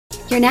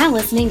You're now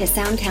listening to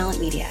Sound Talent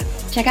Media.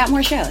 Check out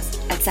more shows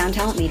at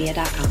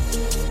soundtalentmedia.com.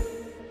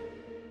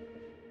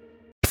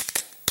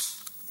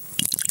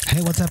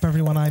 Hey, what's up,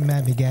 everyone? I'm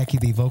Matt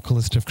McGachy, the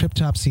vocalist of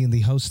Cryptopsy and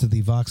the host of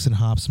the Vox and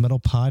Hops Metal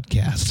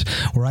Podcast,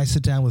 where I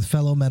sit down with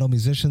fellow metal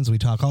musicians. We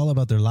talk all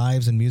about their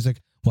lives and music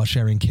while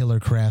sharing killer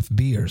craft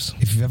beers.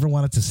 If you've ever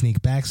wanted to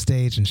sneak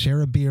backstage and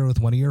share a beer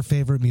with one of your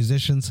favorite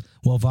musicians,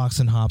 well, Vox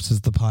and Hops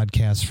is the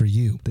podcast for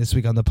you. This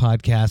week on the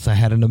podcast, I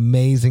had an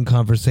amazing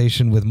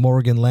conversation with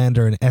Morgan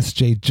Lander and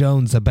S.J.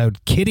 Jones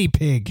about Kitty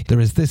Pig.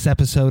 There is this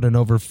episode and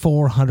over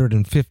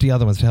 450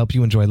 other ones to help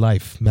you enjoy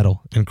life,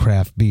 metal, and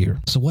craft beer.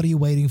 So what are you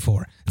waiting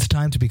for? It's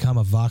time to become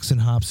a Vox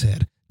and Hops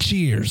head.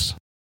 Cheers!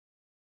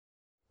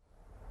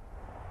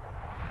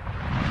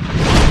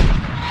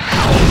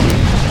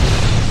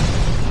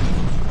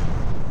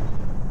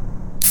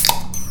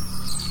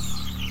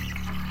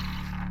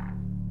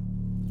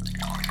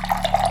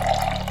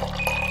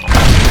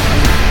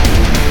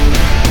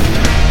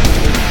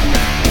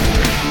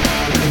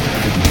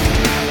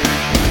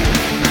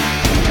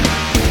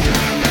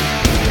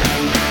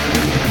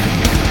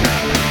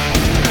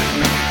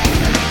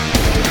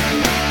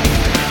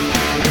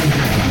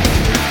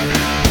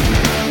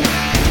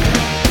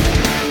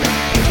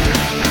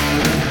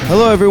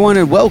 Hello, everyone,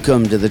 and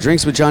welcome to the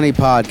Drinks with Johnny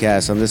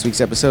podcast. On this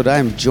week's episode, I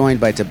am joined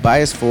by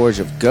Tobias Forge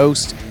of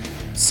Ghost.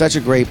 Such a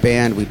great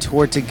band. We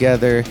toured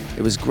together.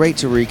 It was great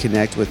to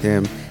reconnect with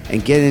him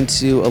and get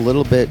into a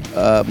little bit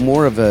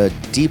more of a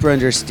deeper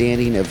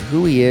understanding of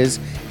who he is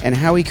and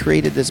how he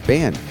created this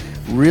band.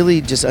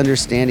 Really just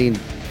understanding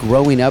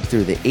growing up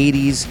through the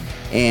 80s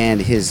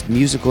and his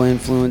musical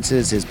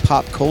influences, his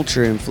pop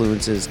culture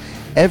influences,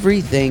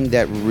 everything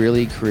that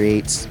really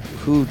creates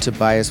who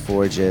Tobias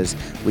Forge is.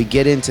 We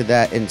get into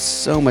that and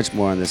so much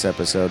more on this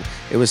episode.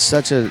 It was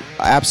such an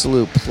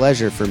absolute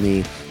pleasure for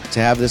me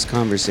to have this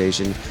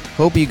conversation.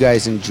 Hope you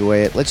guys enjoy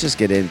it. Let's just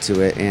get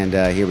into it, and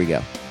here we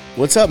go.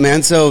 What's up,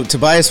 man? So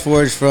Tobias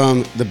Forge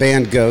from the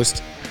band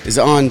Ghost is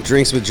on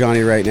Drinks with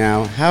Johnny right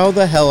now. How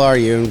the hell are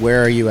you, and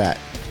where are you at?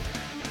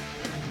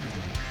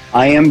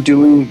 I am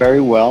doing very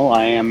well.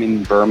 I am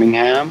in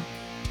Birmingham,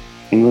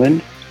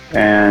 England,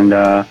 and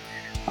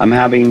I'm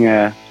having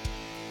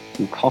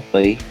some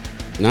coffee.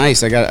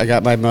 Nice. I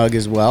got my mug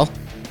as well.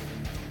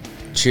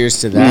 Cheers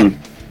to that.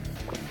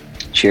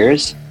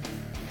 Cheers.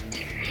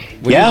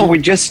 We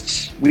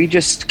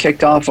just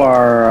kicked off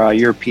our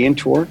European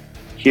tour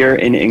here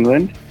in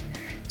England.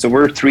 So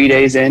we're 3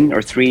 days in,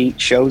 or 3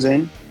 shows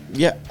in.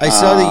 Yeah, I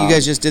saw that you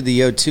guys just did the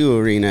O2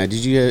 Arena.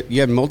 Did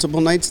you have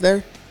multiple nights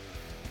there?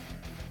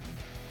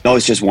 No,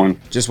 it's just one.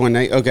 Just one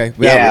night? Okay.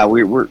 Yeah,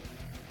 we're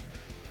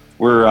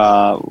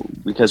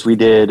because we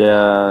did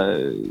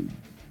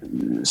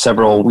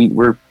several.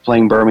 We're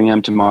playing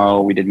Birmingham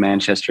tomorrow. We did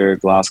Manchester,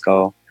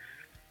 Glasgow.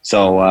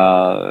 So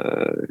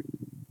I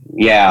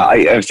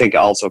think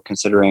also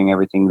considering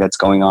everything that's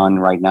going on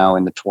right now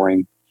in the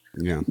touring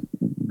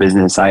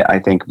business, I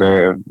think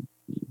not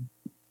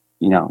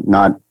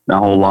a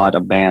whole lot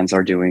of bands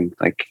are doing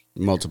like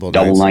multiple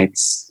double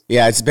nights.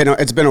 Yeah, it's been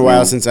a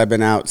while since I've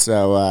been out,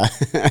 so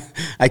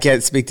I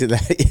can't speak to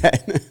that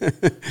yet.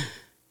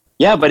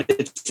 Yeah, but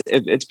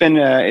it's been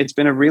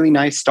a really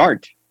nice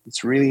start.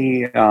 It's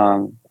really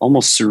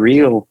almost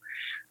surreal.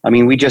 I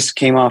mean, we just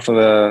came off of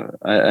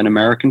an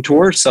American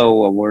tour,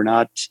 so we're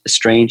not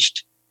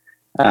estranged.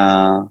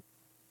 On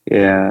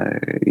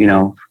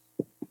the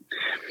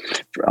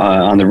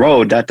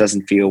road, that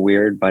doesn't feel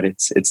weird, but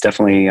it's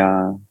definitely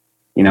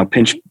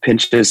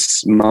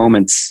pinches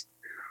moments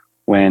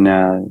when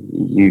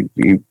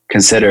you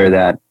consider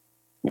that.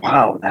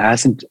 Wow, there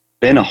hasn't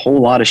been a whole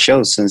lot of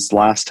shows since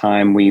last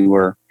time we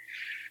were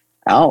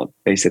out.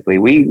 Basically,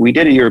 we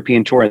did a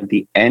European tour at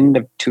the end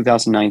of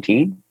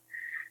 2019,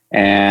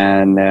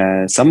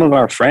 and some of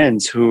our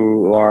friends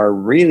who are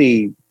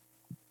really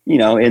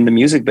in the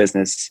music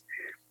business,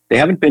 they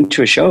haven't been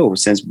to a show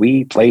since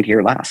we played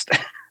here last,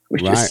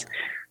 which is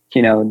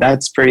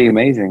that's pretty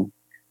amazing.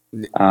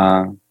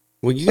 Well,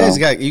 you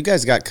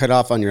guys got cut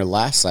off on your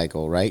last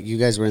cycle, right? You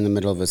guys were in the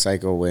middle of a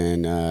cycle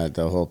when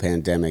the whole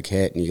pandemic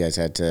hit, and you guys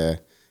had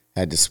to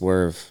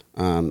swerve.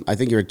 I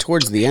think you were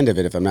towards the end of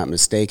it, if I'm not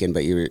mistaken,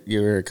 but you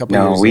were a couple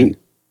years in.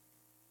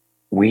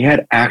 We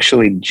had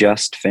actually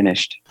just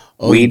finished.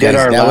 Oh, we did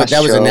our last show.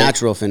 That was a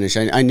natural finish.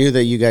 I knew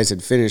that you guys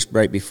had finished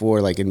right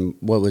before, like in,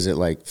 what was it,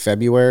 like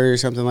February or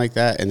something like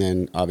that? And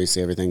then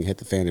obviously everything hit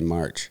the fan in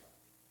March.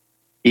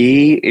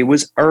 It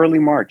was early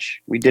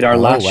March. We did our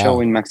last show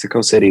in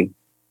Mexico City.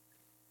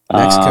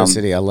 Mexico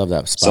City, I love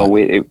that spot.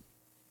 So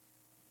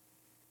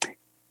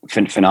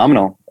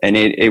phenomenal, and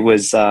it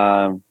was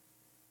the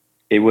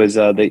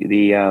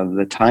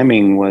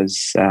timing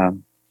was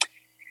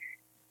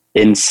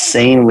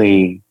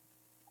insanely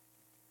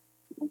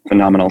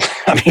phenomenal.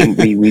 I mean,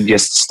 we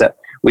just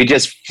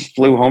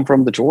flew home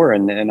from the tour,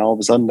 and all of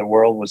a sudden the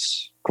world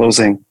was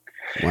closing.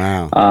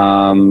 Wow.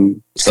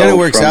 It kind of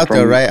works out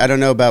though, right? I don't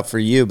know about for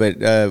you, but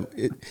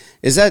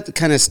is that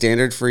kind of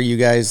standard for you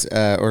guys,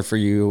 or for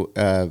you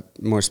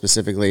more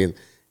specifically?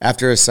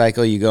 After a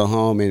cycle, you go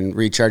home and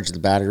recharge the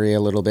battery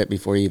a little bit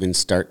before you even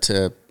start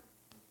to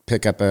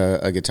pick up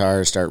a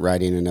guitar or start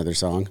writing another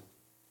song?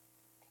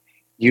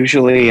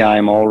 Usually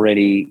I'm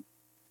already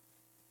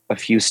a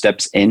few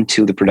steps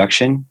into the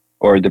production,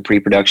 or the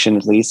pre-production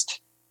at least.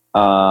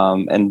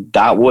 And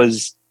that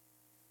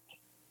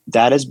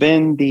has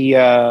been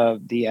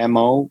the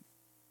MO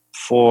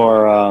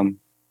for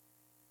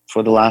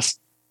the last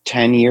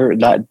 10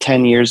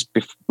 years,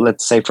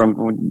 let's say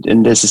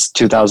and this is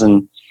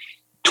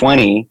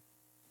 2020,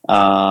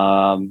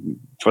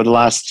 for the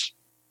last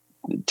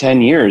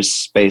 10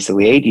 years,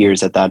 basically 8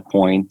 years at that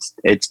point,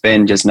 it's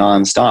been just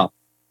nonstop.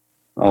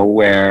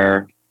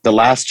 Where the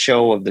last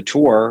show of the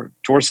tour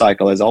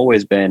cycle has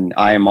always been,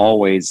 I am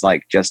always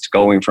like just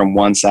going from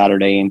one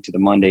Saturday into the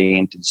Monday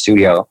into the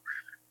studio.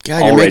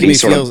 God, you're making me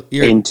feel,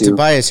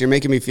 Tobias, you're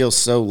making me feel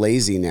so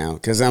lazy now.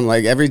 Cause I'm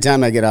like, every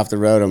time I get off the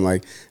road, I'm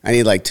like, I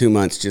need like 2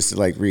 months just to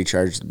like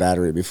recharge the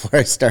battery before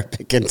I start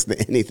picking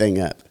anything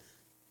up.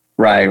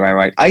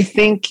 Right. I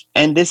think,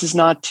 and this is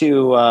not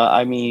to,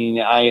 I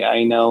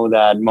I know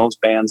that most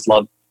bands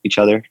love each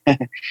other.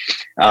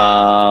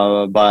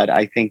 But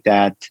I think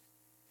that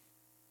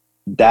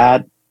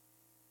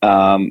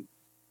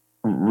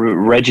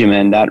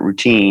regimen, that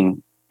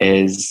routine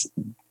is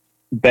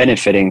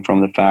benefiting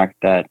from the fact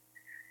that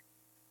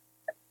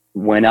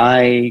when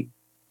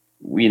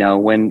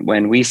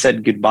we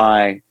said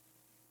goodbye,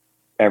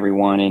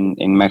 everyone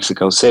in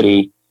Mexico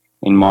City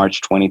in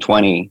March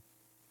 2020,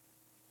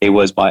 it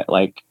was by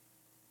like,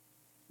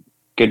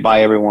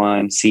 goodbye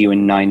everyone, see you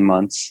in 9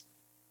 months.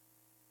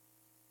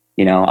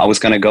 I was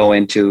going to go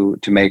into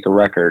to make a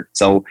record.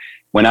 So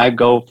when I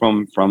go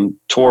from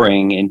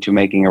touring into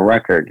making a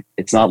record,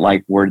 it's not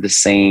like we're the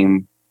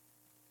same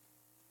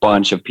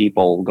bunch of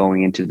people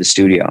going into the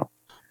studio.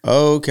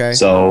 Oh, okay.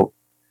 So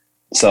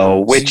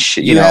which,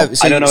 I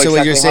don't know. So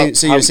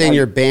exactly you're saying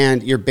your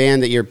band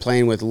that you're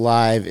playing with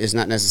live is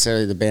not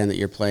necessarily the band that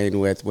you're playing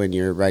with when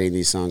you're writing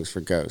these songs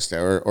for Ghost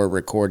or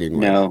recording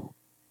with?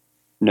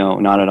 No,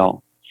 not at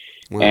all.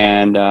 Wow.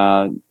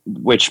 And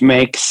which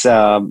makes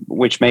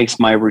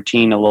my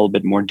routine a little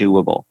bit more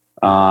doable.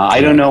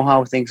 I don't know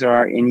how things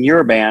are in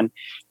your band,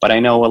 but I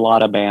know a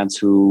lot of bands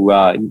who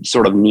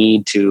sort of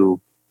need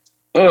to,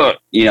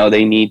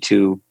 they need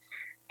to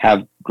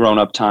have grown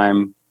up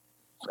time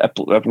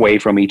away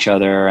from each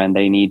other, and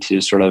they need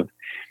to sort of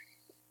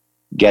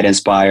get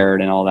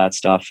inspired and all that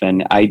stuff.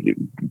 And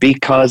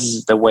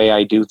because the way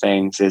I do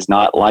things is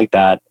not like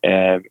that,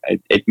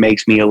 it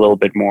makes me a little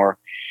bit more,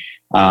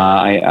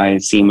 I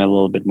seem a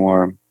little bit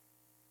more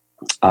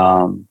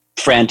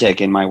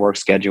frantic in my work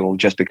schedule,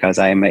 just because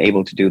I am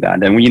able to do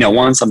that. And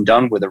once I'm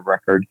done with a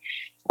record,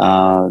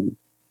 I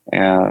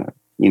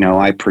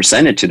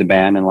present it to the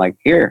band and like,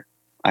 here,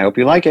 I hope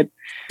you like it.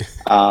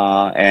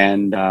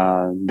 And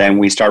then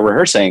we start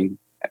rehearsing,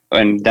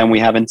 and then we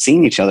haven't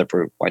seen each other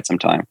for quite some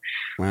time.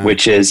 Wow.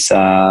 Which is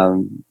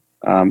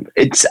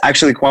it's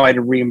actually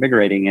quite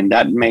reinvigorating, and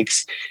that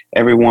makes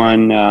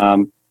everyone.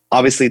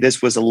 Obviously,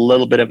 this was a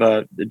little bit of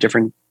a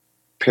different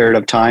period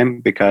of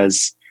time,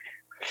 because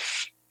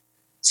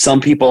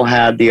some people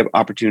had the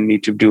opportunity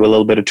to do a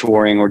little bit of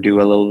touring or do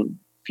a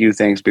few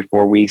things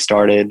before we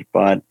started.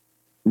 But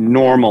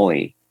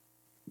normally,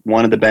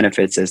 one of the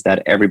benefits is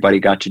that everybody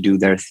got to do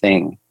their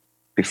thing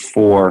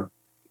before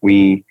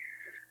we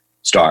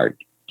start,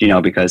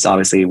 because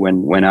obviously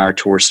when our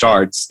tour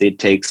starts, it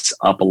takes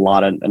up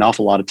an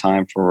awful lot of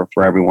time for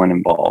everyone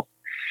involved.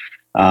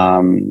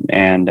 And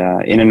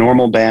in a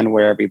normal band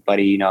where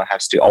everybody,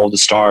 all the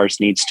stars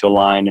needs to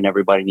align and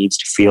everybody needs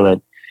to feel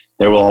it,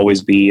 there will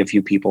always be a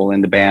few people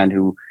in the band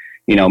who,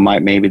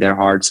 maybe their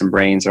hearts and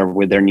brains are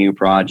with their new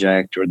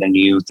project or their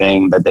new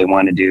thing that they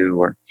want to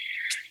do,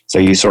 so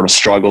you sort of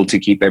struggle to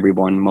keep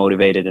everyone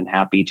motivated and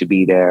happy to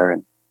be there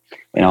and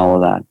all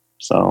of that.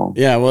 So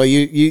yeah, well,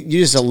 you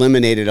just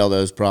eliminated all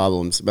those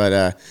problems.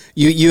 But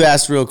you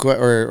asked real quick,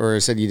 or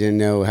said you didn't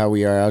know how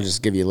we are. I'll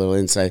just give you a little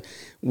insight.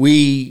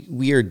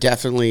 We are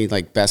definitely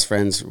like best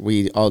friends.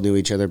 We all knew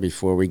each other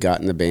before we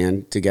got in the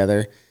band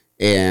together,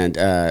 and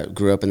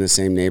grew up in the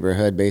same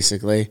neighborhood.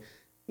 Basically,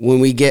 when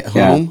we get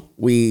home,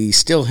 we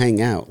still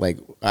hang out. Like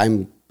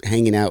I'm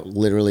hanging out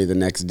literally the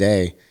next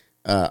day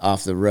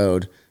off the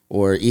road.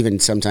 Or even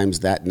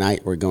sometimes that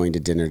night we're going to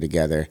dinner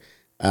together.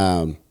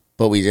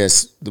 But we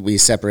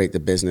separate the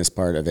business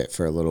part of it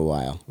for a little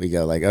while. We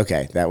go like,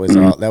 okay, that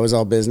was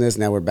all business.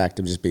 Now we're back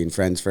to just being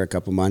friends for a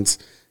couple months,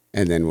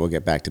 and then we'll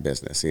get back to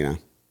business,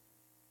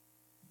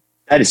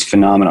 That is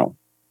phenomenal.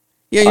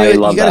 Yeah, you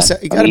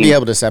gotta be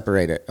able to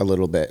separate it a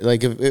little bit.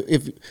 Like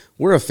if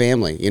we're a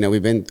family,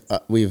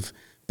 we've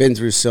been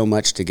through so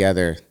much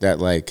together that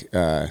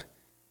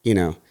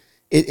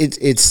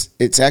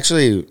It's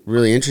actually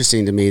really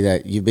interesting to me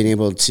that you've been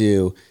able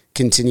to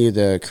continue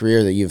the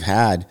career that you've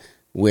had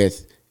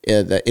with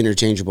the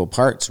interchangeable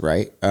parts,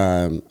 right?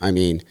 How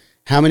many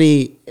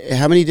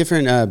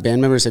different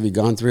band members have you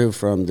gone through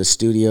from the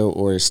studio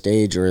or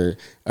stage, or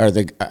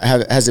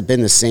has it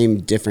been the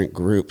same different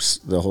groups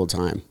the whole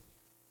time?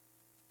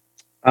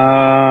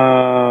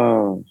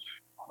 How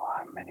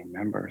many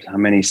members? How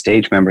many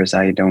stage members?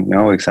 I don't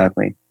know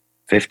exactly.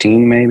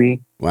 15 maybe.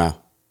 Wow.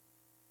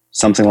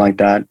 Something like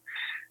that.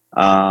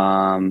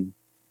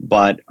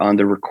 But on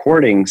the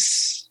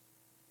recordings,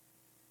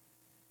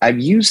 I've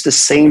used the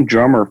same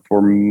drummer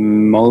for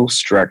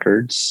most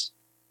records.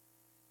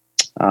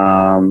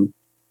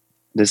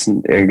 This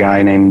a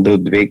guy named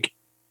Ludwig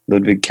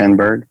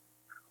Kenberg.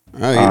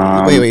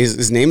 Oh, wait,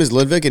 his name is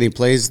Ludwig, and he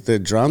plays the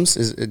drums.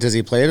 Does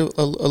he play a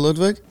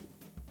Ludwig?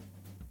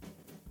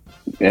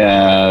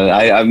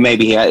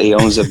 Maybe he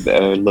owns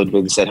a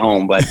Ludwig's at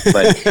home, but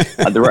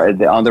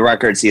on the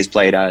records he has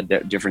played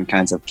different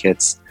kinds of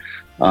kits.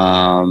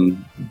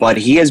 But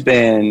he's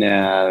been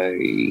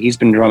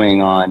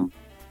drumming on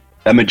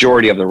a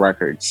majority of the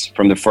records,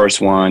 from the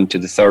first one to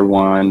the third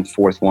one,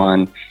 fourth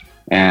one,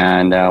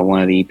 and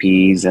one of the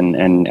EPs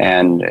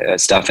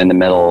and stuff in the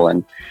middle,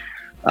 and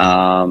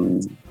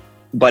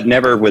but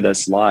never with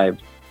us live.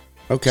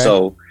 Okay.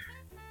 So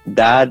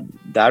that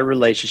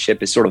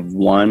relationship is sort of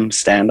one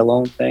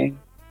standalone thing,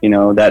 you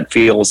know, that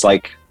feels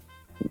like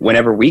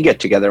whenever we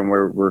get together and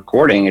we're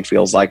recording, it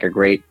feels like a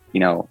great, you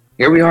know,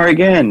 here we are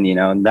again, you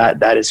know, and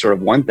that is sort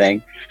of one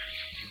thing.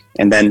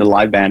 And then the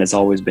live band has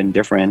always been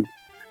different.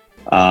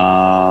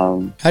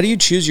 How do you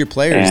choose your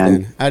players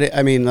then?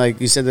 I mean,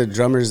 like you said, the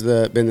drummers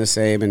been the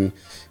same and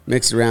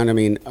mixed around. I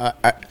mean,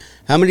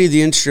 how many of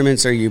the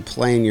instruments are you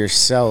playing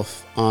yourself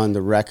on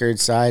the record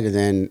side, and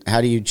then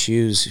how do you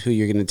choose who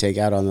you're going to take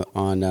out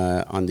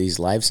on these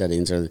live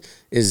settings? Or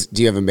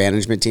do you have a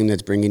management team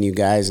that's bringing you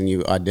guys and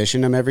you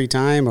audition them every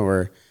time,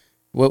 or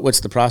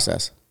what's the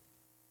process?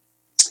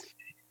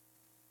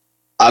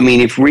 I mean,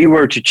 if we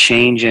were to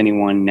change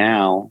anyone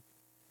now,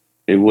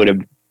 it would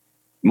have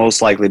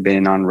most likely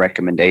been on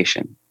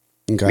recommendation.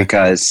 Okay.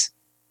 Because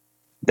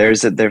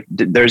there's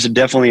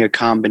definitely a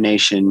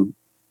combination,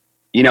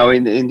 you know,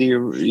 in the,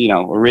 you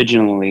know,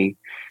 originally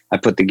I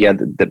put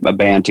together a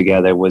band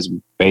together was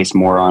based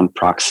more on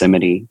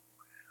proximity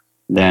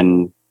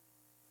than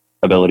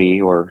ability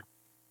or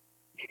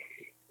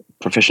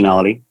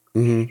professionality.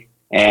 Mm-hmm.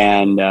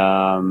 And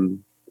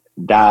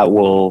that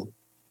will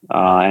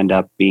end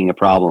up being a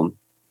problem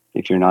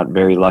if you're not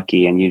very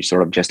lucky and you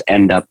sort of just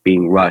end up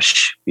being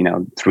Rush, you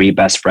know, three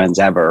best friends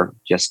ever,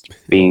 just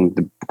being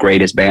the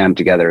greatest band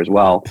together as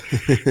well.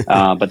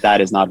 But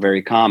that is not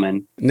very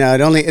common. No,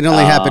 it only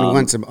happened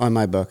once on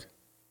my book.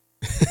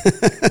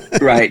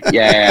 Right.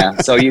 Yeah.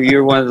 So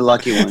you're one of the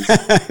lucky ones.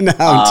 No,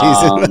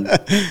 I'm teasing.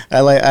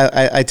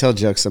 I tell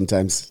jokes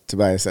sometimes,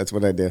 Tobias. That's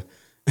what I do.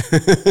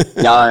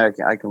 Yeah,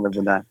 I can live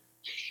with that.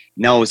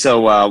 No.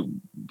 So, well,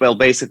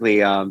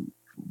 basically,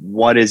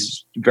 what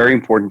is very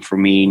important for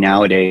me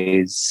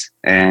nowadays,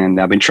 and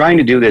I've been trying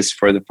to do this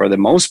for the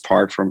most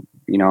part. From,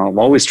 you know, I've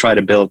always tried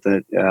to build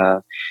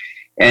the.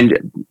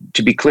 And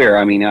to be clear,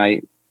 I mean,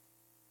 I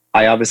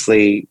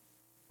obviously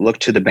look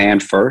to the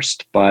band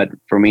first, but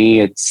for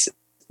me, it's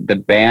the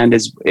band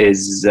is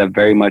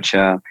very much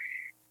you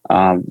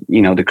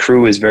know, the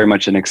crew is very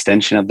much an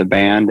extension of the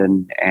band,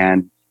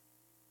 and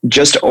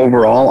just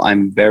overall,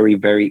 I'm very,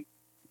 very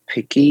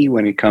picky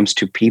when it comes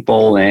to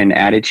people and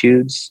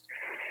attitudes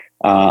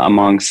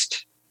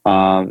amongst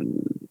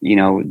you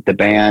know, the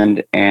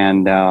band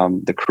and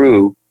the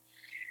crew,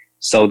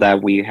 so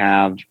that we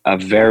have a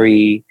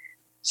very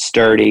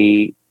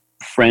sturdy,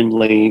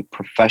 friendly,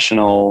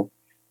 professional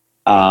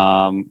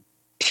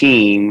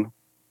team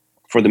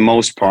for the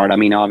most part. I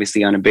mean,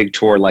 obviously on a big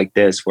tour like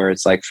this, where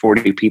it's like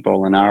 40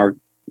 people, and our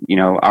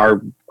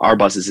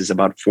buses is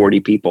about 40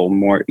 people,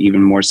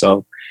 even more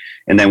so.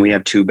 And then we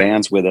have two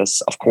bands with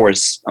us. Of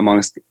course,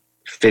 amongst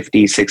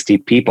 50, 60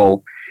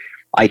 people,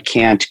 I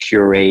can't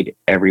curate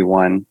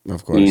everyone,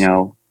 of course, you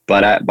know,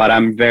 but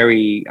I'm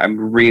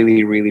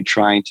really, really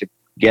trying to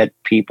get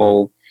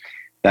people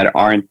that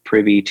aren't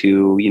privy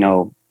to, you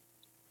know,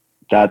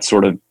 that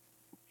sort of,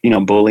 you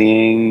know,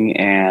 bullying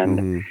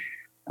and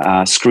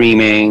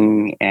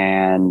screaming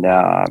and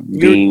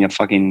being a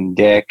fucking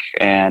dick.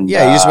 And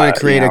yeah, you just want to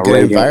create a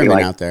good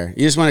environment out there.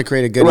 You just want to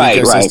create a good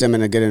ecosystem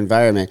and a good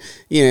environment.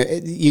 You know,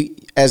 you,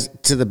 as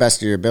to the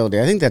best of your ability.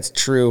 I think that's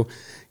true.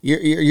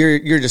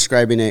 You're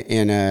describing it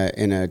in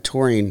a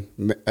touring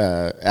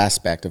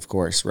aspect, of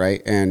course,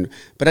 right?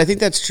 But I think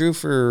that's true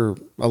for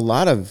a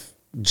lot of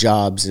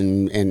jobs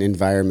and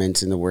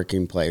environments in the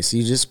working place.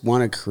 You just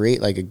want to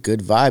create like a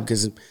good vibe,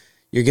 because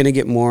you're going to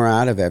get more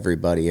out of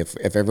everybody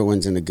if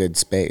everyone's in a good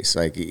space.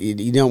 Like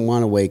you don't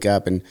want to wake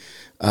up and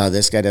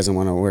this guy doesn't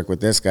want to work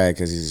with this guy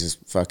because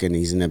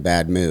he's in a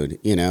bad mood.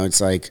 You know, it's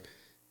like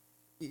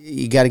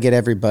you got to get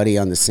everybody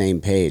on the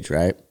same page,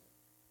 right?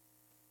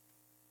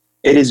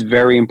 It is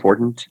very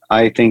important.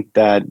 I think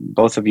that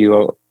both of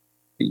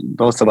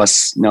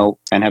us know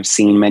and have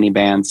seen many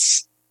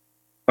bands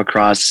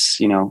across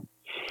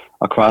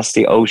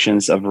the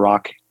oceans of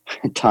rock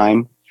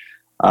time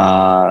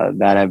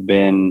that have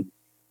been,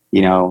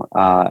 you know,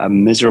 a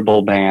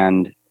miserable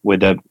band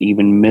with a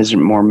even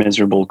more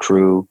miserable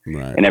crew,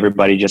 right. And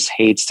everybody just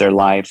hates their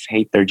life,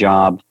 hate their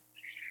job,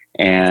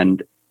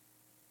 and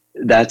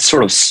that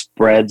sort of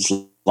spreads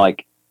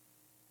like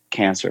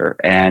cancer.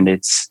 And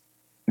it's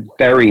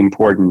very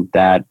important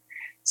that,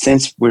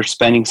 since we're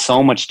spending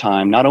so much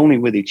time not only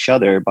with each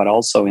other but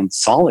also in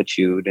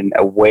solitude and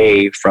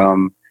away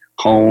from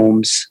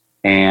homes,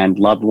 and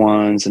loved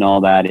ones and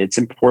all that, it's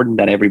important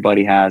that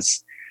everybody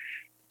has,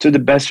 to the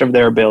best of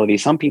their ability.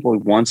 Some people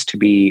wants to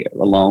be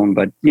alone,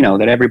 but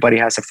that everybody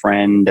has a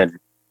friend,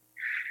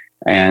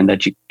 and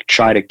that you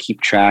try to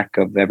keep track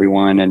of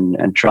everyone,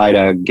 and try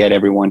to get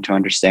everyone to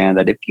understand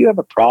that if you have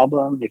a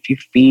problem, if you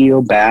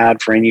feel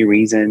bad for any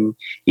reason,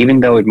 even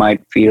though it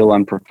might feel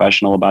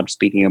unprofessional about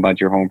speaking about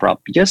your home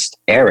problem, just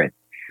air it,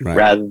 Right.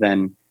 rather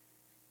than,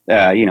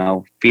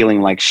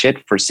 feeling like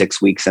shit for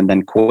 6 weeks and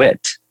then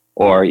quit.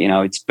 Or,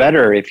 it's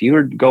better if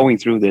you're going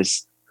through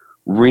this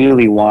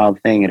really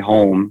wild thing at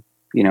home,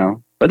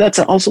 but that's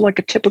also like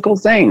a typical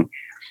thing,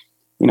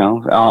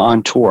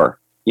 on tour.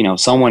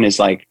 Someone is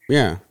like,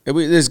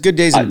 there's good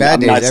days and bad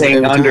days. I'm not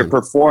saying every time.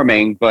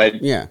 underperforming, but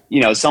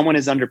someone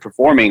is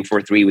underperforming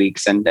for 3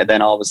 weeks, and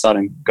then all of a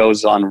sudden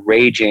goes on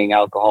raging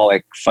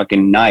alcoholic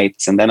fucking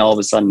nights, and then all of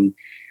a sudden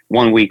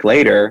 1 week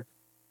later,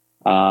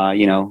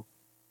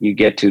 you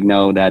get to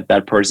know that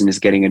that person is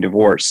getting a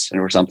divorce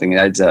or something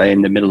that's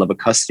in the middle of a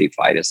custody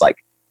fight. It's like,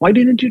 why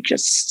didn't you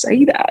just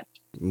say that?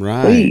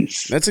 Right.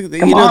 Please. That's a tell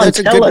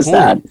good us point.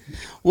 that.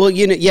 Well,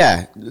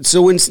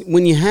 So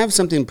when you have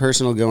something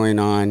personal going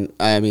on,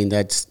 I mean,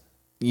 that's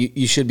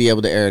you should be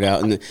able to air it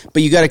out,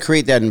 but you got to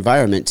create that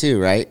environment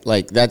too, right?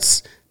 Like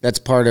that's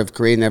part of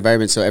creating that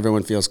environment so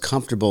everyone feels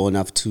comfortable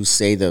enough to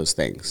say those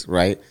things,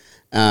 right?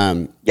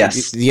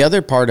 Yes. The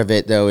other part of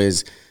it though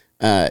is,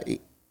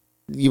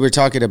 you were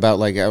talking about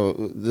like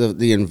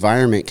the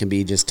environment can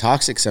be just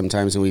toxic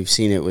sometimes, and we've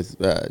seen it with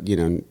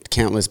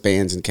countless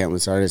bands and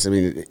countless artists. I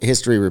mean,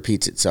 history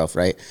repeats itself,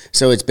 right?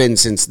 So it's been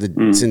since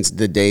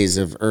the days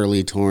of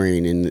early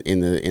touring in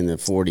the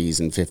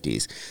 40s and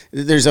 50s.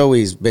 There's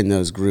always been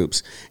those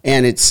groups,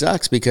 and it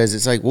sucks because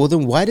it's like, well,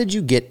 then why did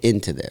you get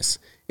into this?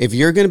 If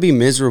you're going to be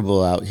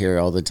miserable out here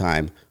all the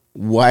time,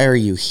 why are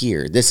you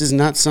here? This is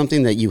not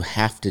something that you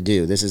have to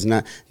do.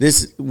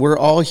 We're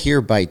all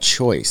here by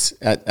choice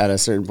at a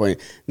certain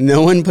point.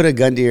 No one put a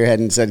gun to your head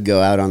and said,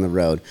 go out on the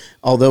road.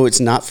 Although it's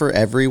not for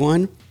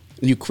everyone,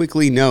 you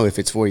quickly know if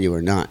it's for you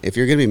or not. If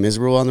you're going to be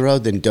miserable on the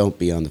road, then don't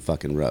be on the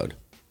fucking road.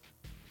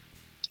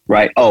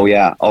 Right. Oh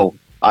yeah. Oh,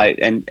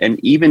 and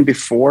even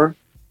before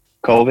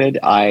COVID,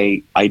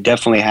 I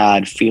definitely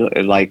had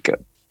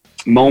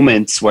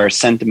moments where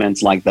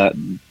sentiments like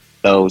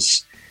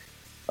those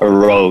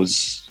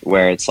arose,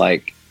 where it's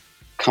like,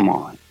 come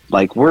on,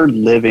 like we're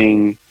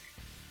living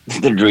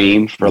the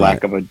dream, for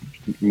lack of a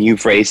new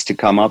phrase to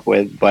come up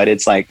with, but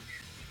it's like,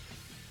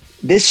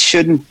 this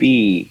shouldn't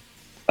be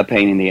a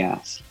pain in the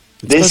ass.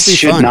 This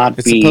should not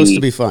be. It's supposed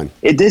to be fun.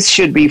 This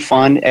should be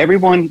fun.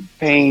 Everyone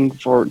paying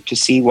to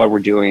see what we're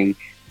doing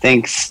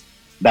thinks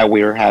that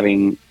we're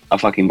having a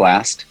fucking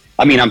blast.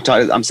 I mean,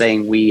 I'm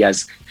saying we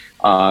as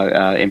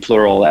in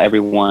plural,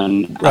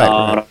 everyone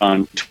right.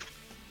 on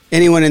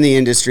anyone in the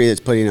industry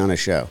that's putting on a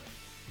show.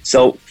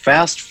 So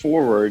fast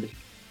forward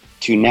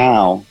to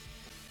now,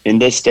 in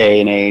this day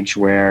and age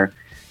where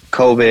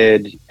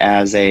COVID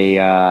as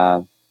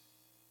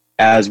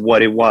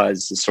what it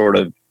was is sort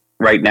of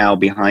right now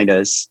behind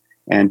us,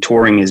 and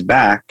touring is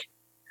back.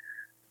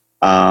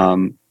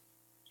 One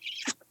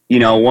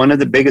of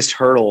the biggest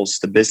hurdles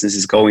the business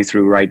is going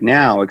through right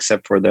now,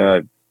 except for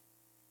the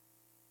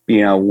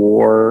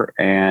war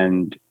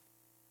and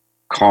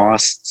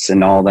costs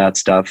and all that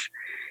stuff,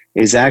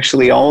 is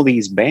actually all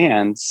these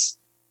bands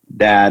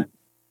that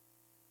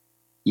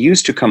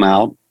used to come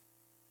out,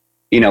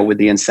 with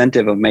the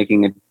incentive of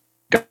making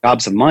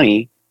gobs of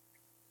money,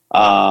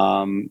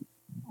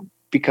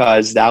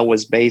 because that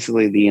was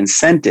basically the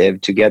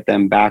incentive to get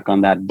them back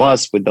on that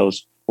bus with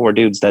those four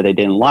dudes that they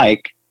didn't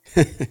like.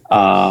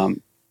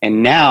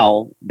 And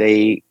now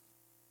they've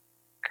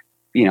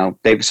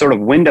sort of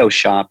window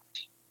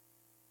shopped.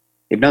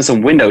 They've done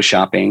some window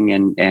shopping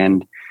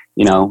and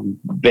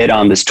bid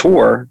on this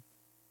tour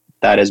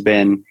that has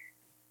been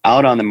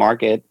out on the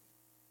market,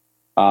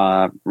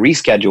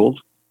 rescheduled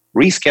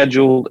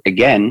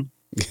again.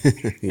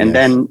 Yes. And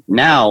then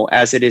now,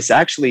 as it is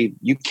actually,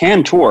 you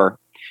can tour.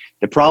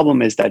 The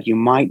problem is that you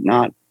might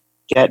not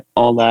get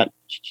all that.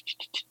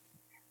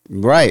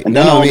 Right. And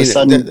then all of a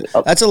sudden,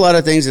 that's a lot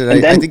of things that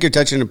I think you're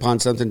touching upon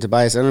something,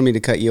 Tobias. I don't mean to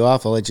cut you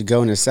off. I'll let you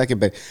go in a second,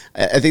 but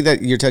I think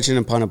that you're touching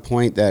upon a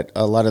point that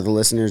a lot of the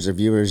listeners or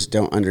viewers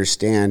don't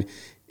understand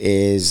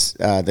is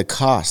the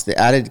cost, the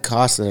added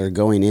costs that are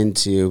going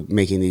into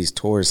making these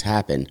tours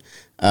happen.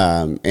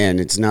 And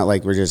it's not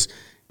like we're just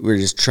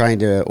trying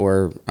to,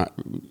 or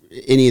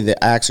any of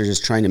the acts are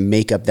just trying to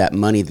make up that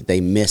money that they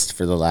missed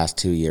for the last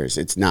 2 years.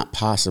 It's not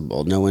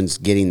possible. No one's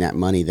getting that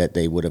money that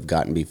they would have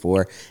gotten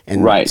before.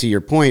 And to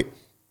your point,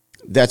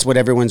 that's what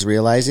everyone's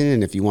realizing.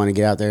 And if you want to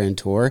get out there and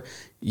tour,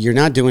 you're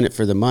not doing it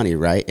for the money,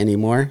 right,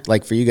 anymore.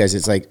 Like for you guys,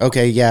 it's like,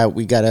 okay, yeah,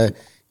 we gotta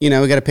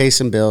pay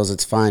some bills.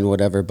 It's fine,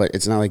 whatever. But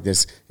it's not like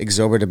this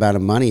exorbitant amount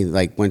of money.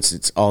 Like once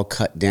it's all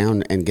cut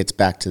down and gets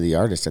back to the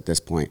artist at this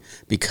point,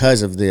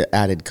 because of the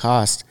added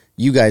cost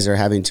you guys are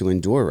having to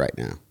endure right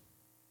now.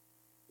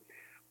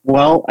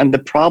 Well, and the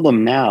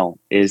problem now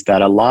is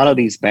that a lot of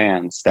these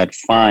bands that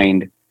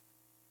find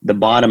the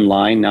bottom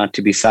line not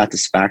to be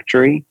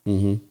satisfactory,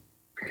 mm-hmm.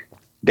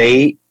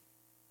 they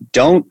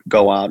don't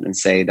go out and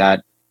say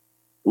that,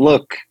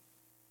 look,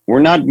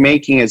 we're not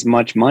making as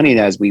much money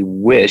as we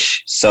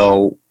wish,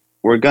 so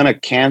we're going to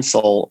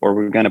cancel or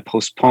we're going to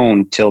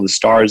postpone till the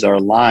stars are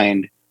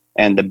aligned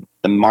and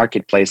the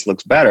marketplace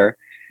looks better.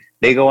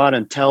 They go out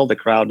and tell the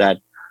crowd that,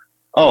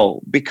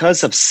 oh,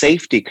 because of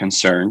safety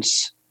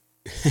concerns,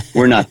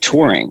 we're not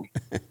touring.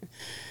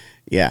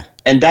 Yeah.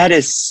 And that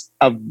is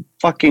a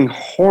fucking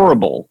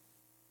horrible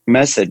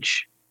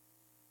message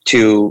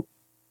to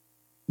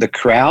the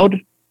crowd,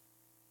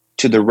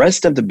 to the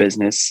rest of the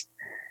business,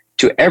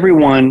 to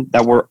everyone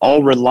that we're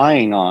all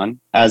relying on,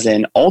 as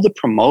in all the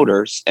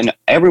promoters and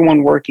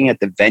everyone working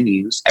at the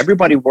venues,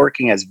 everybody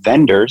working as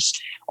vendors,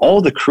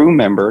 all the crew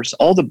members,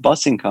 all the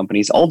busing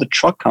companies, all the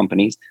truck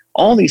companies,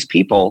 all these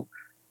people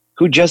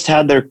who just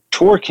had their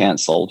tour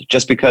canceled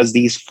just because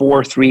these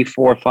 3,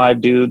 4,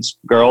 5 dudes,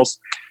 girls,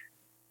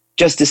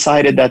 just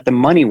decided that the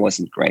money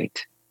wasn't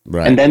great.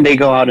 Right. And then they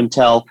go out and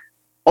tell,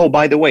 oh,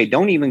 by the way,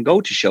 don't even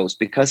go to shows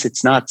because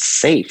it's not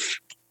safe.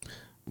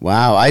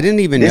 Wow, I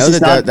didn't even know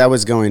that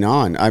was going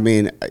on. I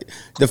mean,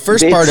 the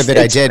first part of it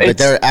I did, but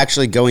they're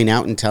actually going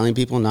out and telling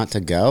people not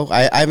to go.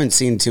 I haven't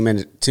seen too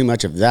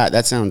much of that.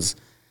 That sounds,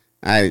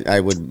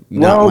 I would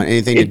not want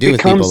anything to do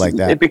with people like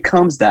that. It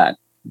becomes that.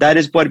 That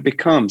is what it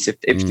becomes.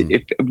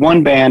 If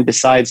one band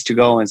decides to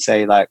go and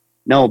say like,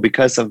 no,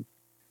 because of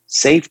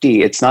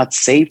safety, it's not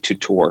safe to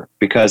tour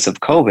because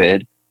of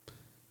COVID.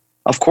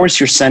 Of course,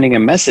 you're sending a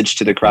message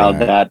to the crowd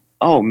that,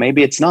 oh,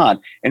 maybe it's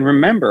not. And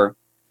remember,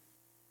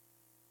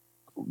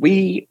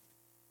 we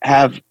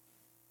have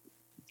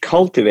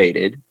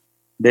cultivated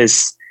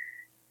this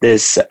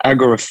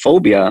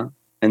agoraphobia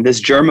and this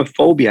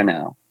germophobia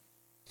now.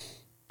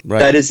 Right.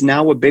 That is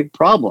now a big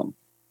problem.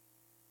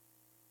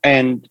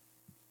 And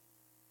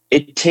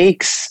it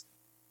takes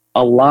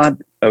a lot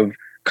of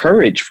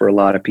courage for a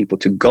lot of people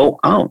to go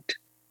out.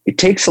 It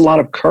takes a lot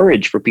of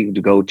courage for people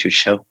to go to a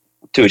show.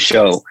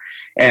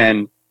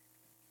 And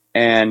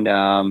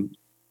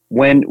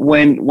when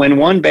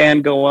one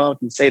band go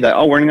out and say that,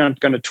 oh, we're not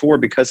going to tour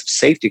because of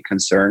safety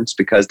concerns,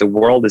 because the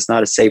world is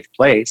not a safe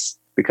place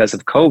because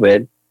of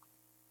COVID,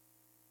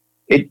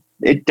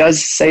 it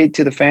does say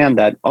to the fan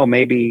that, oh,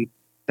 maybe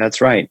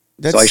that's right.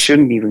 So I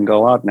shouldn't even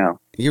go out now.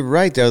 You're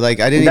right, though. Like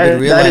I didn't even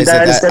realize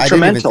that is detrimental. I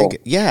didn't even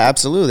think, yeah,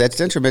 absolutely. That's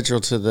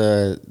detrimental to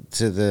the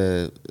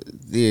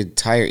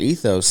entire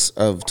ethos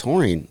of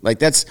touring. Like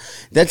that's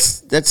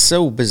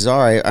so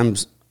bizarre.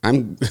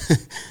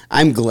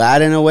 I'm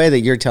glad in a way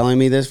that you're telling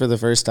me this for the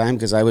first time,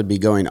 because I would be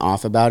going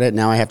off about it.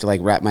 Now I have to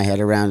like wrap my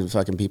head around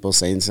fucking people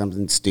saying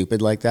something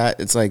stupid like that.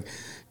 It's like,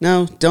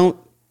 no, don't.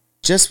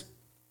 Just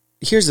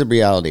here's the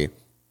reality.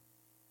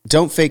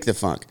 Don't fake the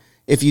funk.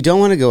 If you don't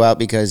want to go out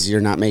because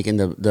you're not making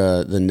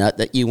the nut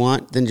that you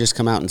want, then just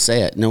come out and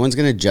say it. No one's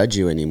going to judge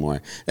you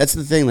anymore. That's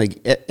the thing. Like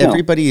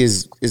everybody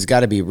is got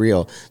to be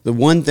real. The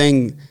one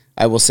thing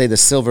I will say, the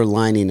silver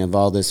lining of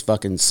all this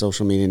fucking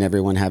social media and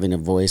everyone having a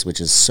voice,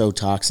 which is so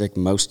toxic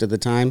most of the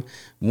time,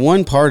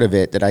 one part of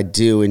it that I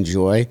do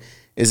enjoy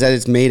is that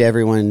it's made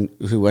everyone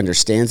who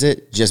understands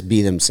it just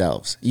be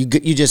themselves. You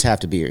just have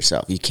to be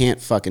yourself. You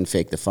can't fucking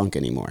fake the funk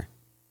anymore.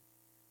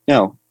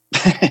 No.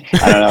 I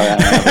don't know. I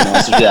don't have an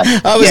answer to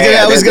that. I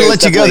was going to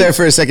let you go there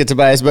for a second,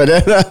 Tobias, but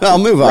I'll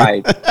move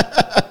on.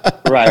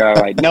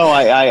 Right. No,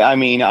 I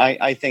mean,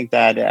 I think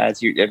that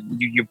as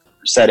you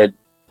said it,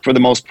 for the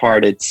most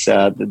part, it's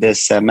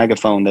this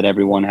megaphone that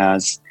everyone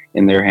has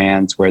in their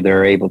hands where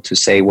they're able to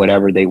say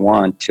whatever they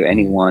want to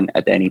anyone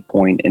at any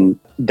point. And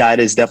that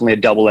is definitely a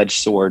double-edged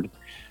sword.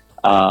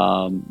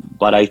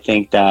 But I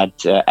think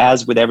that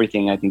as with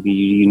everything, I think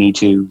you need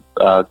to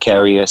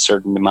carry a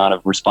certain amount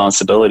of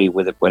responsibility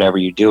with it, whatever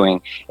you're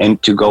doing.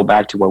 And to go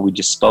back to what we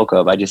just spoke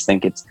of, I just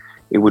think it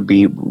would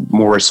be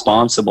more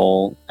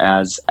responsible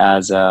as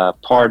a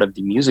part of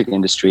the music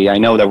industry. I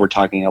know that we're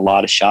talking a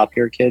lot of shop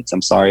here, kids.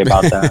 I'm sorry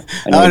about that.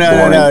 No.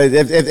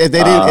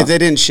 If they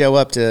didn't show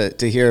up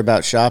to hear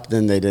about shop,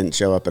 then they didn't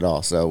show up at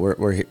all. So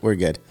we're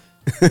good.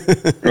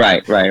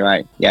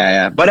 Right.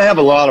 Yeah. But I have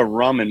a lot of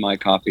rum in my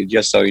coffee,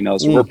 just so you know.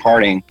 So we're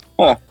partying.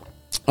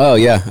 Oh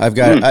yeah, I've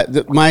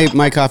got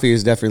my coffee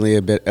is definitely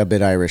a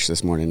bit Irish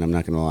this morning. I'm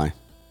not gonna lie.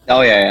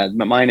 Oh yeah.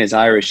 Mine is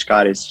Irish,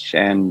 Scottish,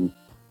 and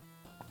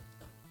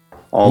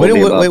all what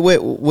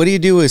do you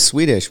do with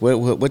Swedish?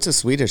 What's a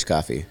Swedish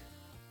coffee?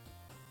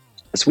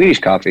 A Swedish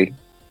coffee,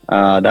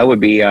 that would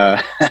be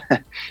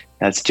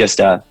that's just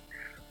a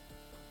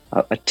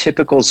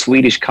typical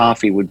Swedish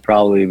coffee would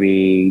probably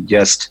be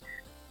just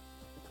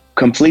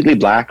completely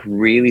black,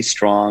 really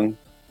strong,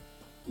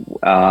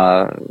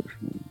 poured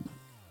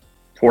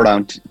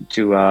on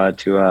to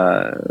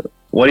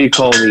what do you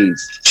call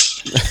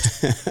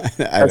these?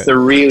 That's a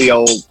really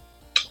old.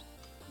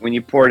 When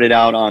you poured it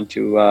out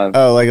onto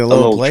like a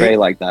little tray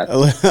like that,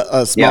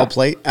 a small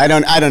plate. I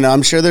don't know.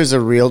 I'm sure there's a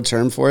real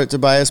term for it,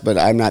 Tobias, but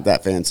I'm not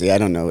that fancy. I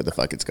don't know what the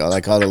fuck it's called.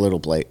 I call it a little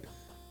plate.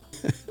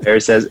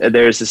 There's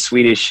a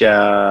Swedish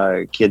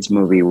kids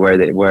movie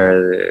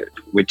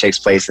which takes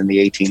place in the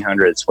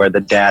 1800s where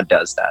the dad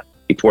does that.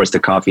 He pours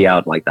the coffee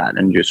out like that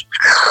and just.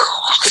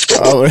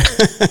 Oh,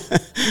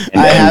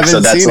 I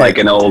haven't seen it.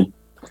 An old.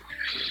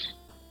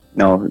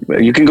 No,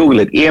 you can Google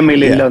it. Emil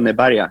Yeah.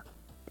 Lönneberga.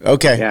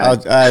 Okay,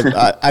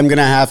 Yeah. I'm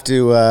gonna have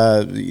to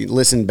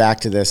listen back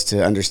to this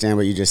to understand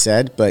what you just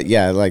said. But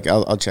yeah, like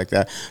I'll check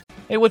that.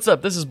 Hey, what's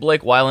up? This is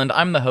Blake Wyland.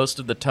 I'm the host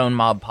of the Tone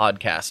Mob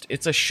podcast.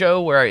 It's a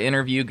show where I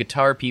interview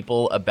guitar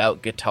people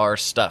about guitar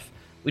stuff.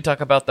 We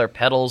talk about their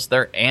pedals,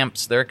 their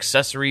amps, their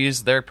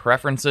accessories, their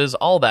preferences,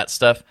 all that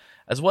stuff,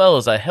 as well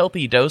as a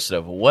healthy dose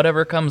of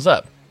whatever comes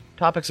up.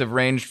 Topics have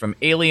ranged from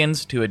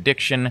aliens to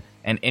addiction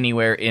and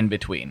anywhere in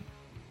between.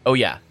 Oh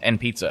yeah, and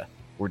pizza.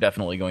 We're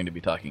definitely going to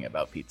be talking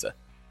about pizza.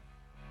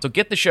 So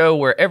get the show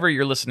wherever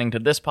you're listening to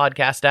this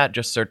podcast at.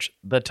 Just search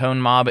The Tone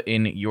Mob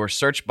in your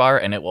search bar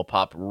and it will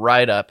pop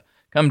right up.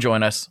 Come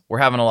join us. We're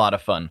having a lot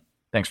of fun.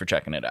 Thanks for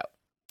checking it out.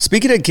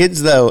 Speaking of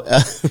kids, though,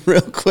 real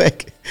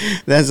quick,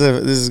 this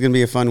is going to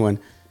be a fun one.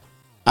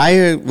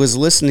 I was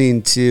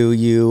listening to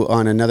you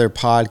on another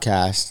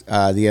podcast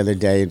the other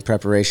day in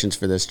preparations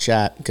for this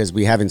chat because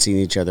we haven't seen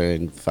each other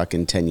in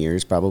fucking 10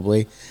 years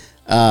probably.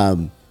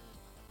 And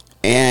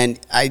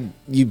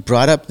you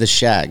brought up the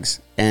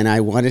Shags, and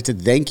I wanted to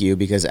thank you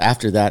because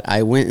after that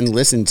I went and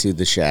listened to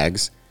the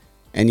Shags,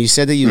 and you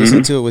said that you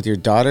listened to it with your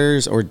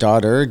daughters or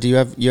daughter. Do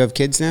you have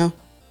kids now?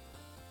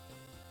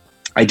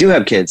 I do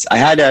have kids. I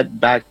had that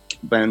back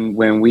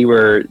when we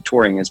were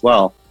touring as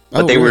well,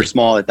 but they were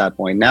small at that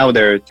point. Now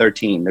they're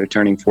 13. They're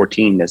turning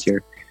 14 this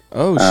year.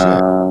 Oh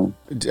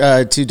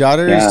shit! Two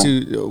daughters.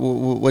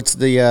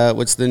 Yeah.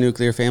 What's the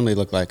nuclear family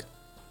look like?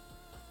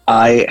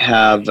 I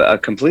have a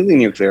completely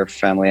nuclear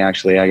family,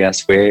 actually. I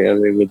guess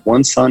with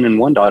one son and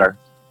one daughter.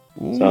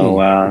 Ooh.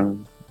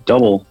 So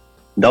double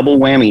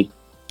whammy.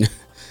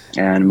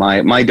 And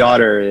my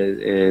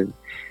daughter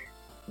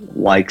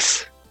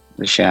likes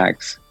the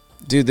Shags.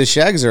 Dude, the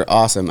Shags are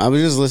awesome. I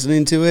was just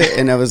listening to it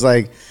and I was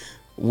like,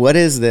 what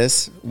is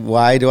this?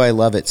 Why do I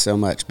love it so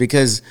much?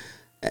 Because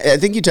I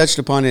think you touched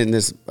upon it in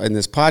this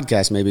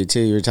podcast maybe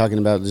too. You were talking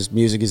about just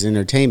music is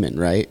entertainment,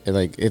 right?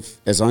 Like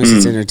as long as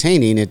it's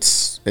entertaining,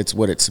 it's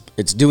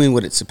doing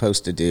what it's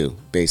supposed to do,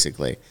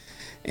 basically.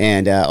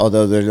 And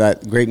although they're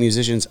not great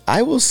musicians,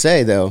 I will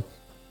say though,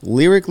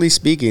 lyrically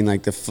speaking,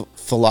 like the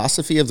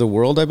philosophy of the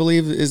world, I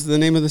believe is the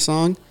name of the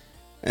song.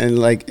 And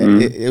like it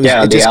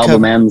was, the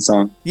album and the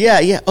song.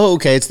 Yeah. Oh,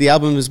 okay. It's the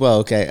album as well.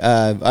 Okay.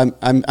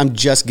 I'm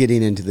just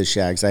getting into the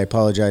Shags. I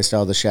apologize to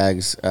all the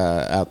Shags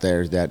out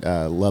there that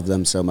love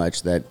them so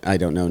much that I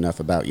don't know enough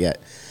about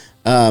yet.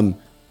 The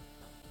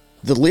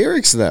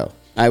lyrics, though,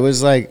 I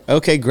was like,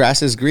 okay,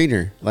 grass is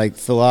greener. Like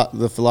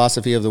the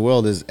philosophy of the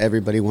world is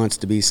everybody wants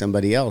to be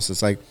somebody else.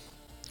 It's like,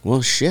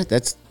 well, shit,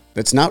 that's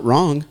not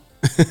wrong.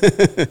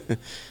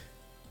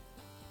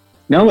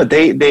 No, but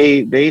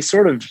they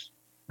sort of.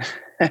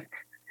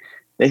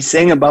 They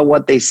sing about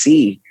what they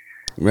see,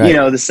 right.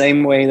 The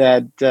same way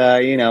that,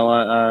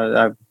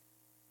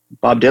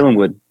 Bob Dylan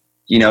would,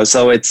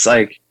 so it's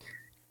like.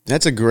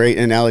 That's a great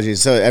analogy.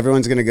 So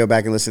everyone's going to go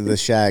back and listen to the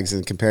Shags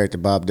and compare it to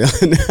Bob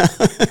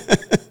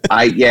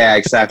Dylan. Yeah,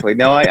 exactly.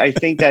 No, I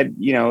think that,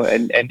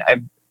 and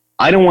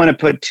I don't want to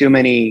put too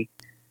many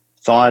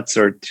thoughts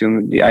I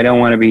don't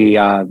want to be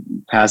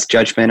pass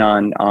judgment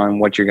on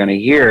what you're going to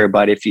hear.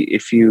 But if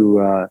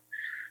you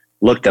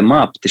look them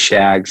up, the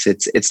Shags,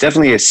 it's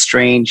definitely a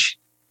strange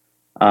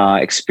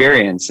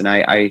experience. And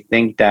I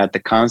think that the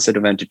concept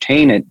of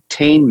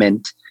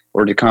entertainment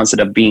or the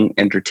concept of being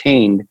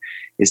entertained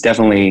is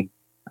definitely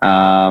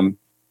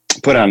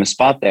put on the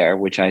spot there,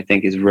 which I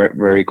think is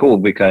very cool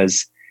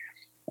because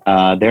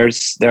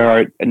there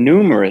are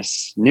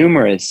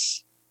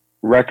numerous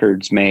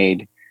records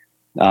made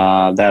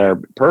that are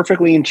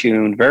perfectly in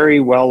tune, very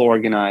well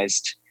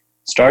organized,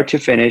 start to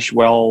finish,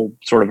 well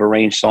sort of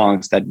arranged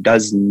songs that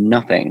does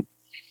nothing.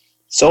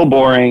 So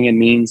boring it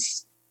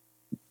means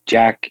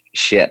jack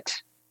shit.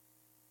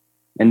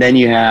 And then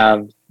you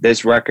have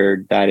this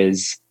record that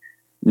is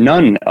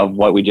none of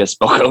what we just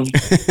spoke of.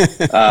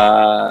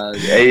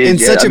 In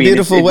such a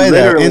beautiful way,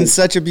 though. In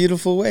such a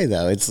beautiful way,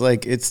 though. It's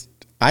like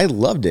I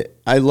loved it.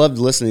 I loved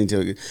listening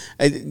to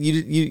it.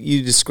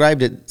 You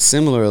described it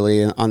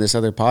similarly on this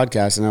other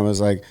podcast, and I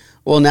was like,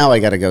 well, now I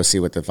got to go see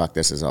what the fuck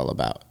this is all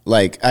about.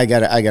 Like, I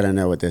gotta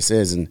know what this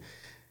is, and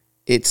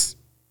it's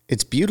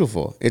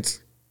beautiful. It's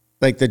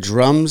like the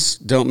drums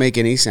don't make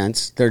any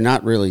sense. They're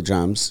not really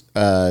drums.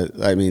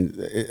 I mean,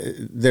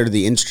 they're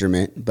the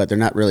instrument, but they're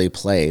not really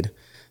played.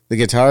 The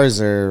guitars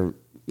are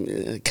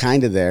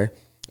kind of there.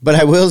 But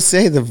I will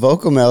say the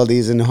vocal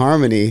melodies and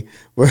harmony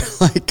were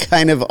like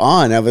kind of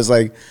on. I was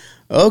like,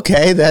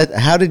 okay,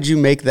 how did you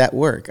make that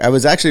work? I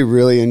was actually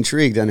really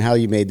intrigued on how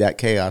you made that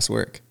chaos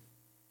work.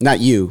 Not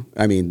you.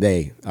 I mean,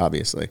 they,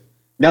 obviously.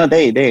 No,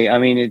 they. I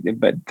mean,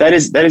 but that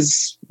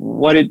is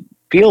what it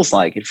feels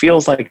like. It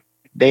feels like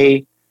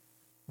they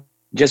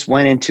just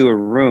went into a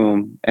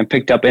room and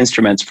picked up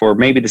instruments for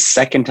maybe the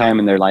second time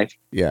in their life.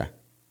 Yeah.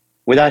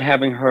 Without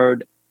having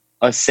heard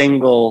a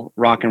single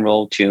rock and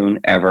roll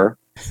tune ever.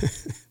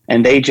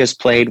 And they just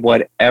played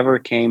whatever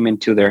came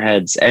into their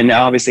heads. And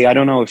obviously, I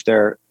don't know if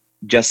they're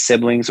just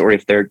siblings or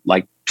if they're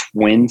like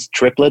twins,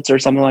 triplets or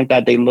something like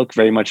that. They look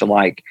very much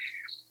alike.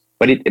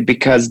 But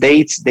because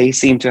they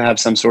seem to have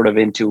some sort of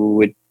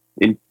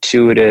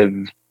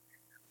intuitive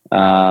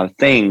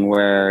thing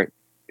where,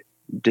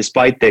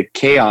 despite the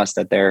chaos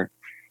that they're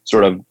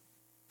sort of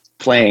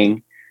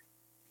playing,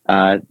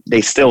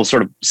 they still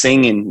sort of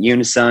sing in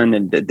unison,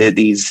 and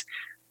these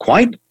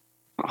quite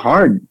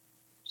hard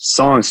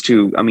songs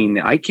too. I mean,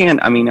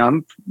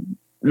 I'm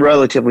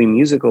relatively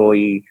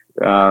musically.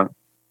 I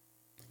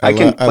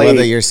love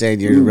that you're saying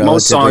you're relatively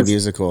songs,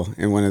 musical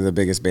in one of the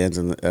biggest bands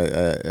in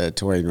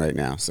touring right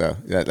now. So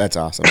that's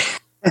awesome.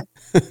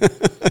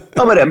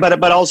 Oh,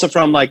 but also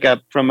from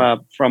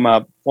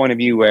a point of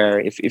view where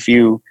if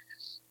you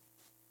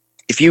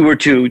were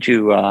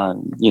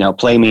to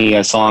play me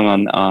a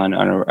song on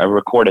a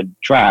recorded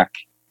track,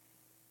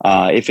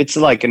 if it's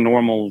like a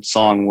normal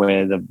song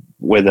with a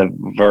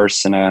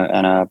verse and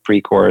a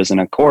pre-chorus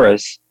and a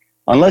chorus,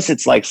 unless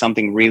it's like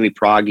something really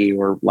proggy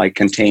or like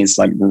contains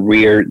like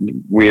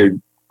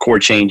weird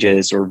chord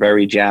changes or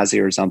very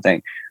jazzy or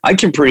something, I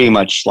can pretty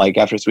much, like,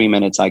 after 3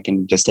 minutes, I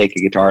can just take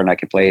a guitar and I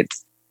can play it,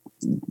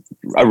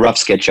 a rough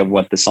sketch of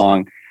what the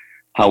song,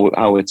 how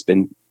it's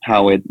okay.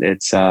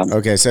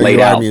 So laid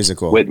you are out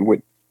musical.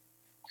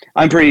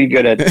 I'm pretty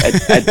good at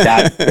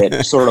that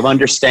bit, sort of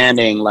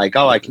understanding, like,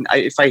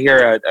 if I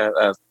hear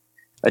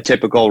a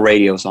typical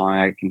radio song,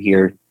 I can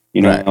hear,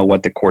 right,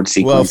 what the chord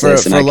sequence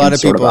is. And for a lot of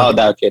people,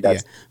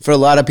 for a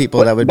lot of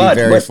people, that would be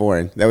very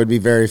foreign. That would be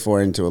very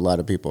foreign to a lot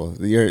of people.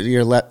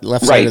 You're left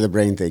side right of the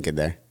brain thinking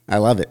there. I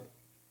love it.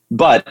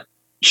 But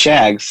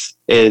Shags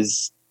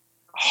is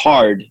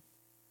hard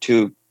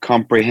to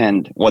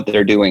comprehend what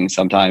they're doing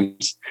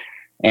sometimes.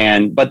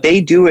 But they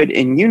do it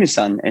in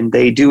unison and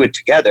they do it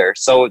together.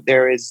 So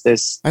there is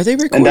this. Are they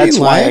recording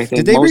live?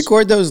 Did they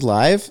record those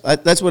live?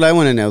 That's what I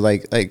want to know.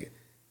 Like,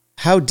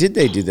 how did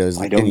they do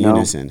those in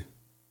unison?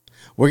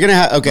 We're gonna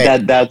have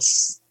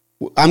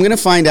I'm gonna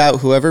find out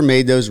whoever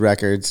made those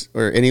records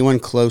or anyone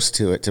close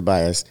to it,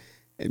 Tobias.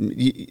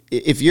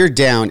 If you're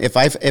down, if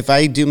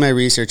I do my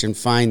research and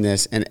find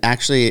this and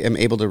actually am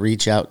able to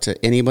reach out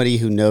to anybody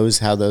who knows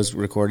how those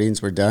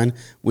recordings were done,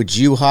 would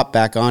you hop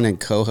back on and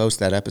co-host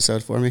that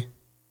episode for me?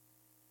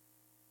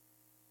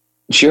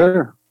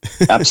 Sure,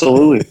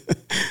 absolutely.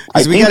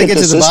 I think that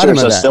the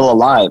sisters are still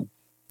alive.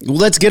 Well,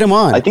 let's get them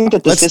on. I think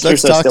that the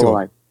sisters are still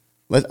alive.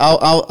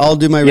 I'll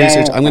do my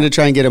research. I'm going to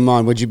try and get them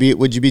on. Would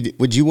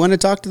you want to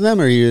talk to them,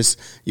 or you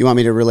want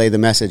me to relay the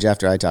message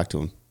after I talk to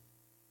them?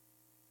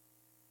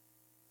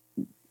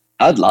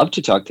 I'd love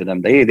to talk to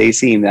them. They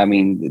seem,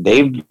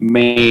 they've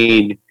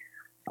made.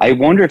 I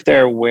wonder if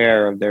they're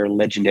aware of their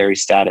legendary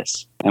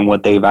status and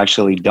what they've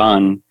actually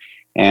done.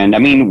 And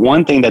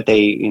one thing that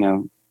they,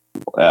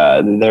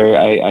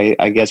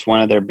 I guess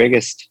one of their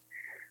biggest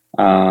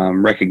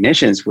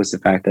recognitions was the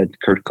fact that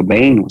Kurt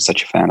Cobain was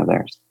such a fan of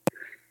theirs.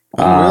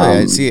 Oh,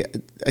 really? See,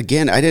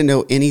 again, I didn't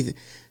know anything.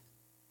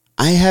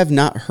 I have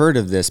not heard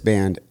of this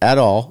band at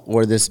all,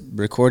 or this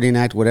recording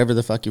act, whatever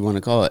the fuck you want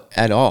to call it,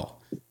 at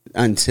all,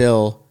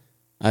 until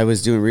I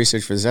was doing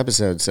research for this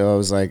episode. So I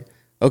was like,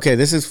 okay,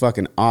 this is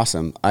fucking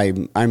awesome.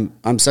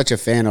 I'm such a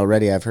fan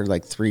already. I've heard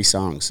like 3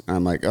 songs.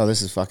 I'm like, oh,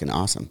 this is fucking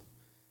awesome.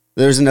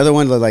 There's another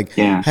one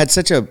that had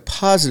such a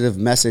positive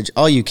message.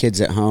 All you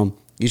kids at home,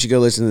 you should go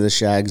listen to the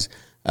Shags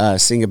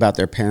sing about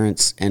their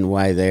parents and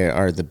why they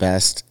are the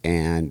best,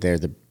 and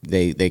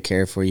they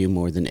care for you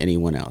more than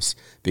anyone else.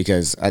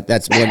 Because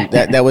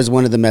that was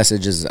one of the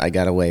messages I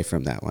got away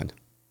from that one.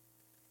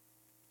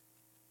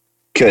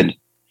 Good.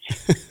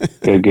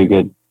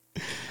 Good.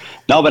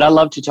 No, but I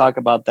love to talk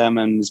about them,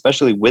 and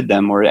especially with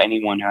them or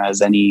anyone who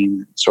has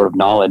any sort of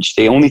knowledge.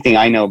 The only thing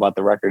I know about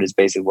the record is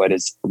basically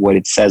what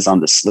it says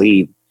on the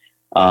sleeve.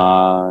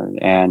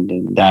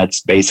 And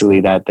that's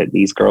basically that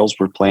these girls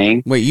were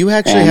playing. Wait, you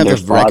actually have a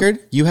record?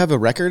 You have a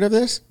record of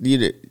this?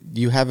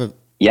 You have a...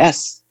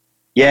 Yes.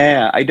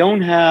 Yeah, I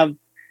don't have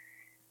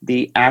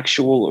the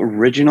actual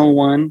original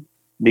one.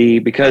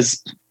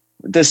 Because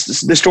the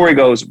story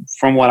goes,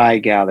 from what I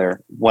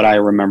gather, what I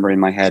remember in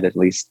my head at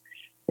least,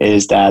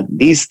 is that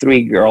these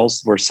 3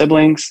 girls were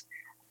siblings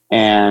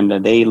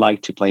and they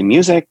liked to play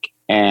music,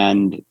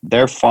 and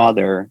their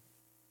father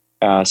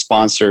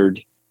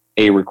sponsored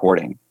a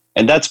recording.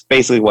 And that's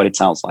basically what it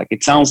sounds like.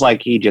 It sounds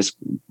like he just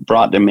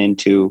brought them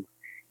into,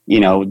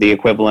 the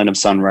equivalent of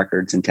Sun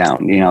Records in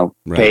town,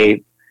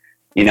 pay,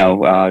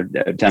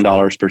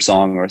 $10 per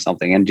song or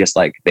something. And just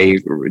like, there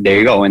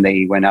you go. And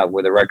they went out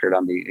with a record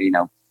on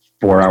the,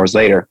 4 hours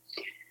later.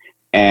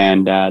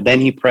 And then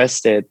he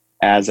pressed it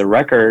as a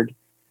record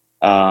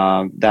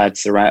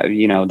that's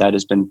around, that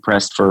has been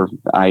pressed for,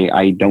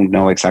 I don't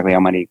know exactly how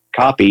many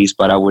copies,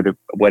 but I would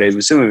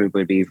assume it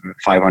would be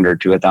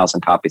 500 to 1,000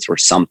 copies or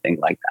something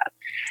like that.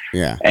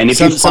 Yeah. And if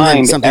you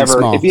find something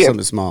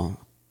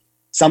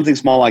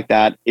small like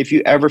that, if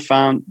you ever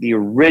found the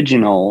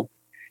original,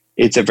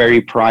 it's a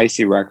very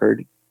pricey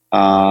record.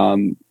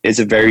 It's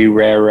a very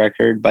rare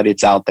record, but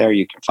it's out there.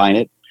 You can find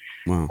it.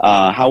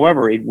 Wow.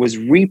 However, it was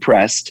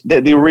repressed.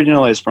 The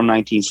original is from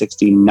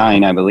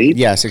 1969, I believe.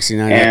 Yeah,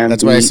 69. And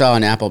that's what I saw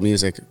on Apple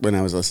Music when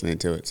I was listening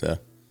to it. So.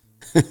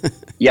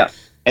 Yeah.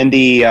 And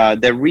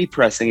the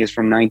repressing is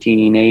from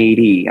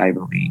 1980, I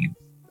believe.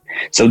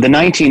 So the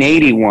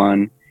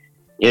 1981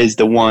 is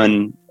the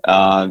one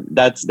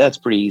that's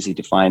pretty easy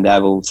to find.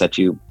 That will set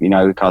you,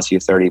 it costs you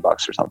 $30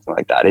 or something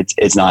like that.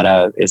 It's not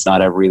a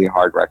really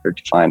hard record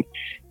to find.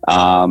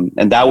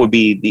 And that would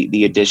be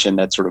the edition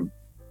that sort of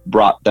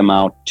brought them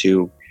out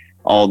to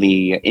all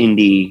the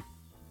indie.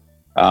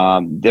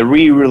 The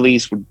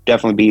re-release would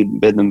definitely be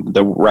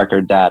the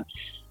record that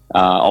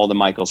all the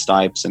Michael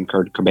Stipes and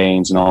Kurt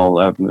Cobains and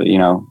all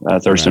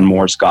Thurston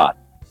Moore's got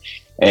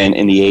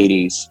in the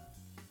 80s.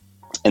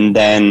 And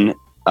then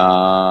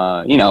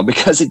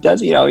because it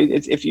does,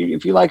 if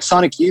you like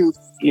Sonic Youth,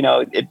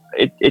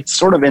 it's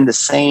sort of in the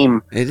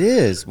same. It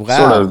is sort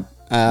of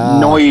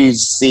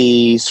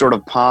noisy sort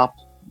of pop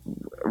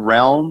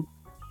realm.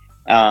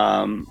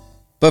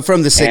 But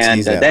from the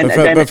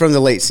 60s, but from the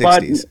late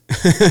 60s.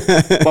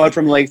 But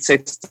from late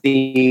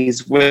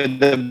 60s with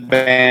the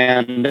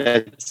band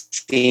that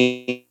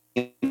seems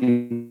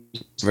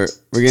we're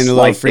getting a little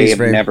like freeze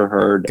frame. Never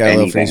heard Got anything.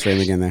 a little freeze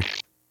frame again there.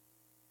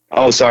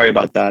 Oh, sorry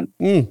about that.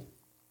 You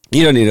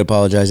don't need to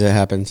apologize. It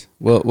happens.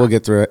 We'll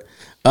get through it.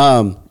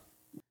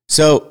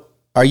 So,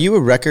 are you a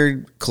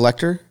record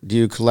collector? Do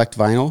you collect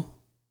vinyl?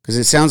 Because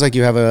it sounds like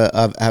you have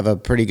a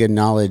pretty good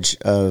knowledge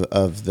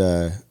of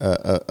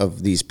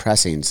these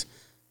pressings.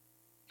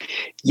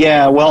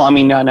 Yeah, well, I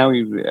mean, now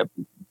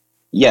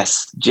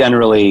yes,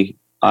 generally,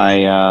 I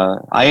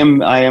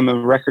am a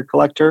record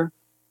collector.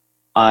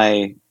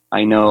 I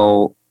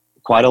know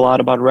quite a lot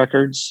about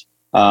records.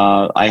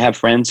 I have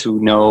friends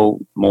who know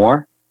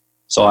more.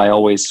 So I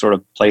always sort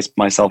of place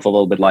myself a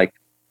little bit like,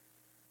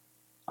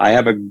 I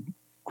have a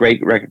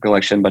great record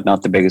collection, but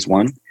not the biggest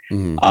one.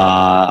 Mm-hmm.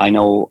 I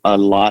know a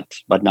lot,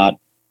 but not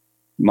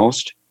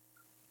most.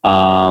 There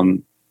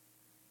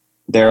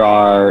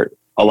are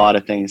a lot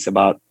of things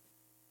about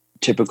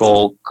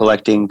typical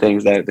collecting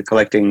things, that the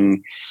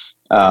collecting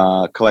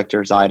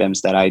collector's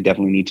items, that I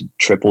definitely need to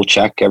triple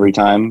check every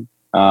time.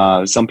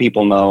 Some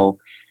people know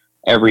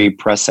every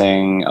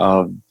pressing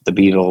of the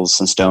Beatles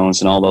and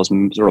Stones and all those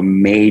sort of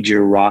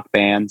major rock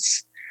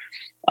bands.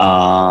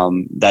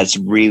 That's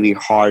really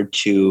hard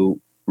to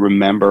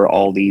remember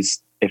all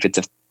these, if it's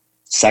a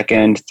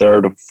second,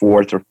 third, or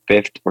fourth, or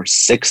fifth, or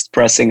sixth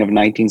pressing of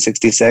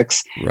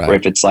 1966, right. Or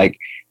if it's like,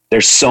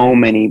 there's so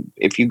many.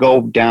 If you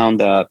go down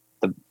the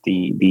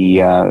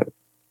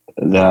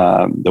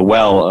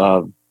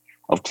well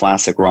of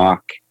classic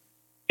rock,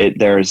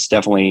 there's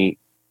definitely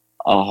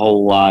a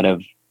whole lot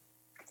of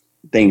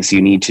things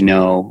you need to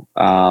know,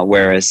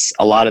 whereas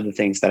a lot of the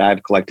things that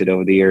I've collected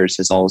over the years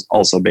has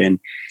also been,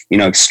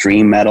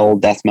 extreme metal,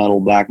 death metal,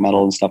 black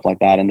metal, and stuff like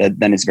that. And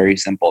then it's very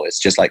simple. It's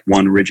just like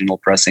one original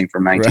pressing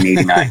from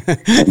 1989,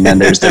 right. And then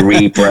there's the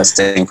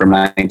re-pressing from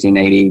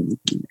 1980,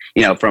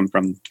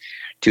 from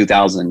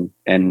 2000,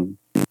 and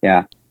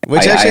yeah.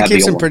 Which actually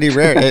keeps them pretty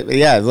rare.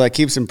 Like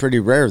keeps them pretty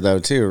rare though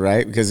too,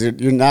 right? Because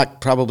you're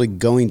not probably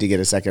going to get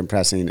a second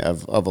pressing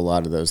of a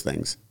lot of those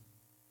things.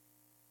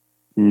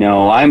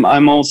 No,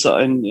 I'm also,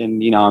 and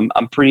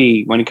I'm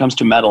pretty, when it comes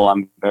to metal,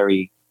 I'm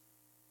very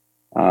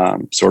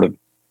sort of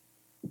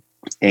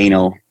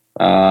anal.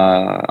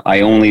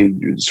 I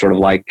only sort of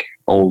like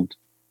old,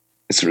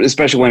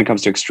 especially when it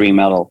comes to extreme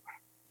metal,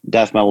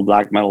 death metal,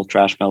 black metal,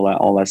 thrash metal,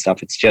 all that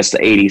stuff. It's just the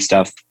 80s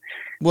stuff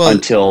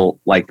until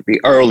like the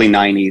early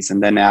 90s.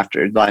 And then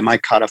after, like, my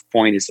cutoff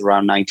point is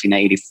around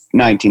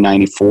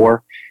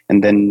 1994.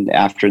 And then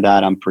after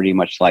that, I'm pretty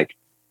much like,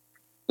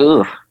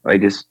 ugh, I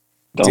just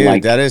don't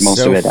like that is most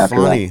so of it after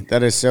funny.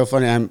 that. Is so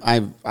funny.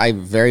 I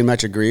very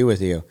much agree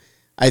with you.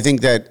 I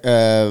think that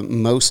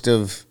most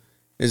of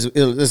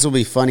this will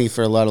be funny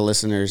for a lot of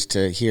listeners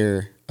to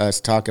hear us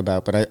talk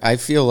about, but I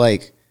feel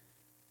like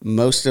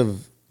most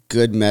of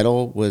good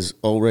metal was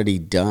already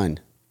done.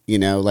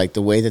 Like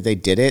the way that they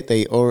did it,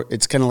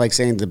 it's kind of like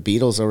saying the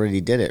Beatles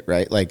already did it,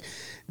 right? Like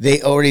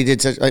they already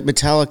did like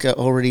Metallica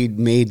already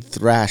made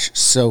thrash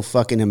so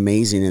fucking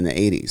amazing in the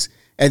 80s.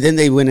 And then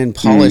they went and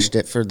polished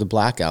it for the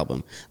Black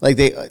Album.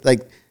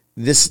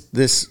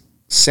 This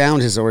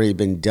sound has already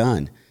been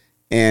done,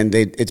 and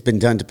it's been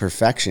done to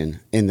perfection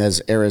in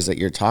those eras that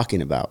you're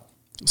talking about.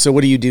 So what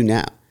do you do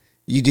now?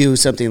 You do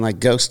something like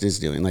Ghost is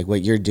doing, like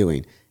what you're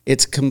doing.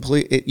 It's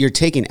complete. You're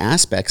taking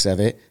aspects of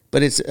it,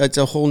 but it's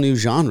a whole new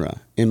genre,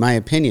 in my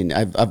opinion.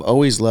 I've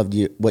always loved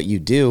what you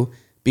do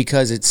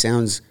because it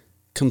sounds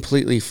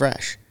completely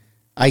fresh.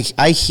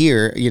 I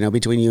hear,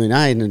 between you and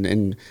I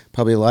and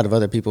probably a lot of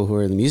other people who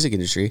are in the music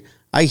industry,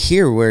 I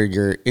hear where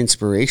your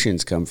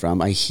inspirations come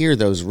from. I hear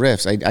those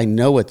riffs. I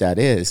know what that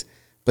is,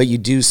 but you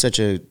do such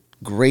a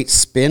great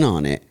spin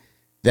on it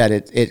that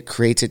it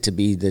creates it to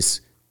be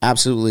this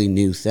absolutely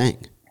new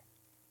thing.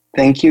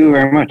 Thank you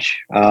very much.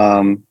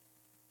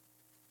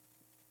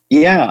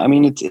 Yeah, I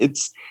mean,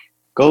 it's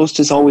Ghost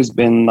has always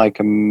been like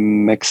a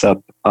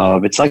mix-up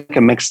of, it's like a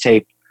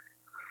mixtape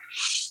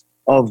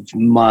of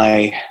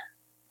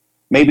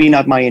maybe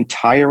not my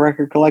entire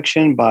record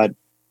collection, but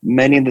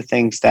many of the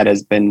things that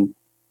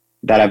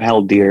I've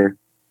held dear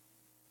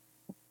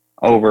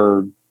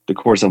over the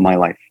course of my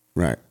life.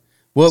 Right.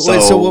 Well,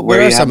 what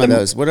are some of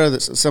those? What are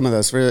some of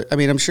those?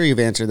 I'm sure you've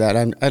answered that.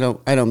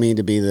 I don't mean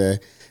to be the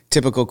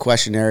typical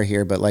questionnaire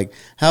here, but like,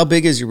 how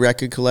big is your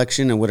record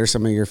collection, and what are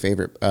some of your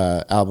favorite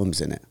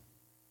albums in it?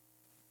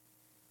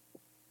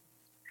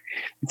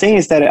 The thing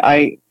is that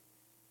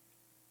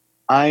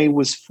I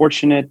was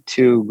fortunate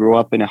to grow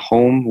up in a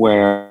home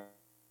where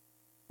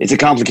it's a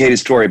complicated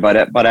story, but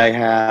I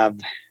have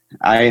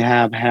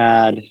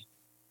had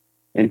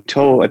a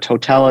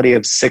totality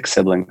of 6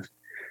 siblings.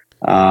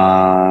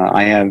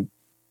 I have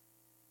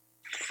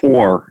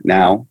 4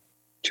 now.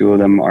 2 of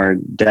them are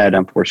dead,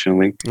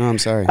 unfortunately. Oh, I'm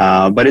sorry.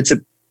 But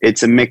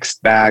it's a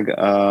mixed bag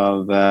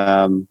of.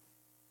 I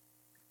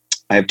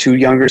have 2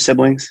 younger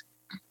siblings,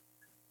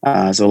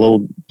 so a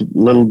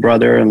little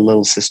brother and a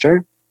little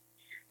sister,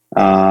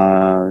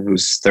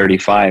 who's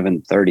 35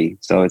 and 30.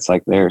 So it's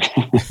like they're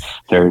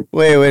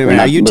Wait a minute.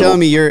 Are you telling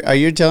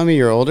me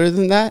you're older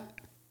than that?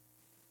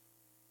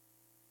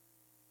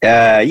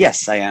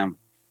 Yes, I am.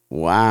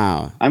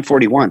 Wow. I'm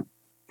 41.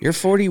 You're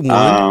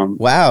 41?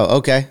 Wow.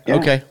 Okay. Yeah.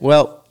 Okay.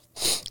 Well,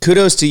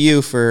 kudos to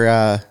you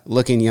for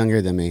looking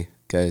younger than me,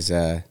 because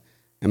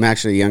I'm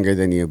actually younger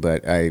than you,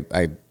 but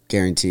I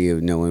guarantee you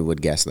no one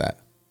would guess that.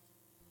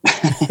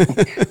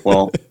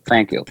 Well,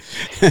 thank you.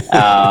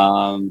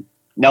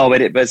 No,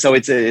 but so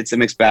it's a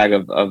mixed bag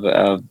of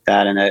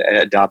that and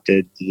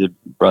adopted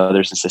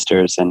brothers and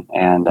sisters, and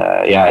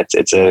yeah,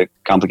 it's a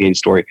complicated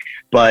story.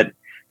 But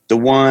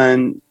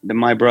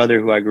my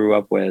brother who I grew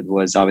up with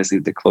was obviously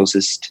the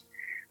closest,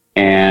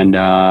 and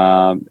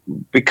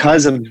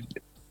because of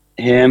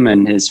him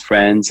and his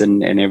friends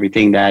and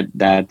everything,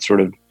 that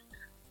sort of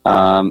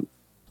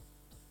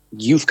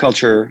youth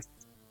culture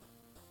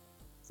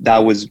that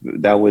was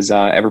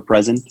ever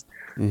present.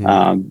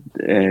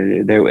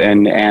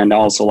 Mm-hmm. And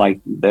also like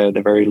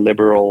the very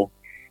liberal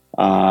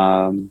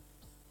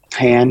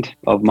hand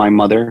of my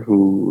mother,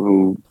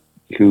 who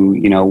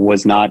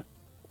was not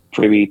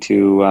privy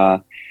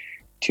to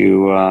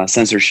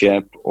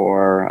censorship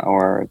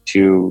or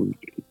to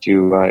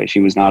she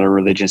was not a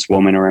religious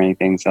woman or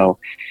anything, so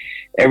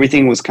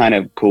everything was kind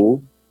of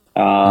cool.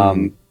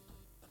 So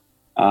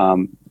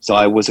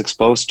I was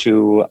exposed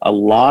to a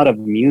lot of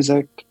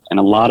music and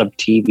a lot of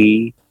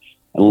TV,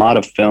 a lot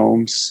of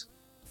films,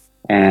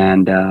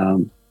 and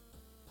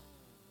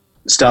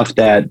stuff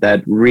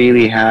that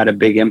really had a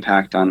big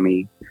impact on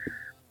me,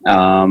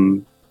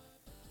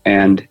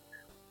 and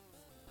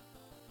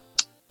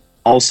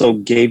also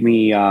gave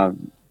me a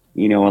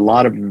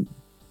lot of,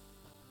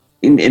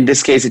 in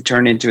this case it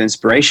turned into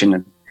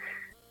inspiration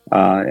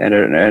at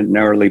an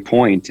early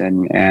point,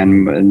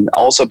 and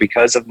also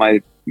because of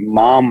my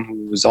mom,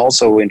 who was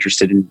also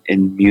interested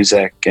in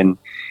music, and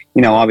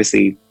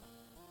obviously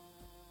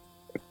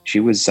she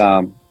was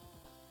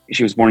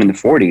born in the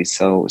 40s,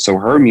 so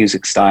her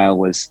music style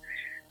was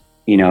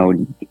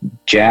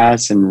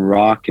jazz and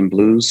rock and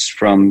blues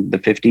from the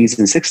 50s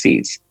and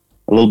 60s,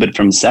 a little bit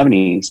from the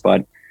 70s.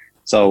 But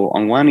so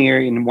in one ear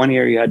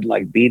you had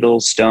like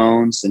Beatles,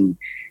 Stones,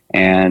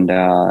 and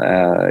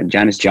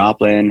Janis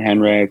Joplin,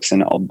 Hendrix,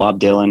 and Bob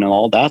Dylan, and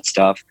all that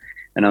stuff.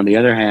 And on the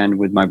other hand,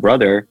 with my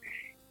brother,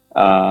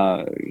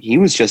 he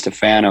was just a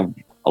fan of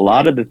a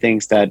lot of the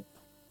things that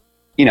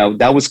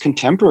that was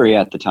contemporary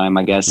at the time,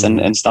 I guess, mm-hmm.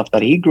 and stuff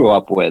that he grew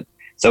up with.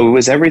 So it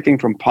was everything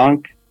from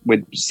punk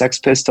with Sex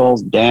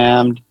Pistols,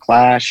 Damned,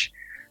 Clash,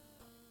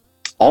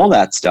 all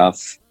that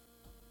stuff,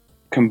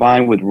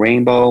 combined with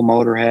Rainbow,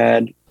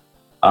 Motorhead.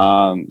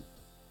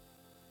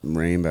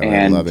 Rainbow,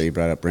 and I love it. You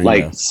brought up Rainbow.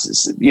 Like,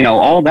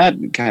 all that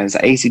kind of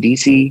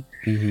AC/DC,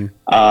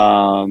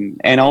 mm-hmm.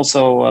 And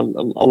also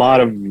a lot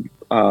of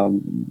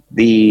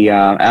the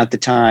at the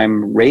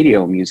time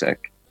radio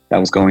music that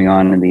was going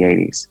on in the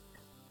 80s.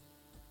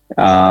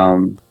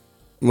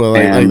 Well,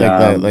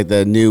 like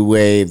the new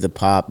wave, the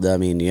pop. I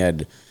mean, you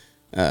had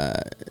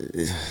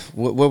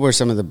what were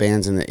some of the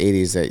bands in the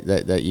 80s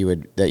that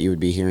you would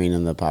be hearing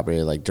in the pop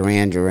radio? Like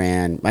Duran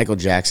Duran, Michael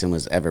Jackson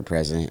was ever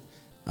present,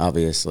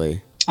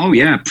 obviously. Oh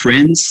yeah,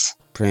 Prince,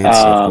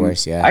 of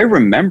course. Yeah, I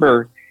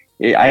remember.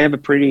 I have a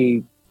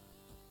pretty.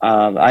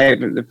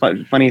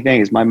 The funny thing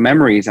is, my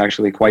memory is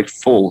actually quite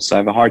full, so I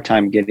have a hard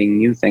time getting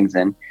new things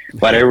in.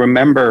 But I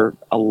remember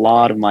a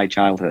lot of my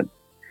childhood.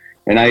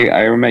 And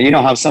I remember,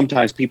 how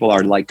sometimes people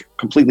are like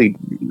completely,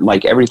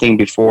 like everything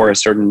before a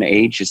certain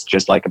age is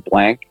just like a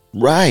blank.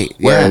 Right.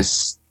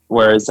 Whereas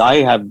I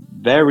have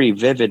very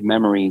vivid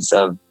memories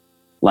of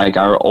like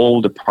our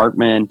old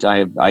apartment. I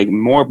have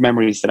more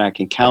memories than I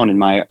can count in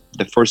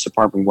the first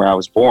apartment where I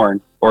was born,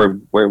 or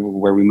where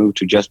we moved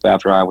to just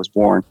after I was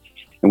born.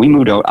 And we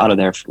moved out of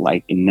there for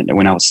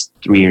when I was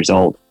 3 years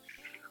old.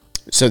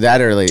 So that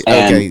early,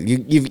 okay.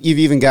 You've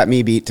even got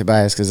me beat,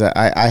 Tobias, because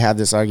I have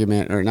this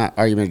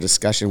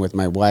discussion with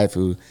my wife,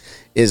 who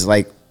is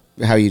like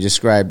how you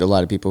described a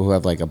lot of people who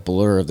have like a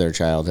blur of their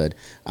childhood.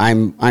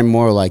 I'm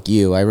more like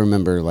you. I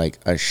remember like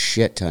a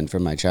shit ton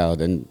from my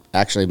childhood, and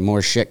actually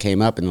more shit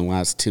came up in the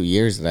last 2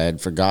 years that I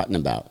had forgotten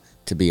about,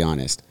 to be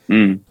honest.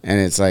 And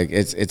it's like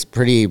it's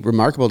pretty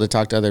remarkable to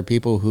talk to other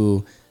people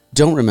who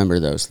don't remember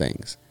those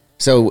things.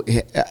 So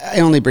I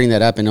only bring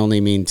that up and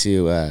only mean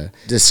to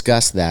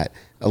discuss that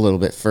a little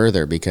bit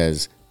further,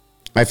 because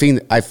I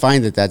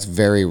find that that's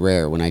very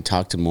rare when I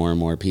talk to more and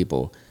more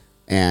people,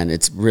 and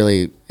it's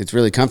really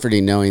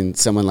comforting knowing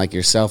someone like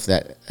yourself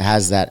that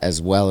has that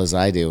as well as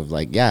I do. Of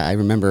like, yeah, I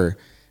remember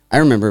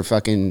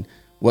fucking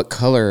what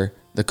color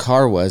the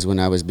car was when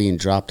I was being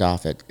dropped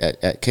off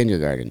at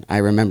kindergarten. I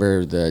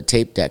remember the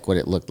tape deck, what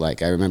it looked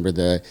like. I remember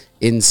the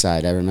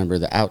inside. I remember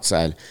the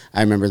outside.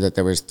 I remember that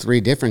there was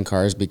 3 different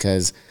cars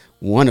because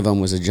one of them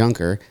was a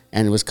junker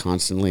and it was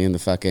constantly in the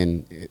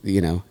fucking,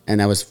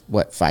 and I was,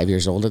 5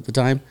 years old at the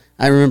time?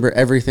 I remember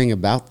everything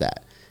about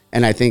that.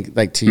 And I think,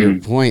 like, to your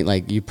point,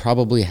 like, you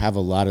probably have a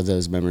lot of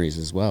those memories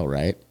as well,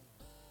 right?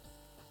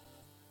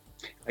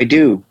 I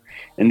do.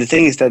 And the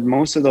thing is that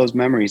most of those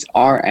memories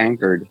are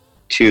anchored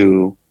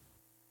to,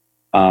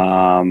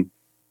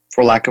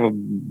 for lack of a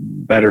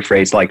better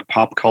phrase, like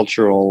pop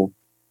cultural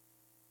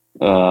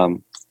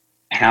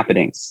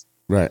happenings.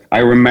 Right. I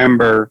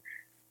remember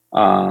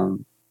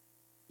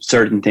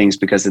certain things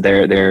because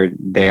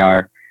they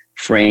are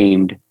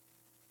framed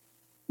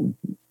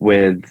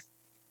with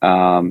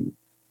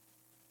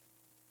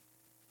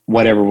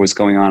whatever was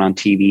going on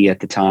TV at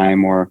the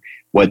time, or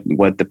what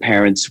the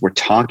parents were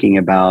talking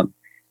about,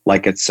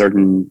 like a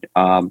certain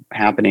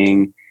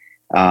happening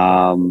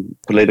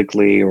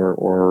politically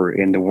or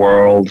in the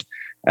world.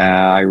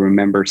 I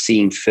remember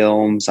seeing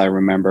films. I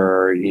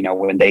remember,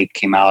 when they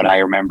came out. I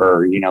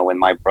remember, when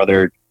my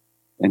brother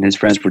and his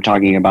friends were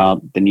talking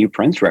about the new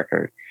Prince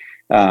record,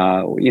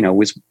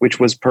 which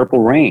was Purple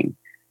Rain.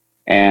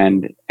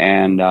 And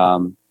I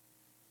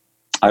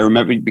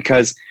remember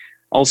because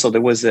also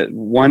there was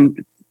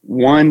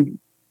one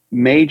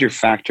major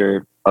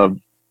factor of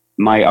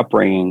my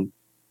upbringing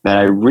that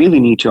I really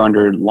need to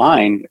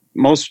underline.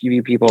 Most of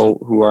you people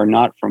who are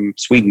not from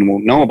Sweden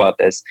won't know about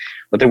this,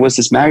 but there was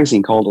this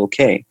magazine called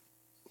OK,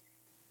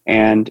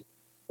 and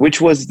which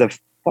was the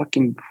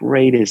fucking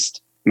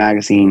greatest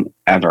magazine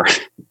ever.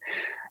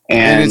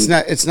 And it's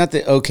not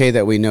the OK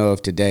that we know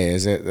of today,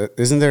 is it?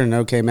 Isn't there an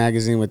OK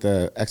magazine with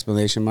the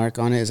exclamation mark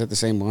on it? Is that the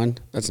same one?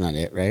 That's not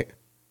it, right?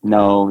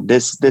 No,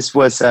 this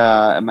was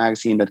a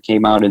magazine that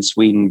came out in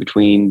Sweden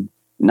between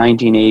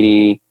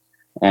 1980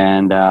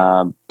 and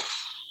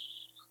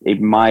it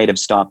might have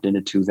stopped in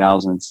the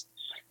 2000s.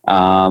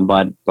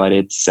 But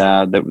it's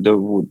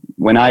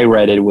when I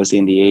read it was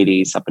in the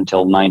 80s up until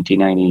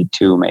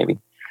 1992, maybe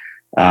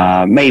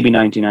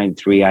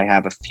 1993. I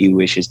have a few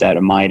issues that I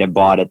might have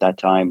bought at that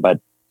time, but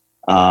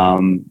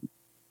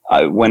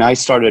when I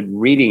started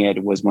reading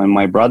it was when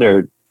my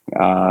brother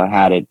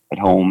had it at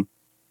home,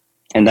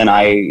 and then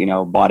I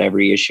bought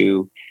every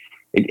issue.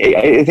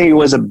 I think it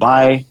was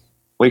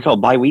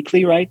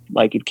bi-weekly, right?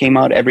 Like it came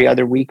out every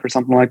other week or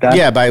something like that.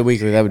 Yeah,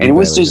 bi-weekly. That would be. And it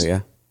was just,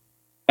 yeah.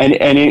 And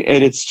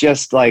it's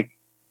just like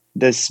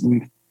this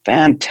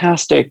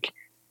fantastic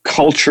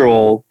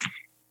cultural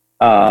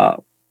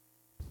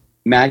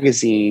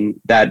magazine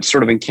that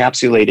sort of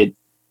encapsulated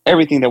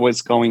everything that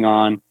was going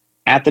on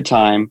at the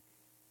time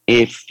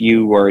if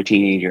you were a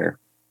teenager.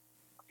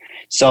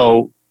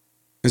 So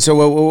what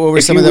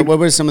were some of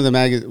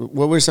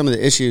the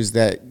issues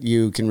that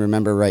you can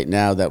remember right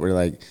now that were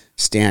like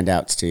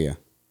standouts to you?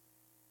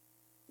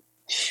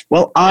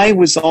 Well, I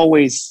was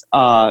always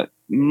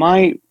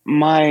my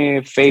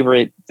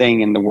favorite thing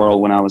in the world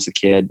when I was a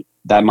kid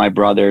that my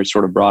brother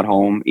sort of brought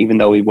home, even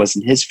though it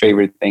wasn't his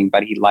favorite thing,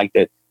 but he liked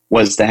it,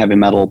 was the heavy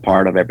metal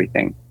part of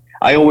everything.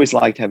 I always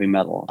liked heavy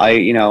metal. I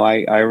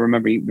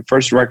remember the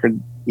first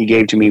record he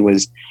gave to me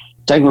was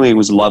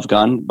Love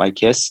Gun by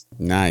Kiss.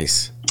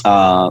 Nice.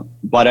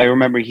 But I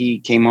remember he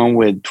came home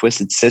with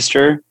Twisted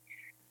Sister,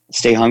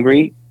 Stay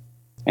Hungry,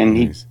 and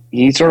nice.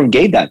 he sort of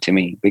gave that to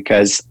me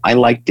because I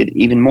liked it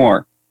even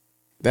more.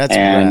 That's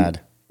rad.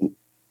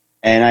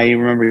 And I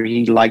remember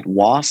he liked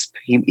Wasp.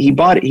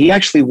 He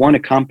actually won a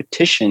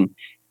competition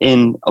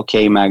in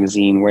OK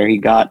Magazine where he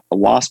got a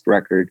Wasp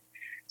record.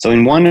 So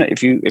in one, I'm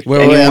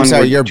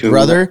sorry, your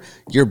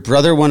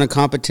brother won a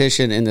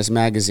competition in this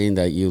magazine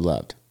that you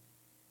loved.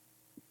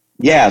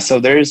 Yeah, so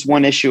there's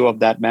one issue of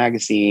that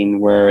magazine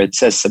where it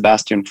says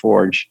Sebastian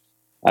Forge,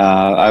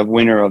 a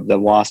winner of the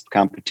Wasp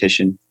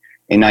competition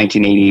in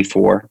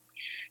 1984.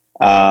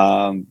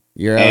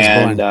 Year I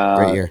was born.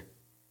 Great year.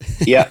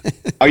 Yeah.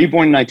 Are you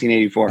born in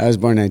 1984? I was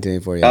born in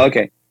 1984, yeah. Oh,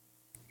 okay.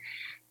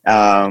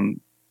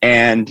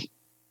 And,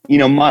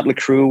 Motley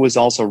Crue was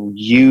also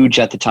huge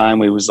at the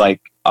time. It was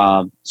like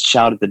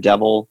Shout at the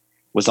Devil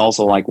was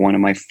also like one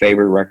of my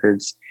favorite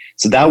records.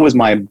 So that was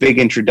my big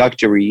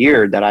introductory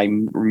year that I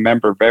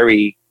remember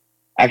very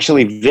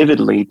actually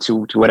vividly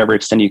to whatever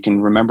extent you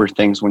can remember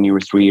things when you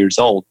were 3 years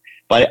old.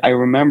 But I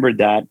remember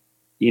that,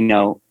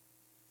 the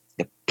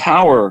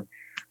power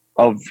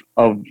of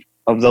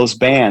those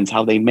bands,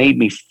 how they made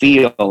me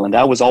feel. And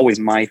that was always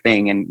my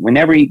thing. And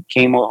whenever he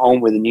came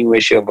home with a new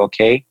issue of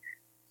OK,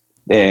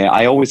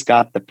 I always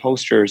got the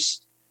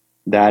posters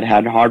that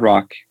had hard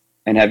rock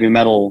and heavy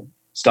metal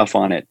stuff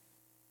on it.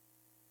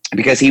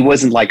 Because he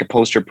wasn't like a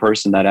poster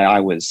person that I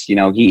was,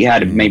 he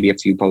had maybe a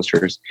few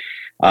posters,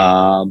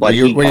 but were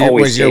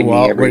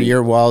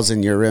your walls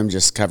in your room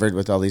just covered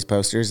with all these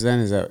posters? Then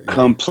is that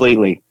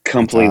completely?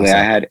 Awesome.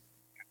 I had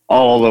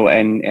Although,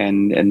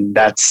 and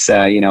that's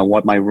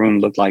what my room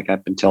looked like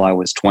up until I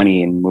was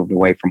 20 and moved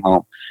away from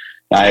home.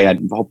 I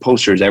had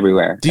posters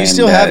everywhere. Do you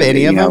still have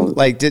any of them?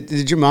 Like,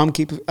 did your mom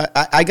keep?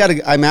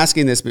 I'm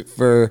asking this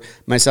for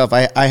myself.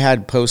 I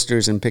had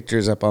posters and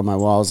pictures up on my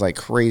walls like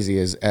crazy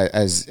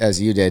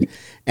as you did,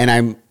 and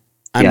I'm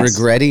Yes.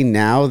 regretting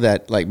now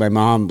that like my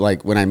mom,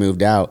 like when I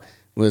moved out,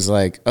 was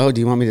like, "Oh,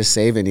 do you want me to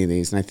save any of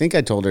these?" And I think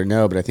I told her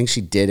no, but I think she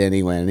did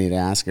anyway. I need to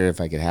ask her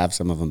if I could have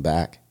some of them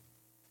back.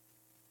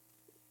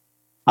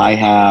 I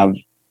have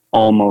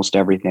almost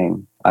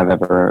everything I've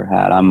ever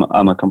had.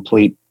 I'm a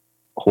complete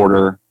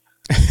hoarder.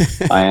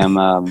 I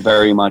am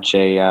very much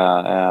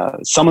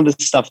some of the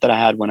stuff that I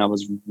had when I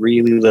was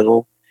really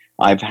little,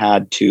 I've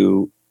had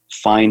to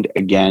find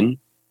again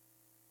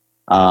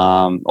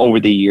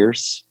over the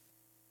years,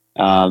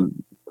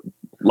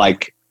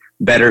 like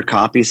better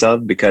copies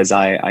of, because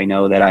I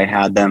know that I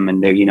had them,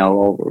 and they,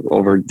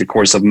 over the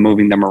course of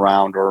moving them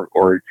around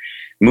or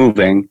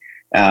moving,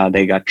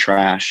 they got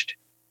trashed.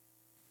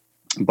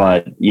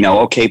 But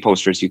okay,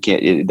 posters,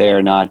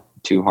 they're not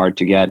too hard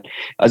to get.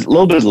 A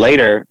little bit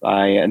later,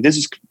 and this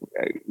is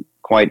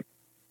quite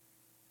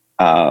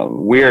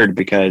weird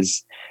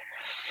because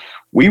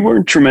we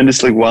weren't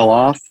tremendously well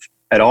off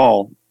at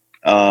all.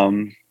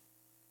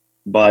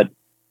 But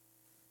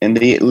in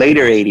the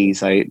later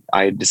 80s,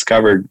 I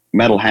discovered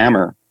Metal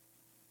Hammer,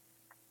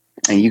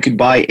 and you could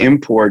buy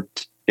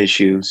import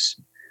issues.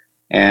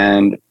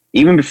 And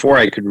even before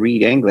I could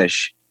read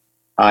English,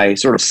 I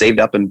sort of saved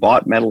up and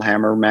bought Metal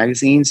Hammer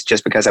magazines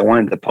just because I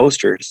wanted the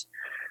posters.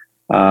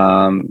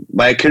 But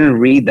I couldn't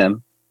read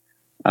them.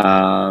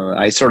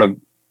 I sort of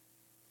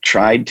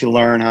tried to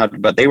learn how to,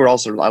 but they were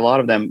also, a lot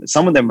of them,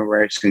 some of them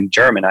were actually in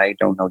German. I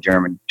don't know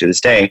German to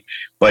this day,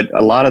 but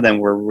a lot of them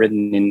were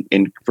written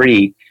in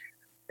pretty,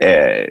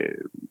 it's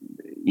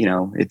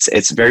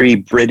very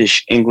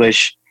British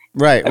English.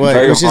 Right.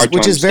 Well,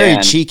 which is very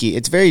understand. cheeky.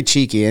 It's very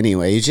cheeky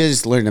anyway. You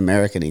just learn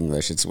American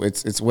English.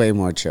 It's way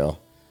more chill.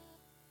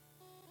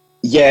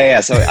 Yeah.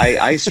 So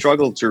I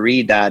struggled to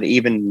read that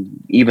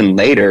even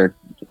later,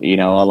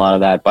 a lot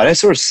of that. But I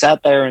sort of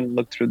sat there and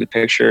looked through the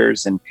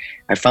pictures, and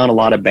I found a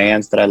lot of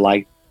bands that I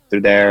liked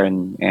through there,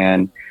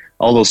 and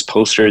all those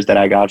posters that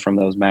I got from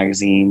those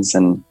magazines.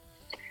 And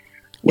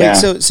yeah.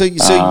 Wait,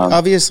 so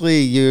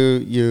obviously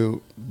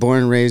you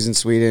born and raised in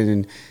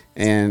Sweden,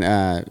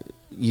 and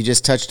you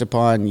just touched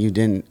upon you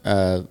didn't.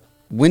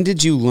 When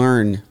did you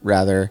learn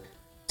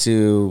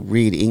to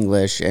read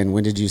English, and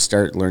when did you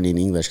start learning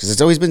English? Because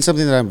it's always been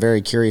something that I'm very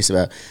curious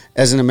about.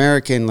 As an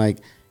American, like,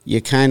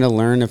 you kind of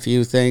learn a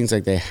few things,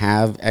 like they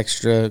have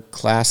extra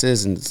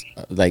classes, and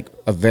like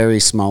a very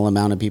small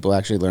amount of people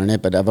actually learn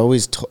it. But I've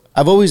always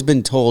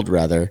been told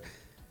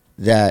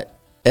that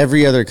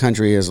every other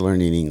country is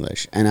learning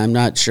English, and I'm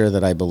not sure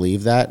that I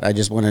believe that. I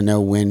just want to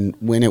know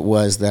when it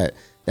was that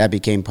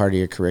became part of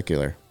your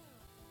curricular.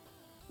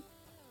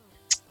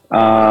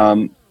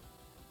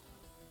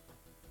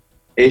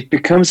 It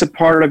becomes a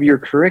part of your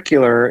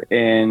curricular,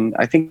 and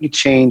I think it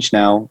changed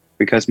now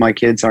because my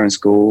kids are in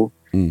school.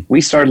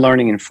 We started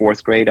learning in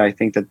 4th grade. I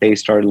think that they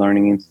started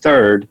learning in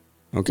 3rd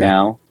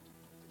now.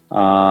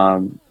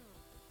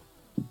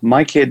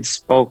 My kids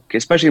spoke,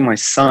 especially my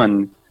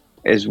son,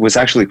 was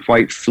actually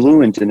quite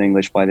fluent in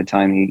English by the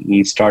time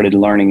he started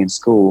learning in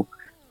school.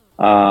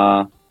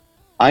 I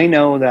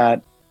know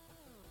that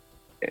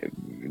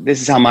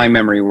this is how my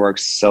memory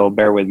works, so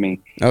bear with me.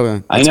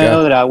 Okay, I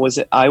know that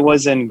I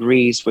was in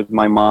Greece with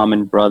my mom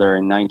and brother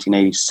in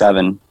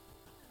 1987.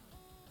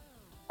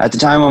 At the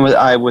time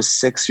I was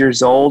 6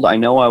 years old. I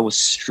know I was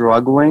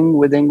struggling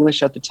with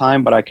English at the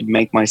time, but I could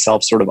make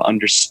myself sort of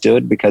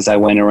understood because I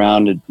went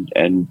around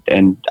and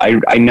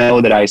I know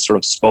that I sort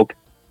of spoke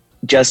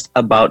just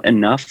about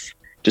enough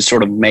to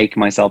sort of make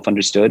myself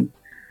understood.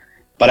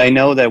 But I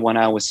know that when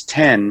I was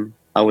 10,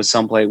 I was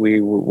someplace,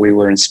 we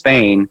were in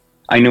Spain.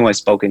 I knew I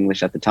spoke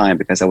English at the time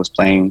because I was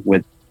playing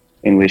with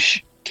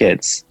English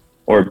kids,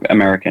 or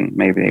American,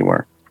 maybe they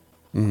were.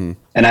 Mm-hmm.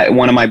 And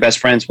one of my best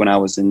friends when I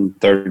was in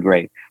 3rd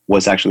grade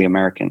was actually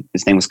American.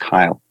 His name was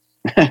Kyle.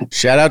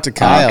 Shout out to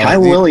Kyle.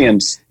 Kyle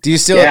Williams. Are you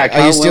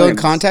still in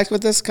contact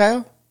with this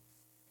Kyle?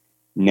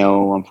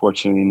 No,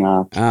 unfortunately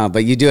not.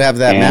 But you do have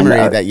that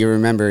memory that you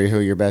remember who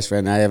your best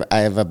friend. I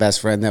have a best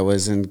friend that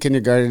was in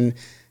kindergarten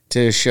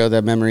to show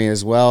that memory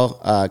as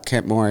well.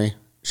 Kent Morey.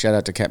 Shout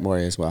out to Kent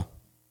Morey as well.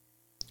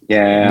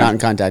 Yeah, not in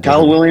contact.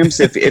 Kyle Williams,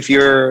 if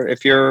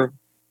you're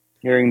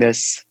hearing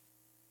this,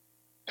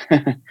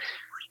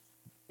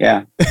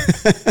 yeah,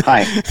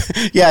 hi.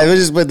 Yeah, we'll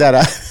just put that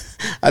up.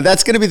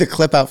 That's going to be the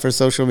clip out for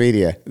social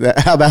media.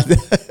 How about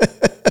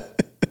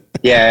that?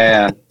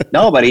 Yeah.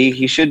 No, but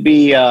he should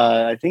be.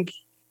 I think,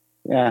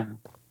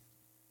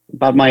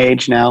 about my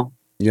age now.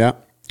 Yeah.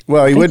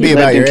 Well, he would be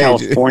about your age.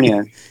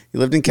 California. He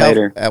lived in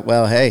California.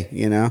 Well, hey,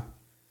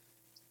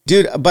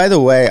 dude. By the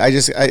way, I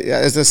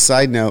as a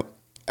side note.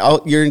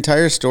 Your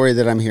entire story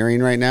that I'm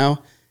hearing right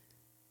now,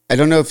 I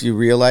don't know if you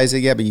realize it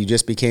yet, but you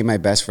just became my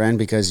best friend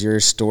because your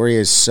story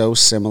is so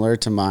similar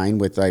to mine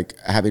with like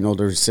having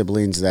older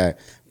siblings that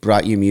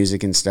brought you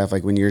music and stuff,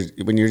 like when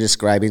you're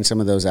describing some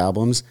of those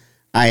albums,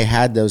 I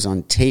had those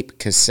on tape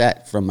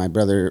cassette from my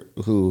brother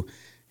who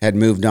had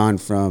moved on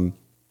from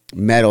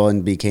metal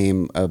and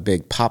became a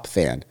big pop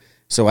fan.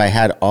 So I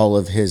had all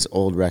of his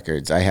old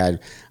records.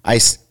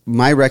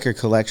 My record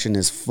collection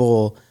is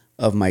full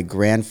of my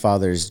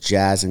grandfather's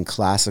jazz and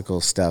classical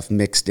stuff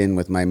mixed in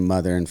with my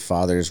mother and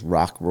father's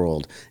rock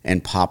world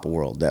and pop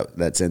world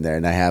that's in there.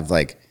 And I have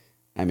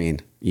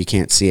you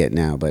can't see it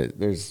now, but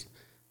there's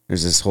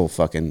this whole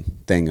fucking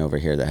thing over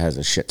here that has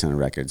a shit ton of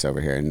records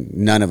over here, and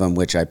none of them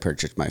which I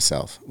purchased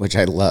myself, which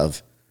I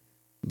love.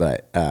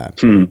 But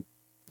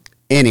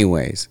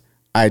anyways,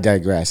 I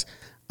digress.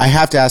 I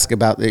have to ask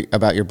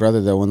about your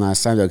brother though one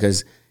last time though,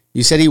 because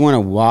you said he won a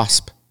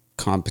WASP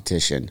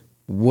competition.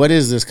 What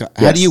is this?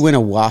 How do you win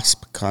a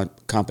WASP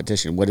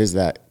competition? What is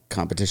that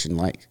competition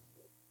like?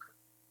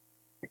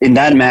 In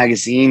that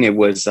magazine, it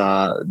was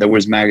there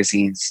was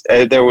magazines.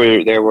 There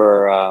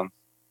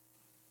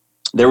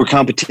were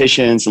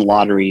competitions and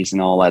lotteries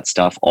and all that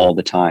stuff all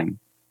the time,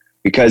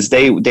 because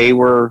they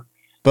were.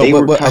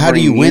 But how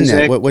do you win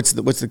music. that? What's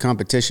the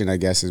competition? I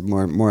guess is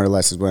more or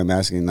less is what I'm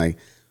asking. Like,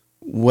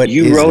 what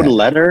you wrote a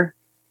letter.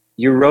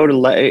 You wrote a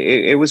letter.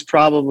 It was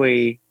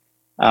probably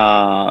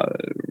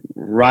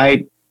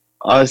write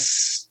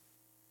us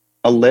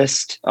a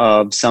list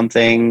of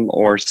something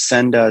or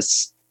send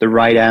us the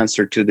right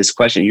answer to this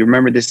question. You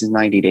remember this is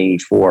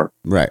 1984,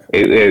 right?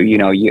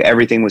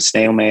 Everything was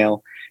snail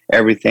mail.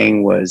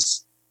 Everything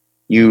was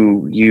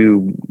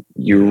you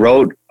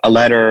wrote a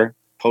letter,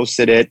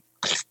 posted it,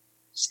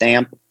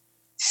 stamp,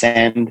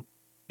 send,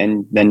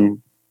 and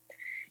then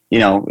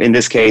in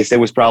this case it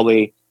was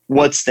probably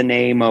what's the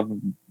name of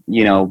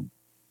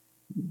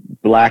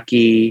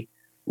Blackie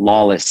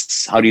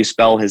Lawless, how do you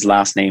spell his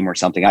last name or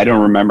something? I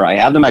don't remember. I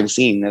have the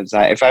magazine.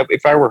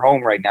 If I were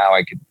home right now,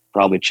 I could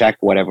probably check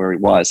whatever it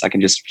was. I can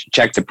just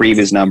check the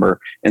previous number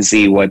and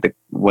see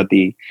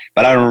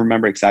but I don't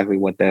remember exactly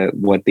what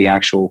the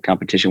actual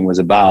competition was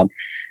about.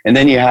 And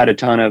then you had a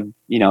ton of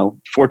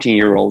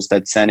 14-year-olds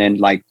that sent in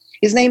like,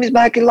 his name is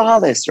Blackie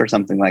Lawless or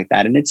something like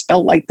that, and it's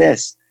spelled like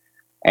this.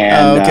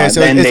 And okay,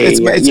 so it's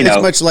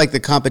much like the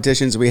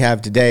competitions we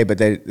have today, but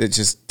it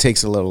just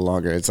takes a little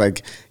longer. It's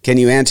like, can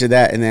you answer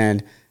that? And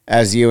then,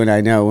 as you and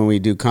I know, when we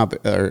do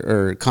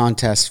or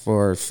contests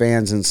for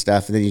fans and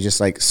stuff, and then you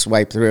just like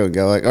swipe through and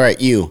go like, all right,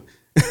 you.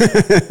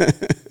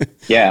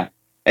 Yeah,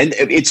 and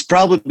it's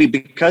probably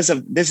because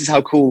of this is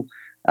how cool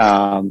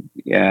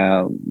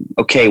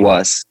OK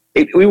was.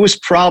 It was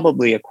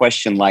probably a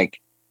question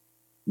like,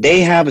 they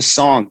have a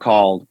song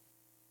called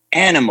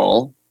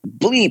 "Animal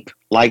Bleep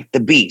Like the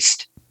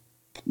Beast."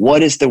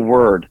 What is the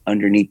word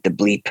underneath the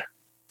bleep?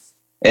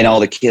 And all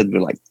the kids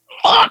were like,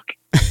 fuck.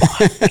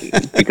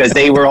 Because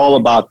they were all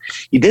about,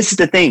 this is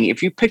the thing.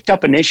 If you picked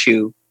up an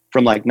issue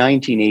from like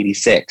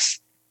 1986,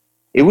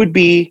 it would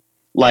be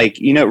like,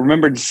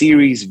 remember the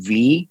series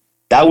V?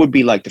 That would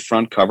be like the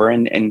front cover.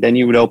 And then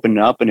you would open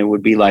it up and it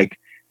would be like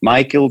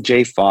Michael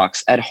J.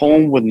 Fox, At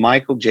Home with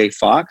Michael J.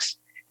 Fox.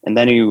 And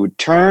then you would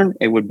turn,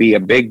 it would be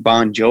a big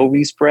Bon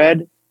Jovi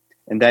spread.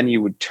 And then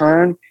you would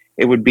turn,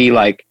 it would be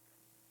like,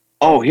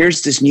 oh,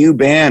 here's this new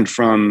band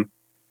from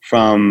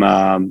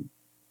the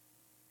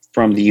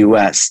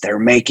US. They're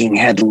making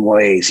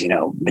headways,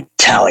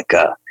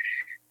 Metallica.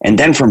 And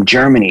then from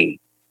Germany,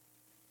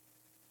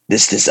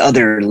 this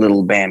other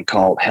little band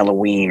called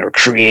Halloween or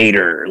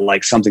Creator,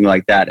 like something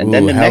like that. And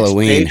then the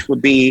Halloween. Next page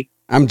would be.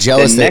 I'm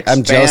jealous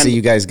that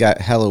you guys got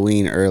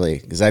Halloween early,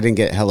 because I didn't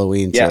get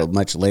Halloween till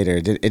much later.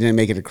 It didn't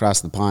make it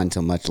across the pond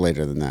until much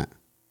later than that.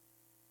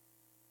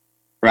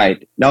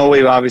 Right. No,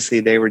 obviously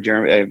they were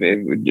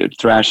German.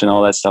 Thrash and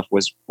all that stuff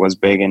was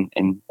big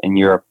in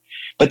Europe.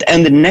 But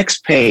and the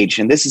next page,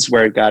 and this is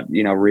where it got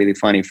really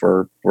funny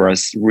for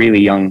us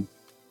really young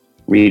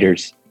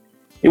readers.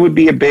 It would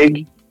be a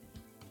big,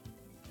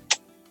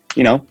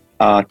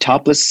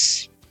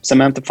 topless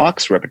Samantha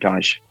Fox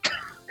reportage.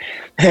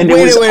 And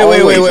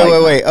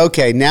wait.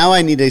 Okay, now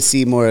I need to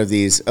see more of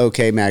these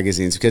OK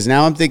magazines, because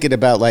now I'm thinking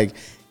about like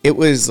it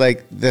was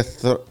like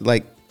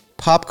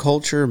pop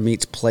culture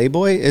meets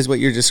Playboy is what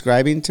you're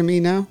describing to me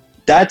now?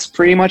 That's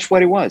pretty much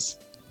what it was.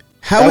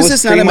 How is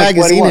this not a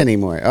magazine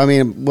anymore? I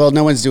mean, well,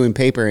 no one's doing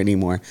paper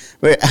anymore.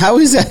 But how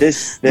is that?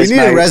 We need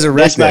to resurrect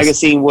this.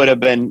 Magazine would have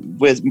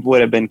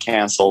been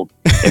canceled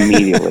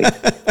immediately.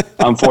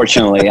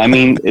 Unfortunately, I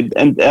mean,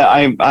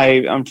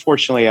 I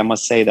unfortunately I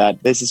must say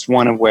that this is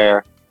one of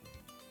where,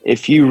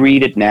 if you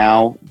read it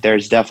now,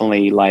 there's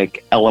definitely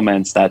like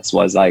elements that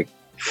was like.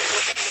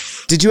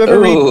 Did you ever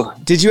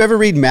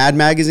read Mad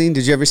Magazine?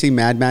 Did you ever see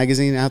Mad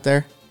Magazine out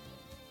there?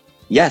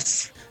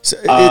 Yes. So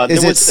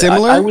is it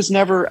similar? I was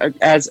never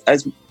as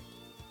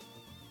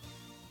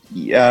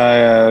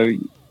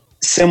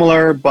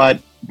similar,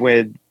 but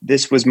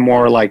this was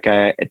more like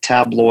a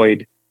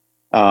tabloid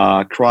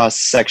cross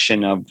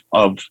section of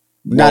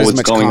what was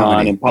going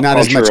on in pop culture.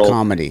 Not as much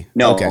comedy.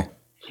 No. Okay.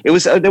 It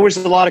was there was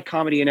a lot of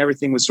comedy, and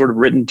everything was sort of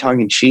written tongue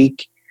in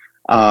cheek.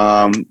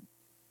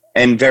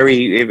 And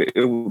very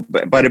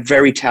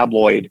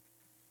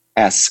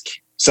tabloid-esque.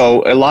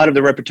 So a lot of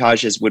the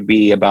reportages would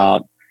be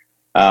about,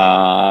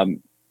 a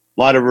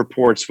lot of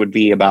reports would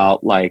be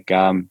about like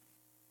Rob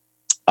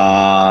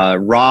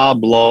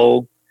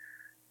Lowe.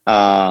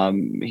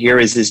 Here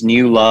is his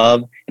new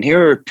love, and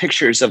here are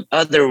pictures of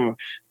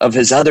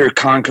his other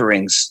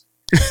conquerings,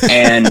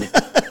 and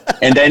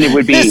then it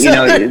would be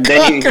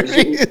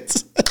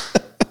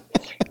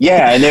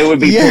yeah, and there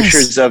would be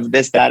pictures of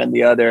this, that, and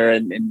the other,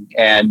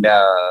 and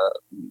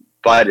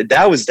but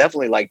that was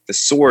definitely like the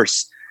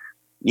source,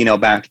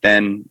 back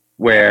then,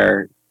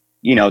 where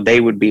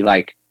they would be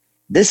like,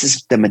 this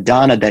is the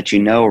Madonna that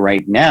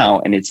right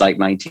now, and it's like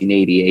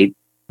 1988,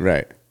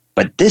 right?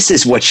 But this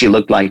is what she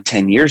looked like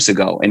 10 years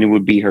ago, and it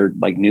would be her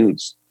like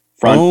nudes.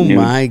 Oh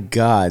my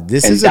God,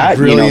 this is a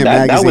brilliant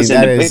magazine. That was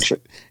in the picture.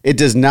 It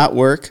does not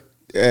work.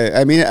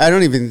 I mean, I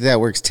don't even think that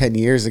works 10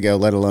 years ago,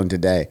 let alone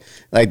today.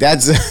 Like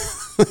that's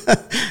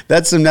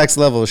that's some next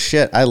level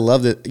shit. I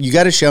love it. You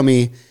got to show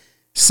me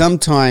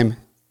sometime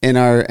in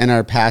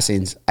our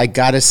passings. I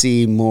got to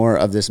see more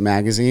of this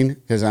magazine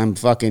because I'm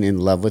fucking in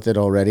love with it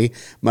already.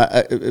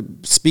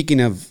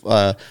 Speaking of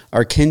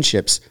our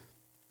kinships,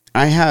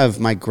 I have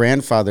my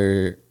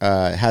grandfather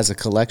has a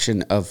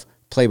collection of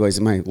Playboys.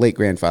 My late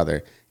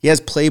grandfather, he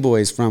has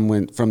Playboys from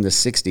the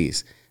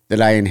 60s that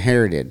I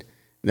inherited.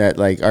 That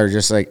like are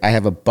just like, I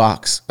have a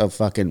box of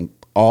fucking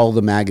all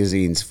the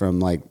magazines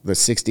from like the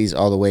 60s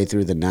all the way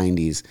through the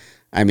 90s.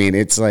 I mean,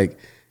 it's like,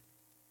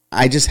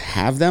 I just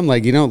have them.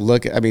 Like, you don't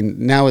look, I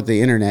mean, now with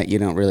the internet, you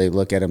don't really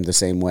look at them the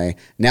same way.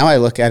 Now I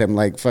look at them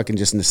like fucking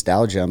just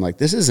nostalgia. I'm like,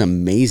 this is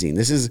amazing.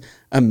 This is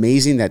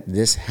amazing that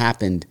this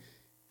happened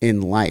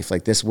in life.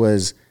 Like this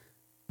was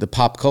the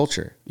pop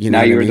culture.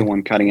 Now you're the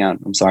one cutting out.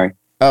 I'm sorry.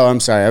 Oh, I'm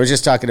sorry. I was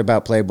just talking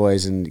about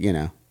Playboys and,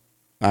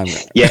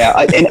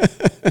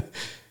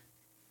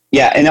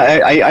 Yeah, and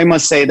I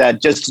must say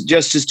that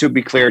just to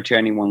be clear to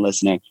anyone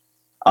listening,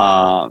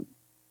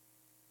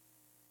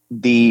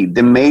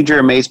 the major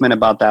amazement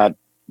about that,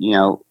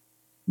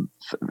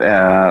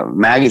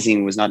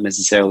 magazine was not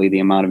necessarily the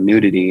amount of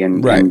nudity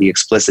and the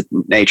explicit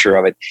nature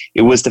of it.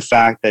 It was the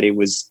fact that it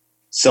was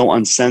so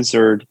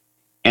uncensored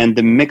and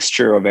the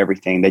mixture of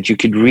everything that you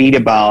could read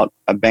about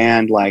a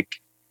band. Like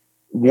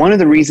one of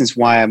the reasons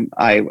why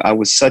I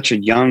was such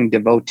a young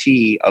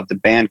devotee of the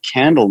band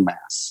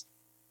Candlemass,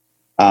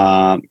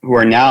 who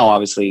are now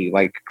obviously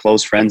like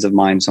close friends of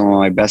mine, some of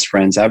my best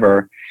friends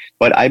ever.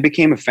 But I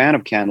became a fan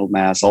of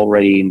Candlemass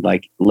already in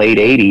like late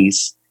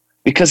 80s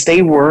because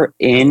they were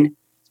in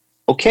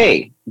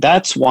OK.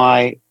 That's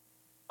why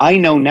I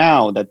know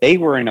now that they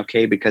were in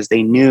OK, because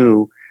they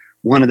knew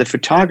one of the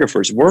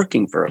photographers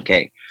working for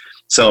OK.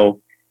 So,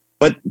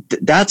 but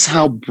that's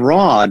how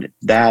broad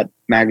that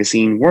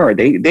magazine were.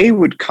 They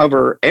would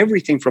cover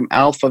everything from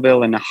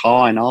Alphaville and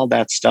Aha and all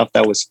that stuff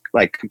that was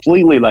like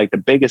completely like the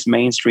biggest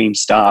mainstream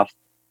stuff,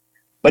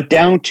 but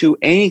down to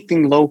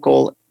anything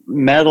local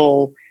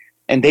metal.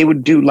 And they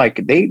would do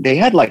like, they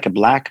had like a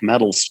black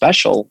metal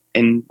special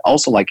in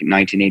also like in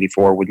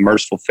 1984 with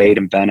Merciful Fate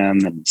and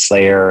Venom and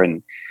Slayer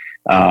and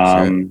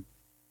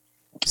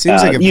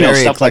seems like a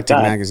very eclectic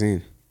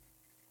magazine.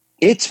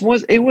 It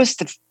was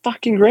the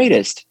fucking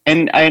greatest.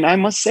 And I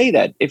must say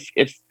that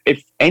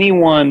if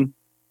anyone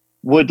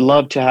would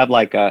love to have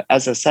like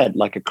as I said,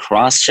 like a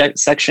cross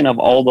section of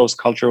all those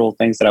cultural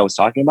things that I was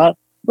talking about,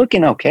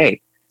 looking OK.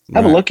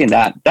 Have a look in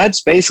that.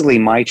 That's basically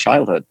my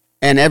childhood.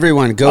 And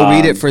everyone, go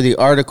read it for the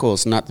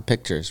articles, not the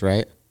pictures,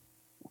 right?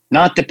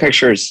 Not the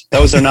pictures.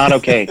 Those are not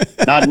OK.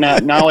 Not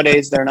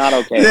nowadays. They're not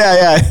OK.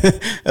 Yeah.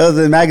 Oh,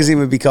 the magazine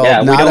would be called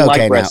Not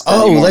OK now.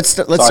 Oh, anymore. let's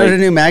start a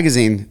new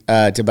magazine,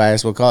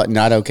 Tobias. We'll call it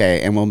Not OK,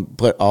 and we'll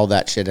put all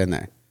that shit in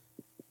there.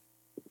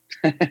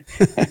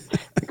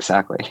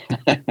 Exactly.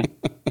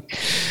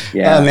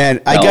 Yeah. Oh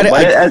man, I got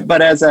it.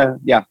 But as a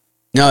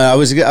No, I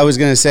was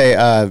going to say,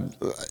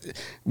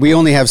 we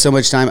only have so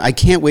much time. I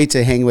can't wait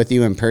to hang with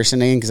you in person,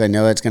 because I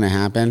know that's going to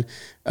happen.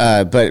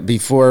 But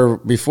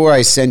before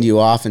I send you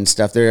off and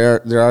stuff,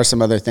 there are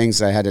some other things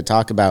that I had to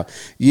talk about.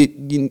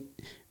 You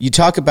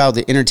talk about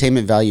the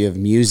entertainment value of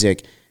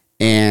music,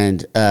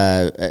 and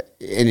it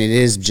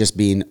is just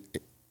being,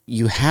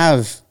 you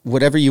have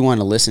whatever you want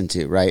to listen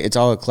to, right? It's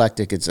all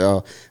eclectic. It's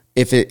all,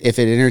 if it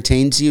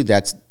entertains you,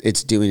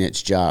 it's doing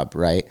its job,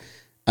 right?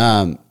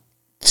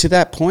 To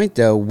that point,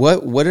 though,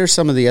 what are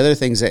some of the other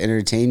things that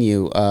entertain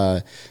you?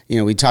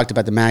 We talked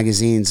about the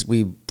magazines.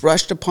 We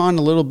brushed upon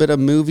a little bit of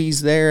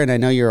movies there, and I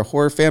know you're a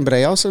horror fan, but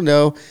I also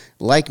know,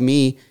 like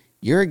me,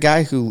 you're a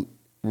guy who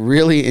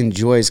really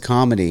enjoys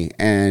comedy,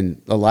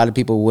 and a lot of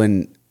people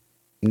wouldn't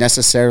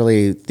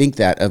necessarily think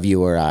that of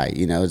you or I.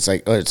 It's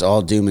like, oh, it's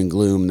all doom and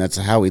gloom. That's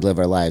how we live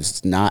our lives.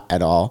 It's not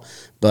at all,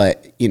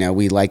 but,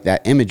 we like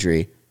that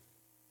imagery.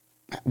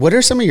 What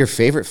are some of your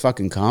favorite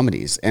fucking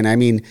comedies? And I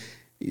mean,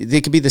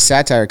 they could be the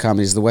satire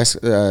comedies, the Wes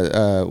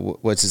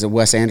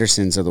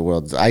Andersons of the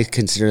world. I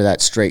consider that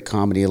straight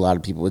comedy. A lot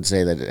of people would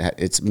say that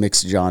it's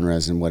mixed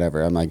genres and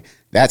whatever. I'm like,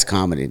 that's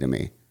comedy to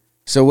me.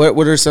 So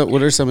what are some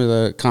of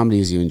the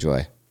comedies you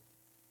enjoy?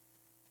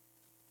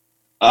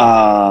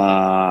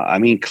 I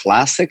mean,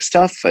 classic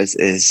stuff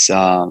is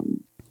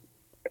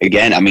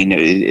again, I mean,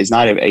 it's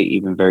not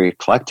even very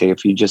eclectic.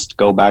 If you just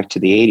go back to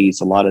the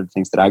 80s, a lot of the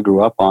things that I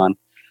grew up on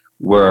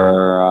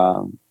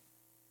were,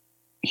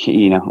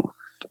 you know,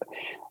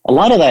 a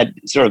lot of that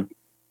sort of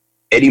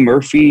Eddie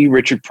Murphy,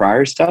 Richard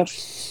Pryor stuff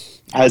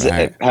has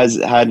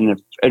had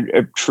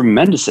a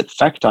tremendous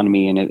effect on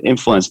me, and it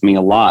influenced me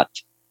a lot.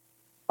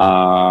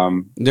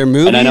 Their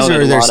movies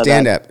or their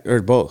stand-up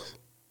or both?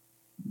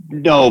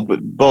 No, but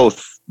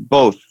both.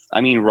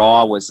 I mean,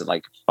 Raw was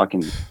like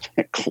fucking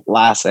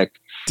classic.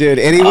 Dude,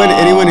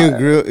 anyone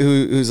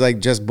who's like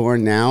just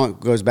born now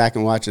goes back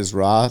and watches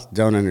Raw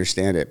don't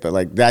understand it, but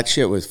like that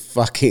shit was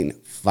fucking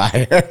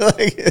fire.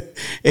 Like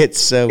it's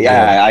so good.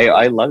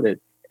 I loved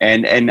it.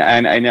 And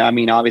I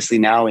mean, obviously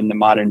now in the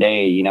modern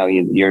day, you know,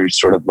 you're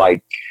sort of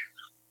like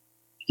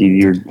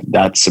you're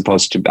that's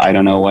supposed to. I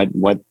don't know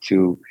what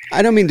to.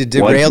 I don't mean to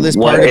derail this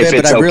part of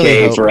it, but I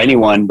really hope for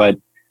anyone. But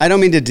I don't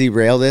mean to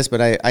derail this,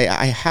 but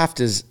I have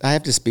to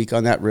speak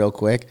on that real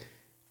quick.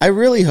 I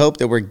really hope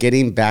that we're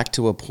getting back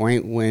to a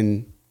point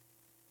when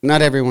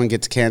not everyone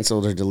gets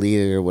canceled or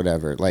deleted or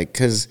whatever. Like,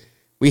 because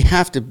we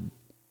have to,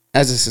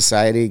 as a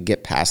society,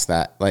 get past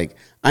that. Like,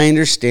 I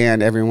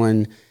understand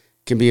everyone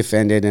can be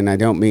offended, and I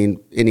don't mean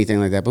anything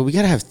like that, but we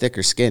got to have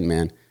thicker skin,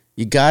 man.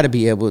 You got to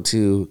be able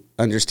to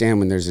understand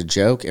when there's a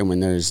joke and when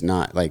there's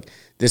not. Like,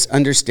 this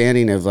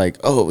understanding of like,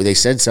 oh, they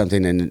said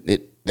something,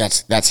 and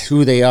that's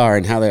who they are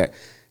and how they're.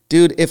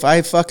 Dude, if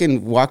I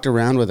fucking walked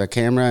around with a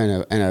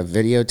camera and a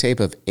videotape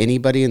of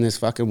anybody in this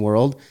fucking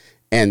world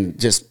and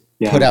just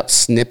put out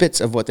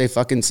snippets of what they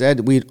fucking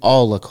said, we'd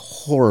all look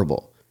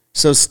horrible.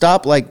 So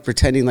stop like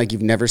pretending like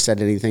you've never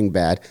said anything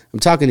bad. I'm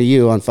talking to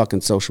you on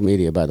fucking social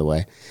media, by the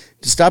way.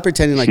 Just stop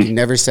pretending like you've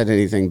never said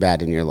anything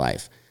bad in your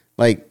life.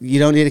 Like, you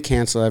don't need to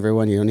cancel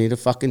everyone. You don't need to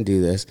fucking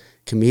do this.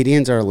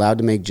 Comedians are allowed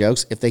to make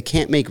jokes. If they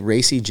can't make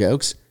racy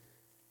jokes,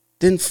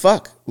 then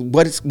fuck.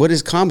 What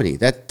is comedy?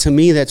 That, to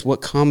me, that's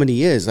what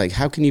comedy is. Like,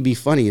 how can you be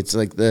funny? It's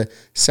like the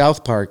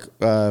South Park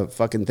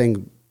fucking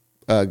thing,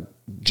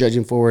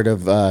 judging forward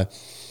of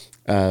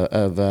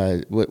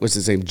what's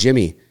his name,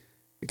 Jimmy,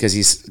 because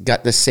he's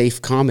got the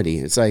safe comedy.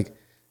 It's like,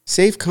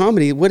 safe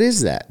comedy. What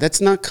is that?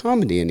 That's not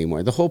comedy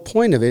anymore. The whole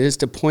point of it is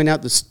to point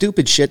out the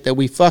stupid shit that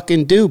we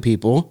fucking do,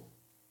 people.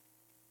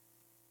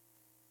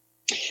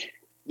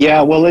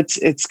 Yeah, well,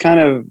 it's kind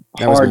of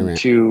hard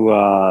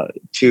to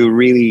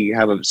really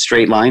have a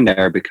straight line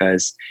there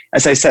because,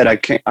 as I said,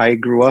 I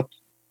grew up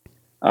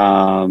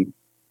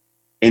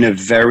in a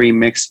very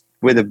mixed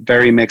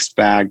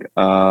bag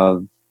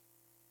of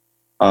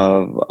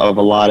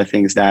a lot of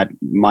things that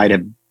might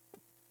have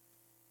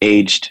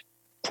aged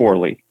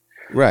poorly.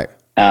 Right.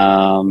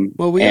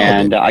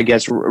 I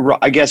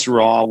guess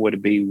Raw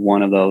would be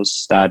one of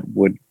those that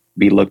would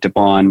be looked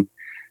upon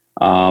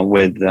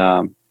with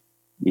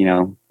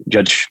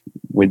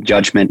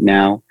judgment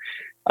now.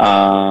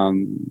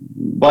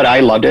 But I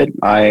loved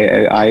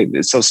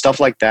it. So stuff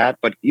like that.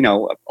 But, you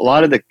know, a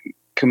lot of the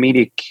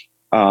comedic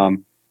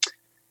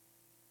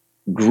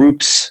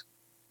groups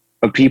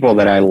of people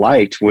that I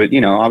liked would,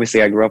 you know,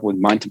 obviously I grew up with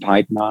Monty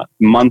Python.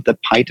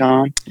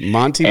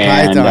 And, dude,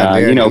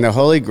 and the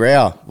Holy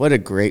Grail. What a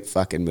great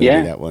fucking movie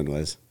that one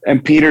was.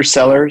 And Peter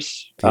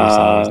Sellers,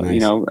 nice. you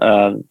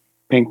know,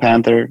 Pink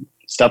Panther,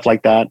 stuff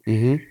like that.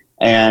 Mm-hmm.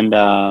 And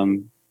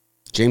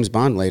James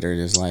Bond later in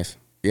his life.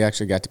 He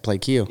actually got to play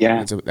Q.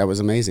 Yeah. That was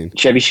amazing.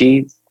 Chevy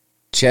Chase,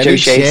 dude.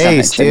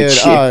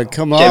 Oh,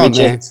 come on,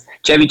 man.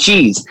 Chevy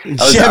Cheese. I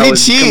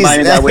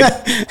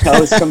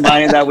was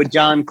combining that with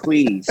John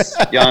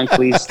Cleese. John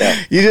Cleese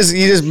stuff. You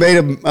just made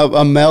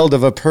a meld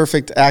of a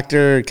perfect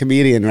actor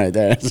comedian right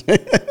there.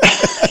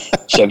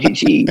 Chevy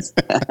Cheese.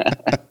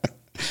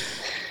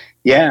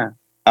 Yeah.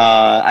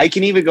 I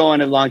can even go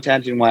on a long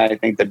tangent why I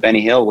think that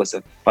Benny Hill was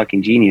a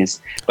fucking genius,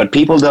 but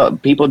people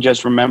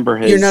just remember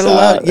his. You're not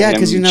allowed,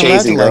 because you're not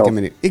allowed to like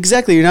him.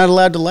 Exactly, you're not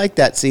allowed to like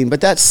that scene.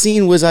 But that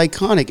scene was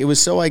iconic. It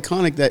was so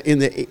iconic that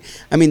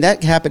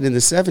that happened in the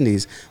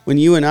 '70s when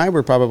you and I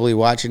were probably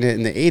watching it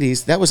in the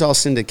 '80s. That was all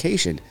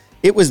syndication.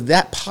 It was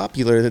that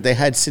popular that they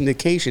had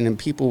syndication, and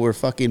people were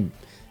fucking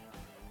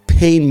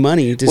paying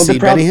money to see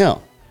Benny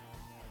Hill.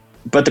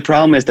 But the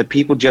problem is that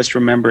people just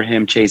remember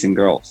him chasing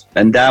girls,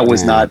 and that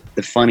was not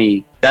the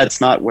funny. That's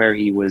not where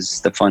he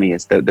was the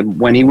funniest.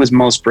 When he was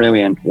most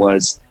brilliant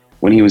was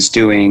when he was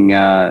doing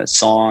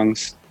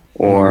songs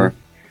or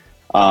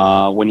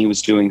when he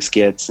was doing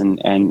skits,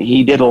 and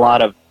he did a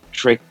lot of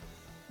trick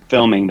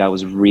filming that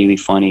was really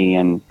funny,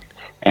 and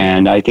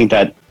I think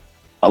that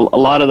a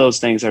lot of those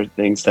things are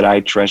things that I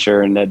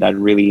treasure and that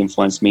really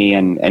influenced me,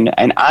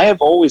 and I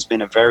have always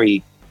been a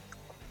very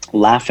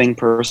laughing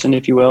person,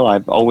 if you will.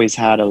 I've always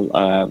had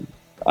a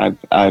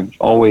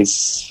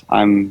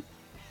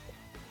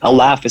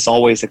laugh is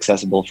always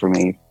accessible for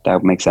me. If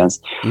that makes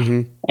sense.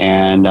 Mm-hmm.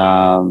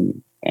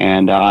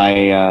 And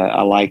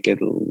I like it,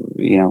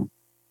 you know,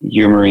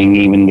 humoring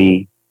even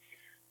the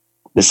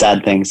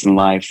sad things in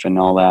life and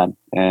all that.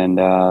 And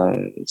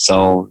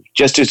so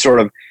just to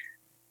sort of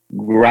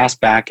grasp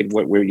back at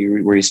where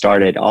you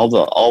started,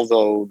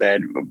 although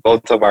that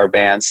both of our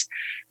bands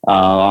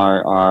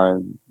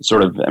are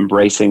sort of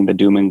embracing the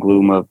doom and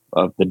gloom of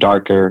the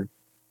darker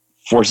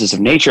forces of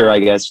nature, I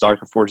guess,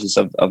 darker forces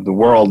of the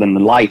world and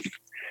the life.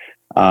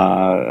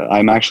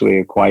 I'm actually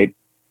a quite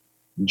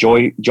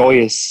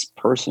joyous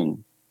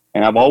person,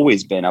 and I've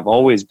always been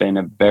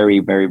a very,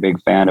 very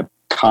big fan of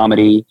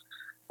comedy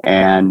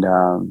and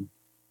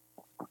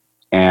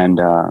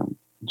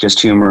just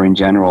humor in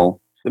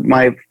general.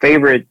 My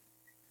favorite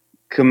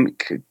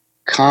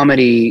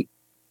comedy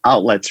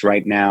outlets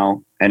right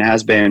now, and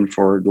has been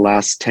for the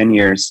last 10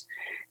 years,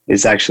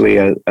 is actually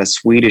a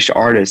Swedish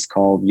artist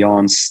called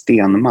Jan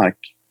Stenmark.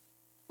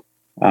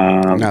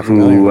 That's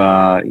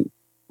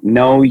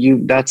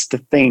the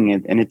thing.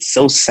 And it's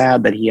so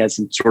sad that he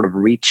hasn't sort of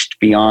reached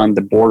beyond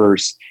the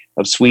borders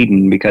of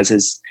Sweden,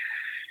 because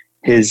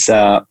his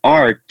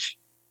art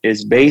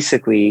is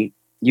basically,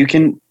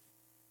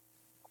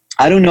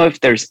 I don't know if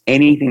there's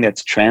anything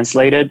that's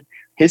translated.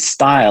 His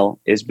style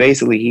is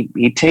basically,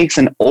 he takes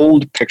an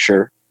old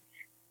picture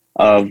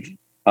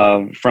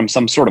from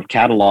some sort of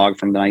catalog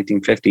from the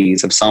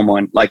 1950s of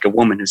someone, like a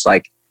woman who's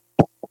like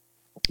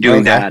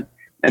doing that.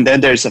 And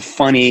then there's a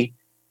funny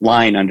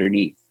line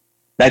underneath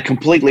that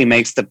completely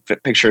makes the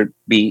picture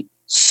be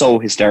so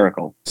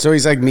hysterical. So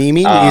he's like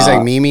memeing? He's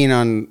like memeing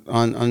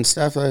on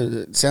stuff?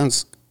 It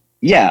sounds...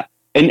 Yeah.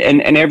 And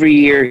every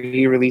year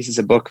he releases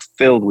a book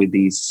filled with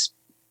these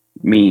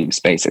memes,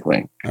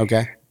 basically.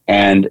 Okay.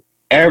 And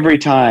every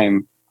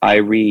time I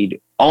read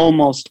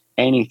almost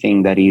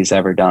anything that he's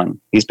ever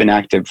done, he's been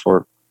active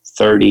for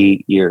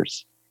 30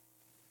 years.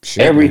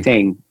 Shit,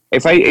 everything. Man.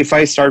 If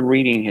I start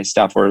reading his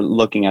stuff or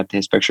looking at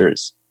his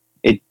pictures,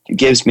 it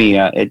gives me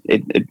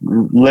it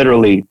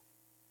literally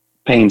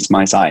pains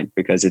my side,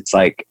 because it's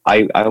like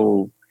I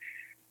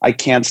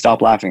can't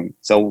stop laughing.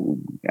 So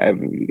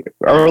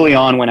early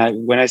on, when I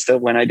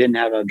didn't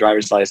have a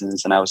driver's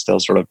license and I was still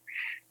sort of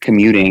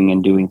commuting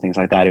and doing things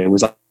like that, it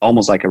was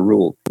almost like a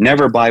rule: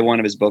 never buy one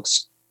of his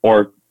books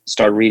or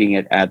start reading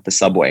it at the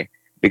subway,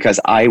 because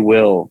I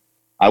will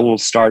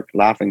start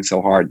laughing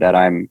so hard that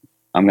I'm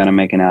going to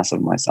make an ass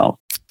of myself.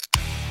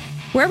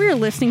 Wherever you're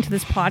listening to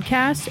this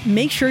podcast,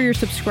 make sure you're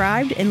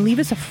subscribed and leave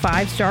us a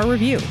 5-star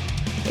review.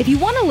 If you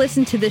want to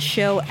listen to this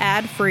show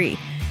ad-free,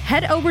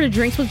 head over to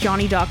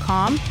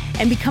drinkswithjohnny.com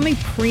and become a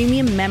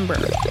premium member.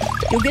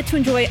 You'll get to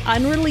enjoy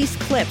unreleased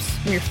clips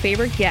from your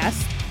favorite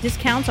guests,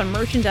 discounts on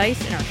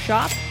merchandise in our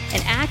shop,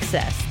 and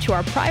access to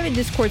our private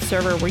Discord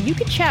server where you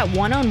can chat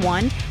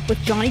one-on-one with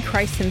Johnny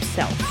Christ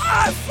himself.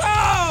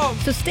 Awesome!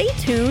 So stay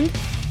tuned,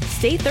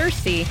 stay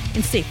thirsty,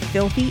 and stay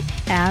filthy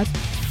as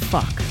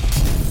fuck.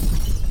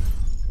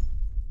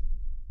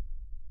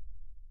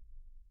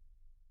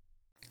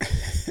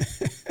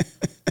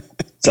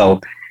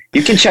 So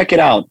you can check it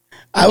out.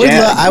 I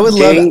would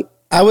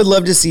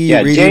love to see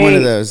you reading one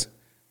of those.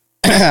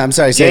 I'm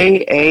sorry.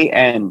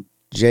 Jan.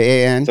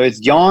 Jan. So it's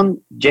Jan,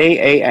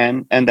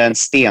 Jan, and then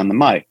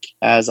Stenmark,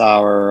 as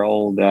our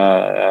old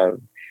slalom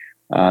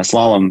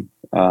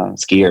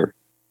skier.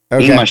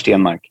 Okay. Ingmar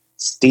Stenmark.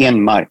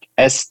 Stenmark.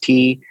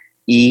 Stenmark.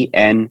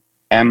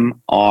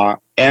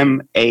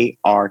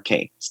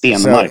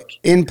 Stenmark. So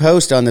in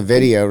post on the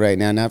video right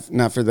now,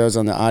 not for those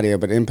on the audio,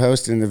 but in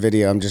post in the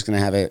video, I'm just going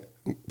to have it.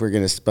 We're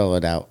going to spell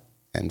it out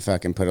and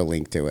fucking put a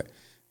link to it,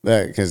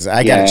 because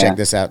I got to check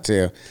this out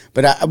too.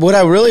 But what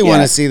I really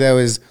want to see though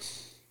is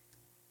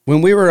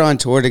when we were on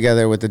tour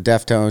together with the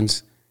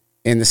Deftones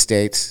in the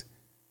States,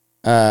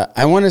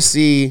 I want to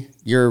see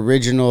your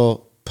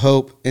original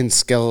Pope and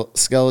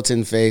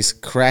skeleton face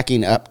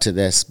cracking up to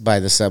this by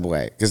the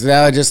subway. Because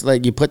now I just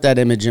you put that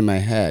image in my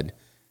head.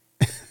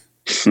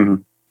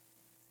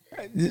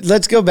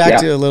 Let's go back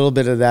to a little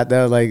bit of that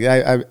though.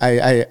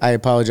 I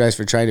apologize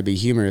for trying to be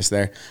humorous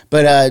there,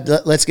 but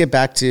let's get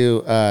back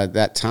to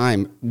that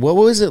time. What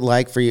was it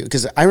like for you?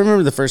 Because I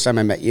remember the first time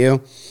I met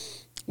you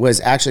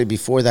was actually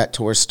before that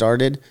tour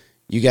started.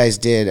 You guys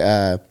did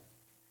it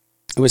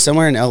was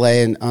somewhere in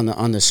LA and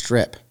on the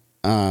Strip.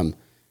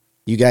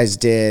 You guys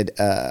did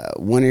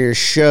one of your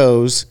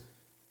shows,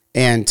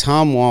 and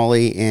Tom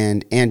Whalley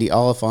and Andy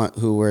Oliphant,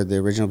 who were the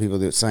original people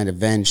that signed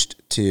Avenged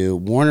to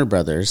Warner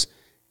Brothers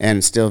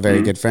and still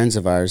very good friends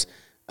of ours,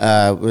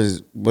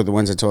 were the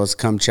ones that told us,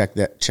 come check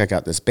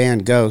out this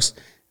band, Ghost.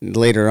 And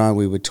later on,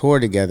 we would tour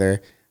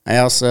together. I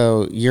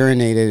also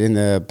urinated in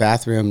the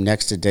bathroom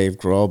next to Dave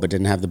Grohl, but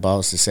didn't have the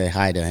balls to say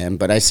hi to him.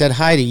 But I said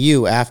hi to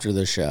you after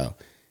the show.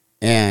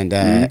 And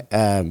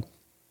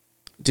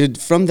dude,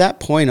 from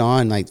that point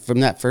on, from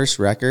that first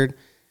record,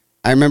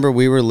 I remember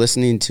we were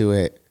listening to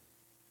it,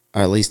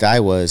 or at least I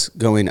was,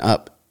 going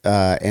up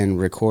and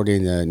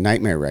recording the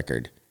Nightmare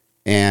record.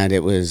 And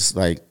it was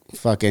it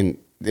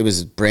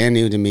was brand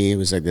new to me. It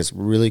was this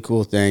really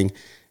cool thing.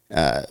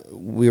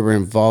 We were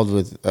involved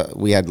with,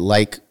 we had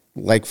like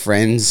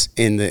friends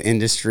in the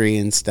industry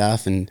and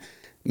stuff. And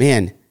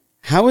man,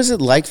 how was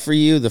it like for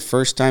you the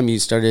first time you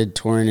started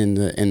touring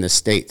in the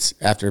States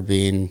after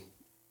being,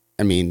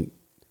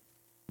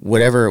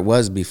 whatever it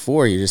was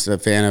before, you're just a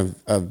fan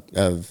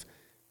of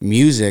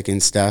music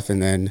and stuff,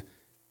 and then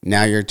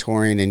now you're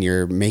touring and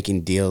you're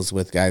making deals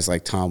with guys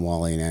like Tom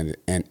Whalley and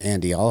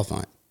Andy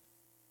Oliphant?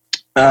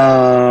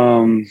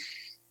 Um,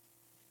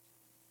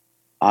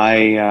 I,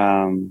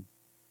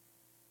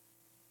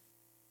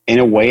 in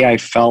a way, I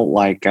felt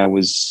like I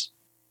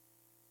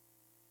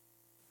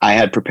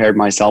had prepared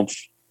myself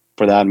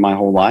for that my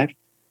whole life,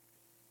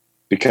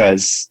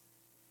 because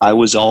I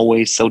was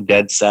always so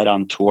dead set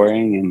on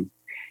touring,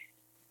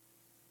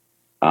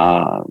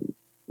 and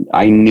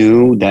I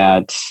knew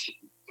that,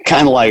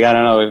 kind of like, I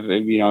don't know,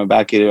 if you know,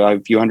 back a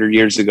few hundred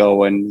years ago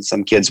when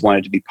some kids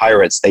wanted to be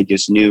pirates, they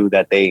just knew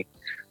that they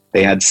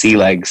had sea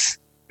legs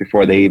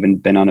before they even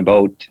been on a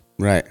boat.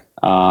 Right.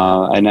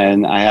 And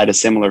then I had a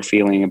similar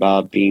feeling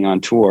about being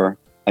on tour.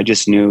 I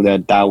just knew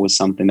that that was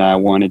something that I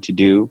wanted to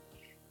do.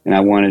 And I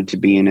wanted to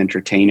be an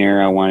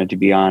entertainer. I wanted to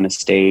be on a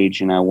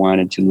stage, and I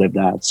wanted to live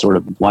that sort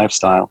of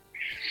lifestyle.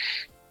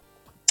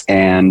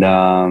 And,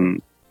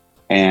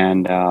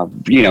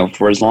 you know,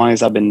 for as long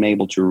as I've been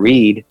able to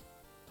read,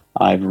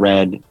 I've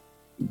read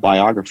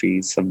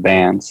biographies of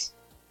bands.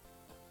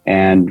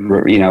 And,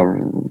 you know,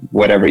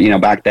 whatever, you know,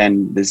 back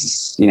then, this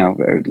is, you know,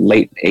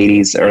 late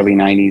 80s, early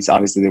 90s,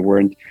 obviously there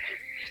weren't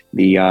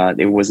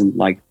it wasn't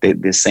like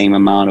the same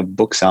amount of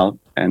books out,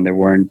 and there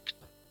weren't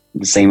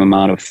the same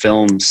amount of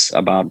films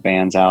about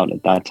bands out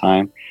at that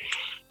time.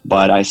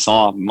 But I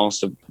saw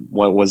most of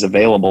what was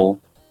available.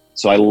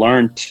 So I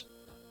learned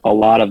a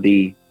lot of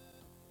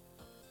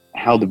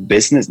how the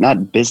business,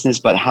 not business,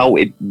 but how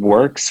it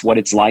works, what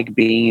it's like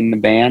being in the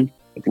band.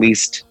 At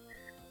least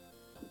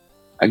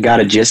I got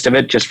a gist of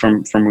it just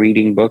from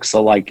reading books.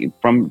 So like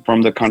from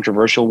the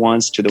controversial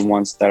ones to the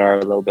ones that are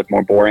a little bit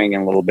more boring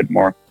and a little bit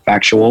more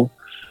factual.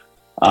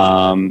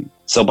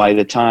 So by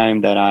the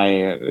time that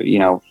I, you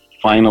know,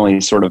 finally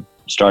sort of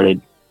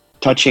started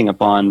touching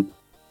upon,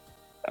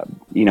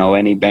 you know,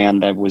 any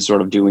band that was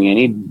sort of doing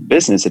any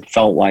business, it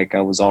felt like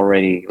I was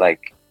already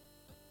like,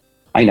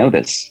 I know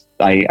this.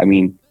 I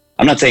mean,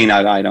 I'm not saying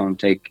I don't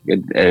take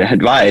good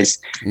advice.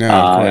 No,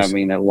 of course. I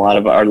mean, a lot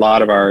of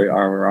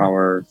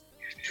our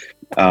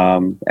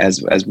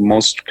as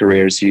most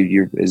careers,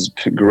 you is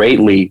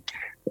greatly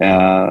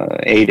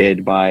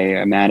aided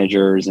by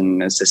managers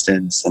and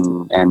assistants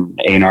and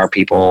A&R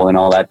people and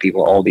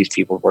all these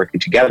people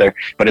working together.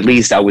 But at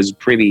least I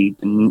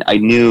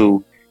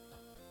knew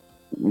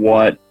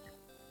what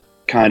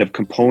kind of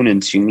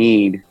components you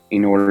need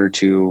in order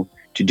to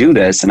do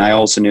this. And I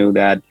also knew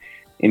that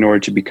in order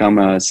to become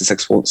a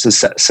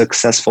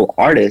successful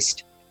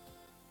artist,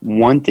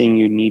 one thing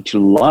you need to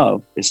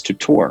love is to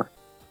tour.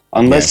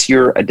 Unless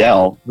you're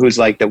Adele, who's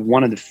like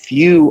one of the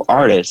few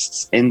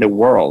artists in the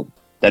world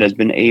that has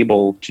been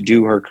able to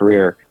do her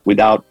career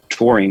without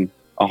touring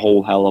a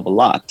whole hell of a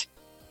lot.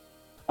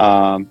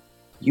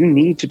 You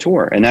need to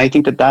tour. And I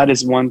think that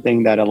is one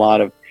thing that a lot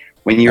of,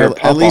 when you're a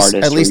pop artist.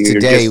 At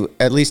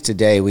least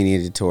today we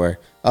need to tour.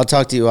 I'll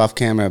talk to you off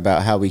camera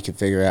about how we can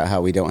figure out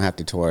how we don't have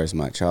to tour as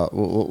much.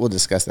 We'll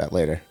discuss that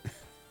later.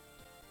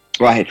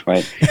 Right.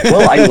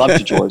 Well, I love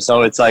to tour,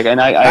 so it's like,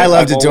 and I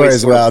love to tour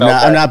as well.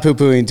 I'm not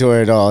poo-pooing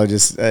tour at all.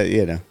 Just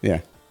you know,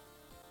 yeah.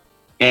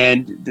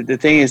 And the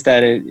thing is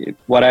that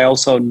what I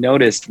also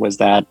noticed was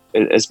that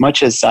as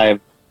much as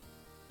I've,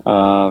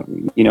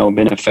 you know,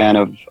 been a fan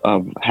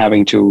of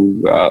having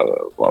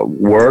to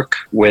work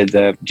with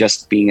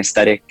just being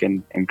aesthetic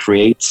and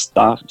create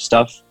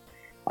stuff,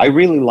 I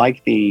really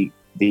like the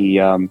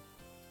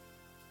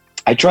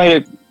I try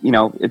to, you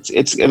know,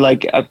 it's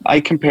like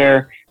I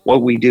compare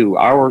what we do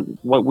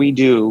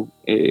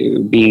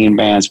being in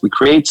bands. We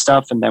create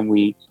stuff and then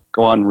we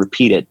go on and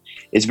repeat it.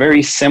 It's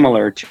very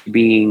similar to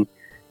being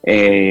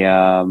a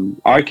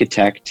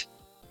architect,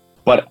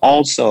 but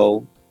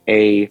also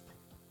a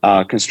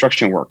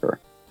construction worker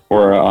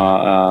or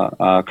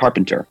a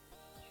carpenter.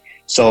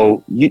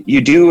 So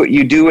you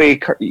do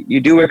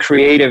a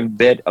creative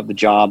bit of the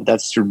job.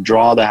 That's to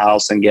draw the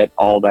house and get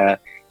all that,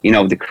 you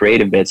know, the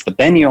creative bits. But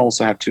then you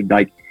also have to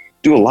like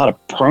do a lot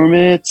of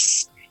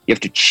permits. You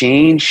have to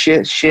change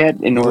shit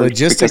in order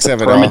logistics because of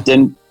the it all. permit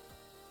didn't.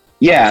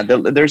 Yeah,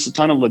 there's a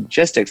ton of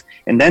logistics,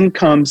 and then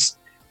comes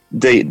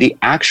the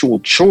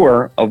actual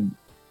chore of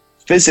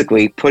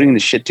physically putting the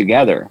shit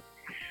together,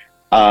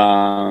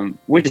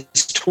 which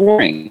is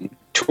touring.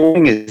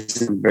 Touring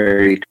isn't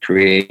very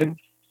creative,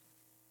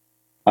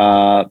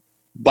 but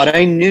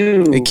I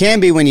knew it can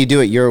be when you do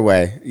it your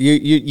way.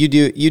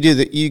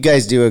 You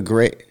guys do a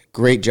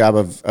great job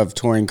of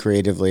touring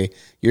creatively.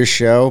 Your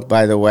show,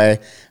 by the way,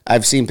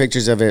 I've seen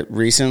pictures of it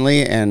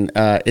recently, and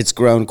it's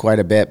grown quite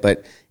a bit.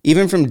 But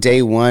even from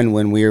day one,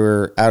 when we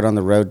were out on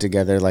the road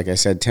together, like I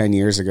said, 10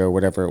 years ago,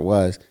 whatever it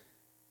was,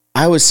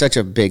 I was such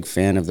a big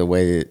fan of the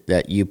way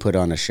that you put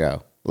on a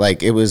show.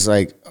 Like, it was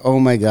like, oh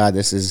my God,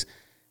 this is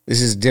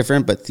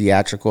different, but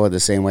theatrical the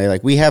same way.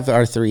 Like, we have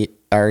our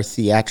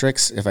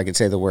theatrics, if I could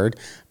say the word,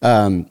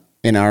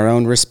 in our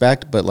own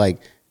respect, but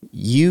like,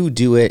 you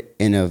do it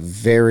in a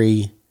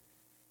very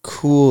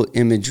cool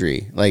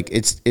imagery. Like,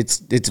 it's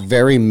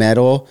very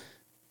metal.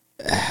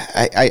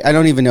 I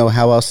don't even know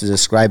how else to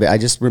describe it. I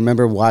just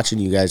remember watching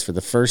you guys for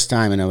the first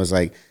time, and I was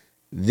like,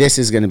 this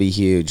is going to be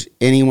huge.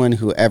 Anyone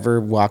who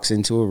ever walks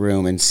into a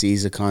room and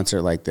sees a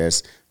concert like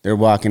this, they're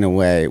walking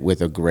away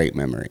with a great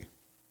memory.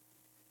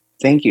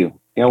 Thank you.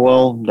 Yeah,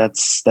 well,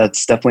 that's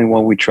definitely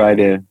what we try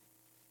to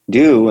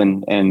do,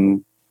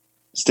 and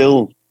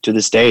still to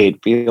this day,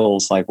 it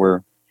feels like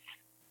we're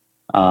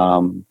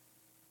trying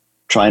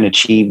to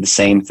achieve the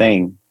same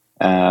thing.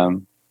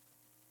 And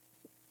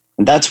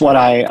that's what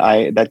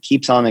I that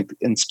keeps on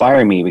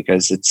inspiring me,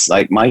 because it's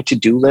like my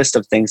to-do list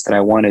of things that I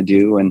want to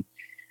do, and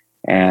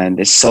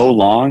it's so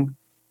long.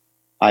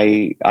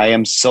 I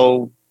am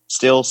still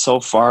so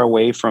far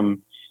away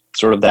from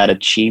sort of that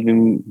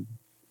achieving,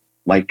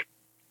 like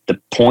the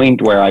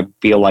point where I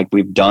feel like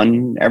we've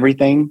done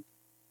everything.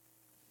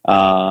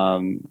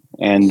 So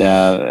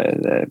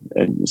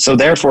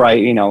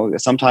therefore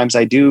sometimes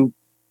I do,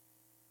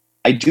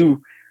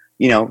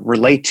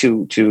 relate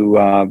to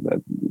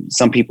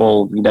some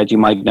people that you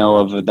might know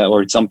of, that,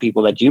 or some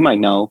people that you might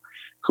know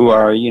who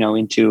are,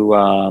 into,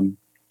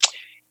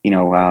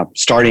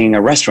 starting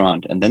a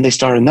restaurant, and then they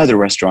start another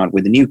restaurant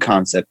with a new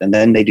concept, and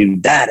then they do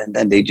that, and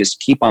then they just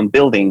keep on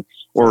building,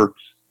 or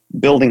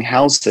building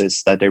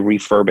houses that they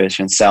refurbish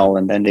and sell,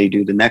 and then they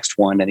do the next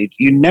one, and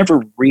you're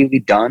never really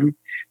done,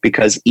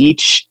 because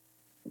each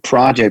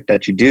project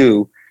that you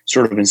do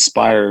sort of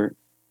inspire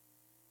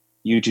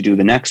you to do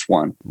the next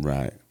one.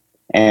 Right.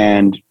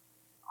 And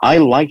I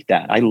like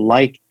that. I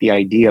like the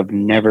idea of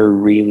never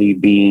really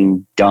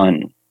being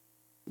done.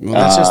 Well,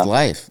 that's just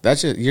life.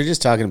 You're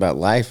just talking about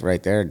life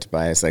right there,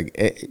 Tobias.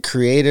 Like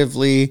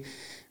creatively,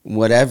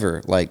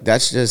 whatever. Like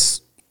that's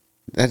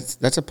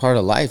a part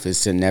of life,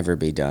 is to never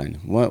be done.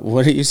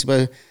 What are you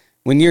supposed?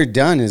 When you're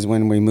done is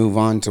when we move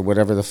on to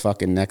whatever the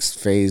fucking next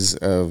phase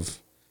of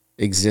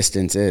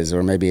existence is,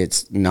 or maybe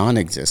it's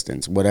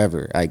non-existence.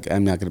 Whatever.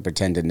 I'm not going to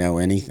pretend to know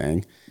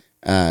anything,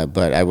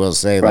 but I will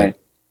say, right. Like,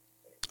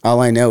 all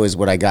I know is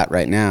what I got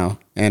right now,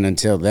 and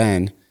until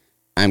then,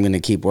 I'm going to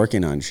keep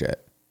working on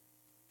shit.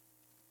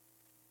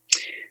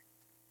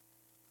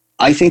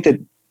 I think that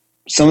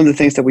some of the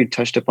things that we've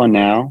touched upon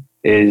now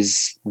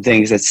is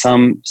things that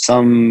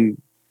some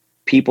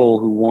people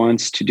who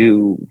wants to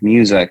do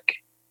music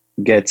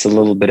gets a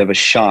little bit of a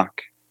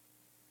shock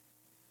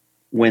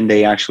when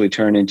they actually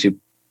turn into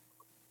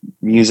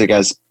music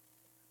as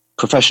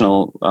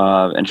professional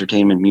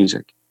entertainment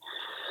music.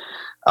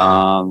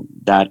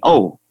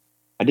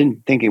 I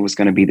didn't think it was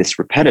going to be this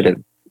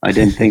repetitive. I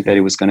didn't think that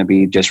it was going to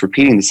be just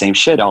repeating the same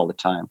shit all the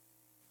time.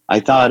 I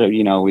thought, it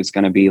was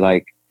going to be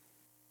like,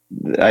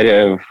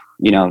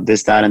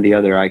 this, that, and the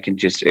other.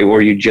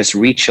 Or you just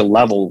reach a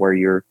level where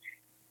you're,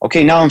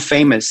 okay, now I'm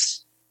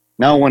famous.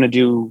 Now I want to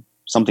do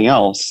something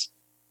else.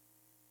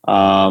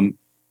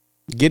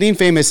 Getting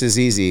famous is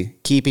easy.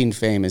 Keeping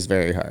fame is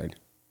very hard.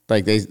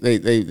 Like they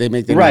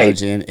make the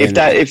right. analogy. If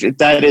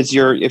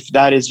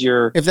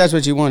that's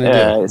what you want to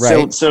do,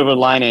 right? Silver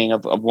lining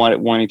of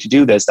wanting to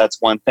do this, that's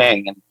one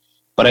thing.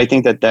 But I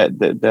think that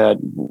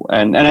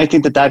I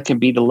think that can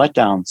be the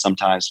letdown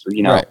sometimes.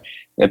 Right.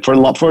 For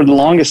the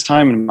longest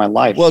time in my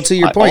life. Well, to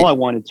your point, all I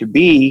wanted to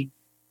be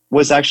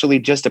was actually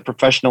just a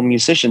professional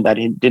musician that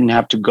didn't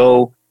have to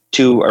go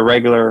to a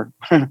regular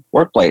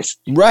workplace.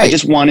 Right. I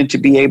just wanted to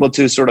be able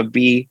to sort of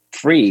be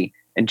free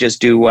and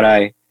just do what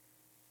I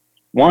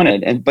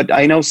wanted. But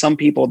I know some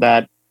people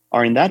that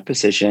are in that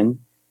position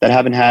that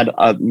haven't had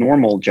a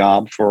normal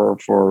job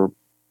for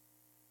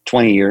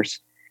 20 years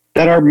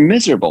that are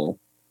miserable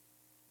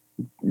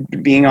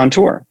being on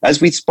tour,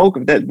 as we spoke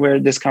of that, where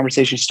this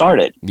conversation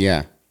started.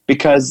 Yeah.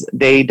 Because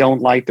they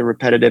don't like the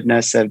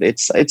repetitiveness of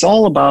it's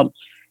all about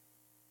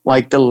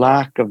like the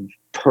lack of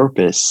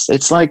purpose.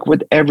 It's like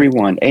with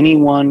anyone,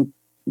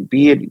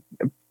 be it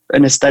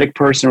an aesthetic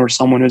person or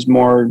someone who's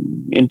more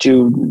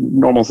into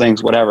normal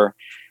things, whatever.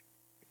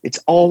 It's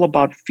all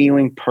about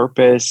feeling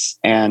purpose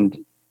and,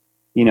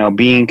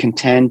 being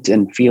content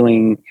and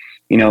feeling,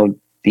 the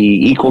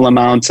equal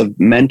amounts of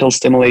mental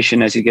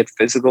stimulation as you get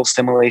physical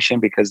stimulation,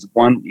 because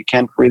one, you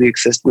can't really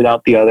exist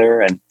without the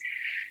other, and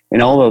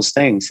all those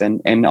things.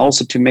 And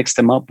also to mix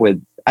them up with,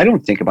 I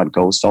don't think about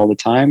Ghost all the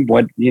time.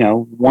 No,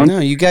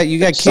 you got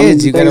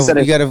kids, you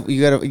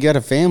got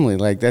a family.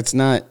 Like it's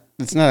not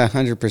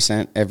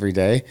 100% every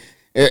day.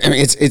 I mean,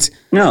 it's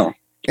no.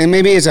 And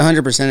maybe it's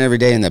 100% every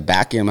day in the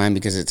back of your mind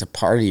because it's a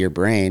part of your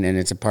brain and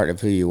it's a part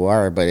of who you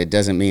are, but it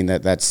doesn't mean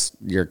that that's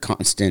your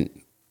constant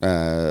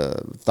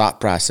thought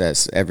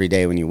process every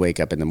day when you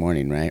wake up in the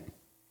morning, right?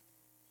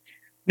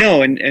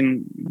 No,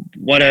 and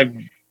what I've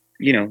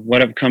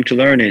come to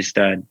learn is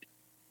that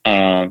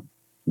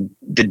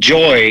the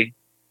joy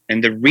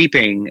and the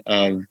reaping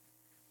of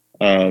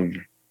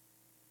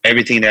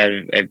everything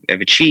that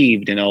I've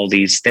achieved and all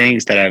these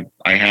things that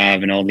I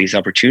have and all these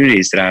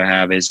opportunities that I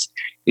have is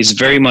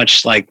very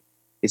much like,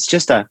 it's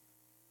just a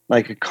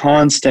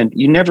constant,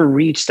 you never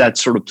reach that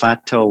sort of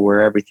plateau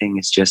where everything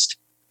is just,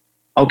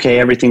 okay,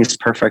 everything is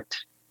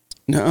perfect.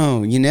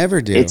 No, you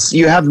never do.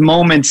 You have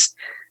moments.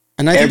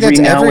 And I think that's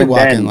every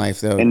walk in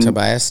life, though,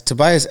 Tobias.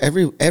 Tobias,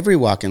 every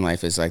walk in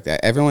life is like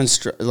that. Everyone's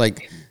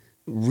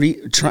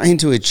trying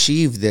to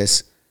achieve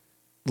this,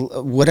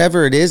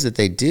 whatever it is that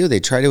they do. They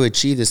try to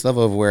achieve this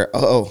level of where,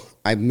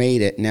 I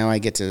made it. Now I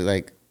get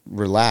to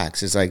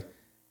relax. It's like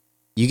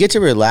you get to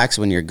relax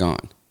when you're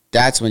gone.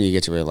 that's when you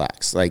get to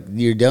relax. Like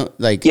you don't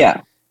like,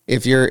 Yeah.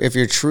 if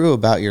you're true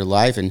about your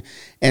life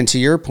and to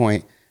your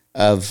point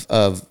of,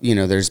 you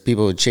know, there's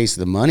people who chase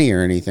the money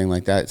or anything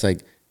like that. It's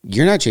like,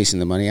 you're not chasing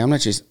the money. I'm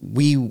not chasing.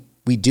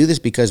 We do this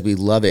because we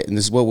love it. And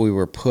this is what we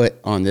were put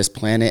on this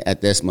planet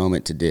at this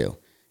moment to do.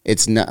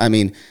 It's not, I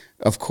mean,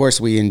 of course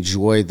we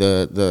enjoy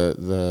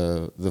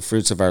the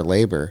fruits of our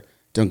labor.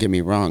 Don't get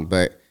me wrong.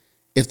 But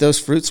if those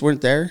fruits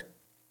weren't there,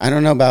 I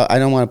don't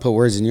want to put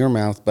words in your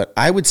mouth, but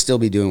I would still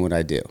be doing what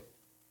I do.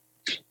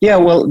 Yeah,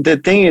 well, the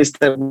thing is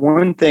that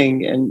one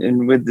thing,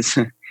 and with this,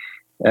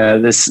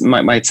 this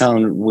might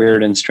sound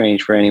weird and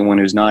strange for anyone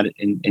who's not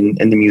in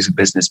the music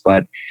business,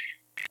 but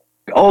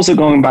also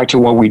going back to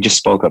what we just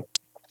spoke of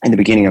in the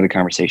beginning of the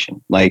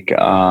conversation, like in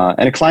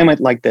a climate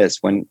like this,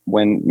 when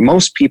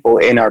most people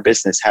in our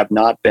business have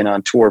not been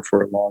on tour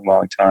for a long,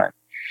 long time,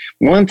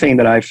 one thing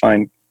that I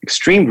find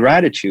extreme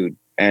gratitude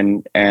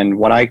and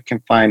what I can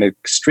find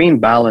extreme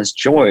balanced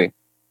joy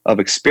of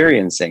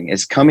experiencing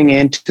is coming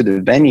into the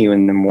venue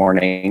in the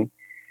morning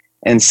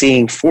and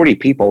seeing 40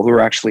 people who are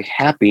actually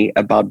happy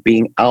about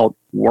being out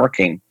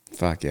working.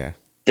 Fuck yeah.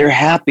 They're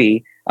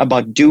happy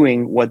about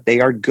doing what they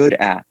are good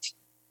at,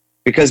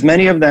 because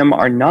many of them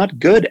are not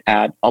good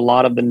at a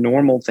lot of the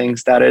normal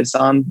things that is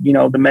on, you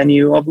know, the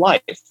menu of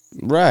life.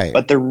 Right.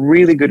 But they're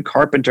really good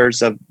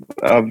carpenters of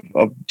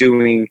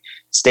doing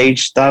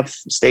stage stuff,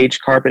 stage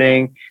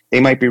carpeting. They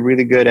might be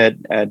really good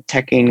at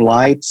teching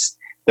lights.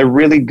 They're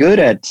really good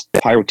at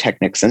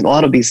pyrotechnics and a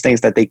lot of these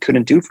things that they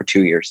couldn't do for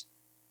 2 years.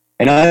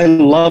 And I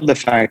love the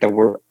fact that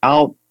we're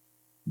out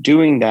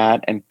doing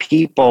that and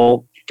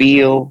people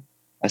feel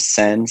a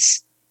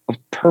sense of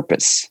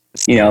purpose,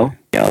 you know?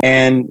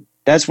 And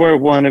that's where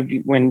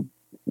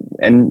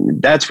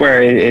that's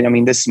where, I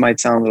mean, this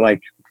might sound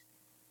like,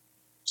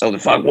 so the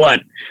fuck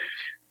what?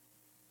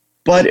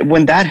 But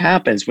when that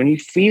happens, when you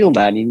feel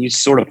that and you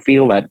sort of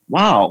feel that,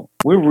 wow,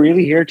 we're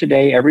really here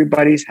today.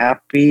 Everybody's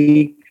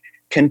happy,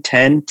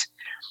 content.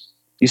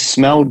 You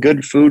smell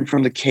good food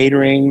from the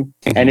catering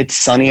and it's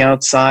sunny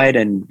outside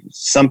and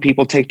some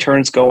people take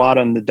turns, go out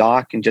on the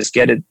dock and just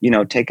get it, you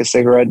know, take a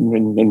cigarette.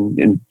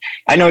 And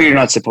I know you're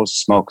not supposed to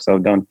smoke, so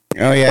don't.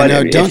 Oh yeah.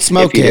 No, don't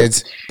smoke,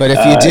 kids. But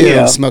if you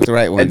do, smoke the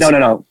right ones.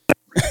 No.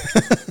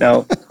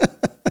 No.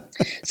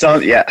 So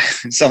yeah.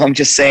 So I'm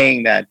just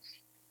saying that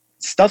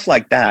stuff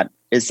like that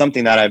is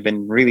something that I've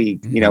been really,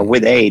 you know,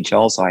 with age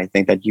also, I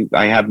think that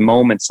I have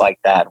moments like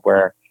that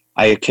where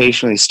I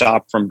occasionally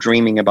stop from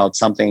dreaming about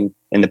something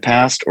in the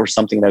past or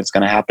something that's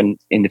going to happen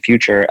in the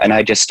future. And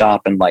I just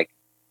stop and like,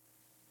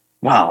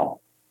 wow,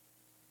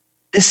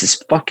 this is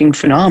fucking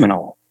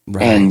phenomenal.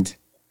 Right. And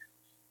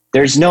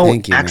there's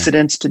no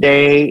accidents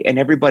today and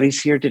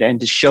everybody's here today and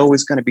the show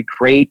is going to be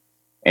great.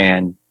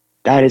 And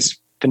that is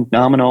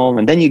phenomenal.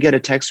 And then you get a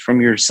text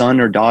from your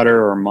son or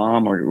daughter or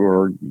mom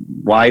or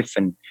wife.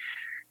 And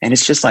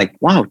it's just like,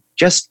 wow,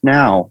 just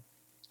now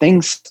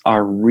things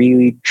are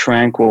really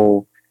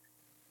tranquil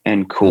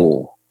and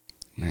cool.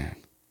 Man.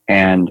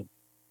 And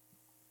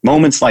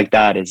moments like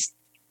that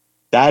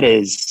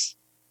is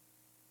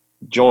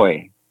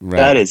joy. Right.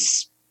 That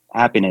is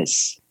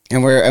happiness.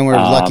 And we're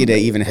lucky to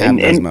even have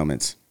those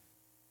moments.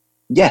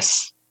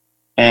 Yes.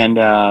 And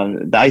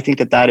I think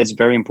that is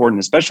very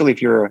important, especially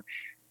if you're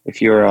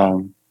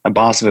a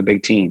boss of a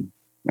big team.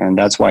 And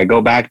that's why I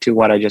go back to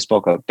what I just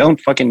spoke of.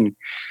 Don't fucking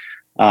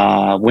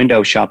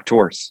window shop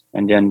tours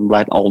and then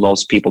let all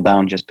those people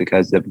down just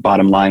because the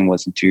bottom line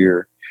wasn't to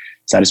your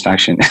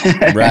satisfaction.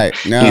 Right.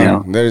 No, you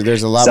know?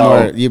 there's a lot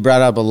more. You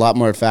brought up a lot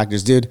more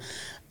factors, dude.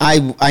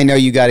 I know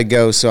you got to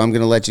go, so I'm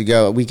going to let you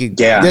go.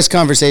 This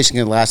conversation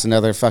can last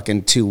another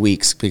fucking 2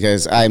 weeks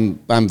because I'm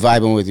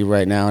vibing with you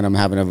right now and I'm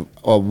having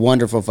a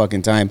wonderful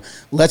fucking time.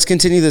 Let's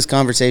continue this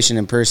conversation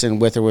in person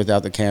with or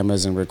without the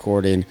cameras and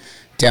recording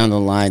down the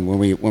line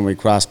when we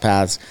cross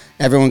paths.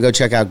 Everyone go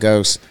check out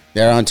Ghost.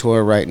 They're on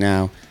tour right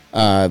now.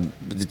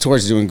 The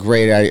tour's doing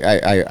great.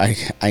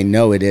 I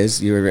know it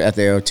is. You were at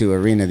the O2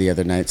 Arena the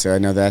other night, so I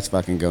know that's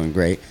fucking going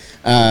great.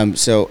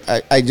 So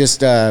I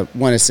just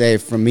want to say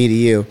from me to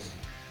you,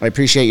 I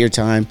appreciate your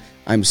time.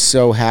 I'm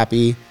so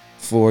happy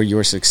for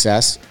your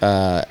success.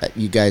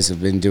 You guys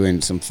have been doing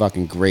some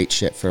fucking great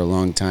shit for a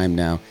long time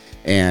now,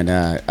 and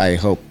I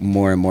hope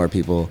more and more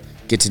people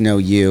get to know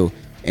you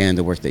and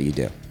the work that you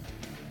do.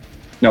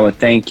 No,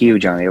 thank you,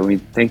 Johnny. I mean,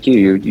 thank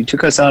you. You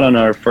took us out on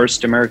our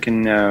first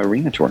American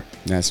arena tour.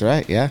 That's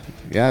right. Yeah.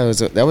 That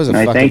was a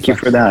fucking thank you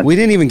for that. We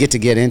didn't even get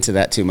into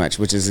that too much,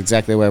 which is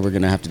exactly why we're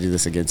going to have to do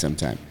this again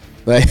sometime.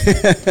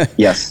 But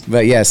yes.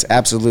 But yes,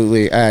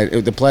 absolutely.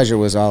 The pleasure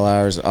was all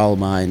ours, all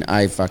mine.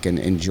 I fucking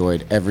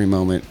enjoyed every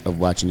moment of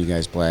watching you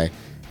guys play.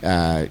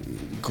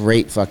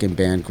 Great fucking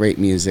band, great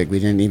music. We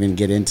didn't even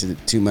get into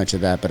too much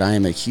of that, but I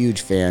am a huge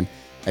fan.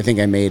 I think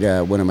I made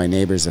one of my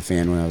neighbors a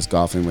fan when I was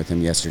golfing with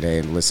him yesterday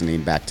and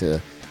listening back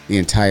to the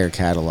entire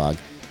catalog.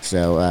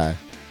 So,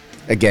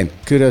 again,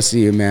 kudos to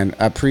you, man.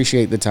 I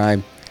appreciate the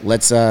time.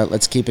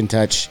 Let's keep in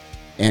touch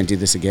and do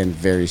this again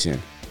very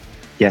soon.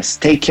 Yes.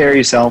 Take care of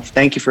yourself.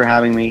 Thank you for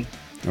having me.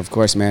 Of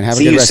course, man. Have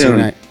a good rest of your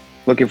night.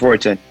 Looking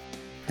forward to it.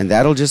 And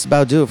that'll just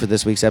about do it for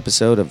this week's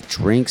episode of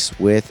Drinks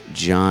with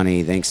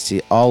Johnny. Thanks to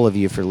all of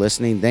you for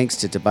listening. Thanks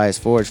to Tobias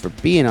Forge for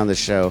being on the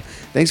show.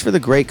 Thanks for the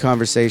great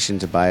conversation,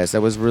 Tobias. That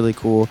was really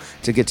cool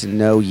to get to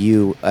know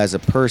you as a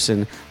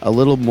person a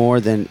little more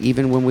than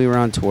even when we were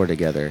on tour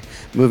together.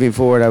 Moving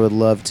forward, I would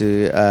love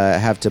to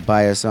have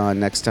Tobias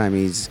on next time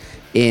he's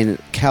in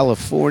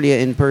California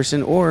in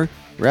person, or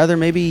rather,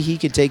 maybe he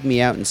could take me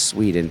out in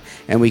Sweden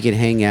and we could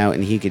hang out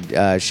and he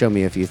could show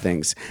me a few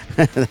things.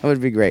 That would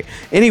be great.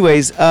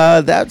 Anyways,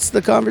 that's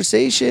the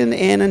conversation.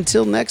 And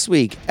until next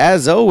week,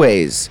 as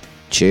always,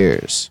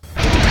 cheers.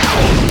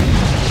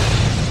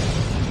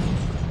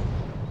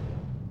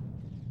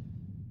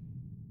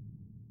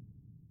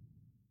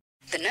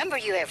 The number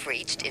you have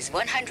reached is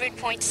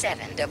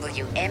 100.7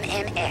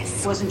 WMMS.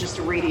 It wasn't just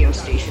a radio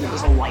station, it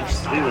was a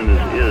lifestyle. Cleveland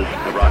is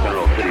a rock and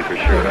roll city for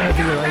sure.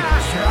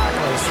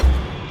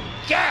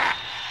 Get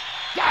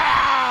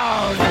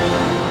down! The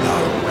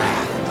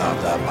Wrath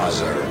of the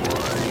Buzzard.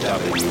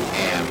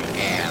 WMMS.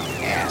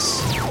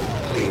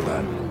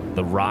 Cleveland.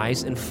 The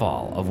rise and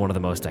fall of one of the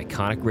most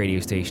iconic radio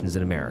stations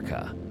in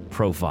America.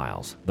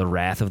 Profiles. The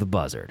Wrath of the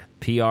Buzzard.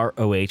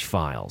 PROH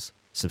Files.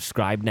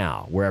 Subscribe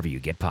now wherever you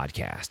get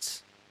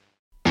podcasts.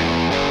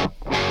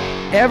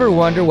 Ever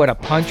wonder what a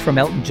punch from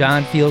Elton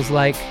John feels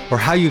like? Or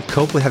how you'd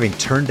cope with having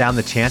turned down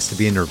the chance to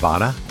be in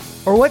Nirvana?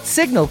 Or what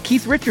signal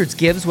Keith Richards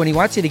gives when he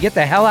wants you to get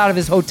the hell out of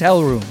his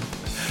hotel room?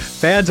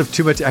 Fans of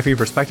Too Much Effing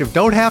Perspective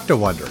don't have to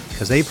wonder,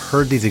 because they've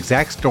heard these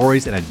exact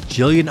stories and a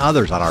jillion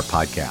others on our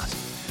podcast.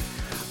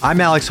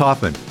 I'm Alex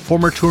Hoffman,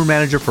 former tour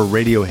manager for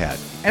Radiohead.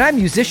 And I'm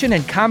musician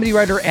and comedy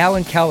writer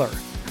Alan Keller.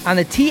 On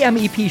the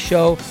TMEP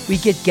show, we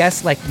get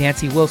guests like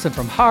Nancy Wilson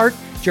from Heart,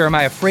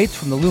 Jeremiah Freites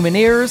from the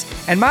Lumineers,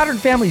 and Modern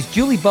Family's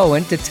Julie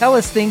Bowen to tell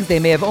us things they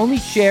may have only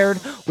shared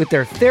with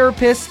their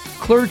therapist,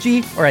 clergy,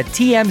 or a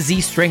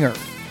TMZ stringer.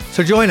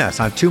 So join us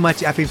on Too Much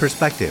Effing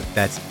Perspective.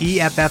 That's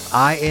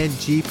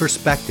EFFING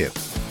Perspective.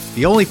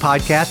 The only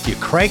podcast you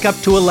crank up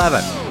to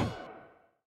 11.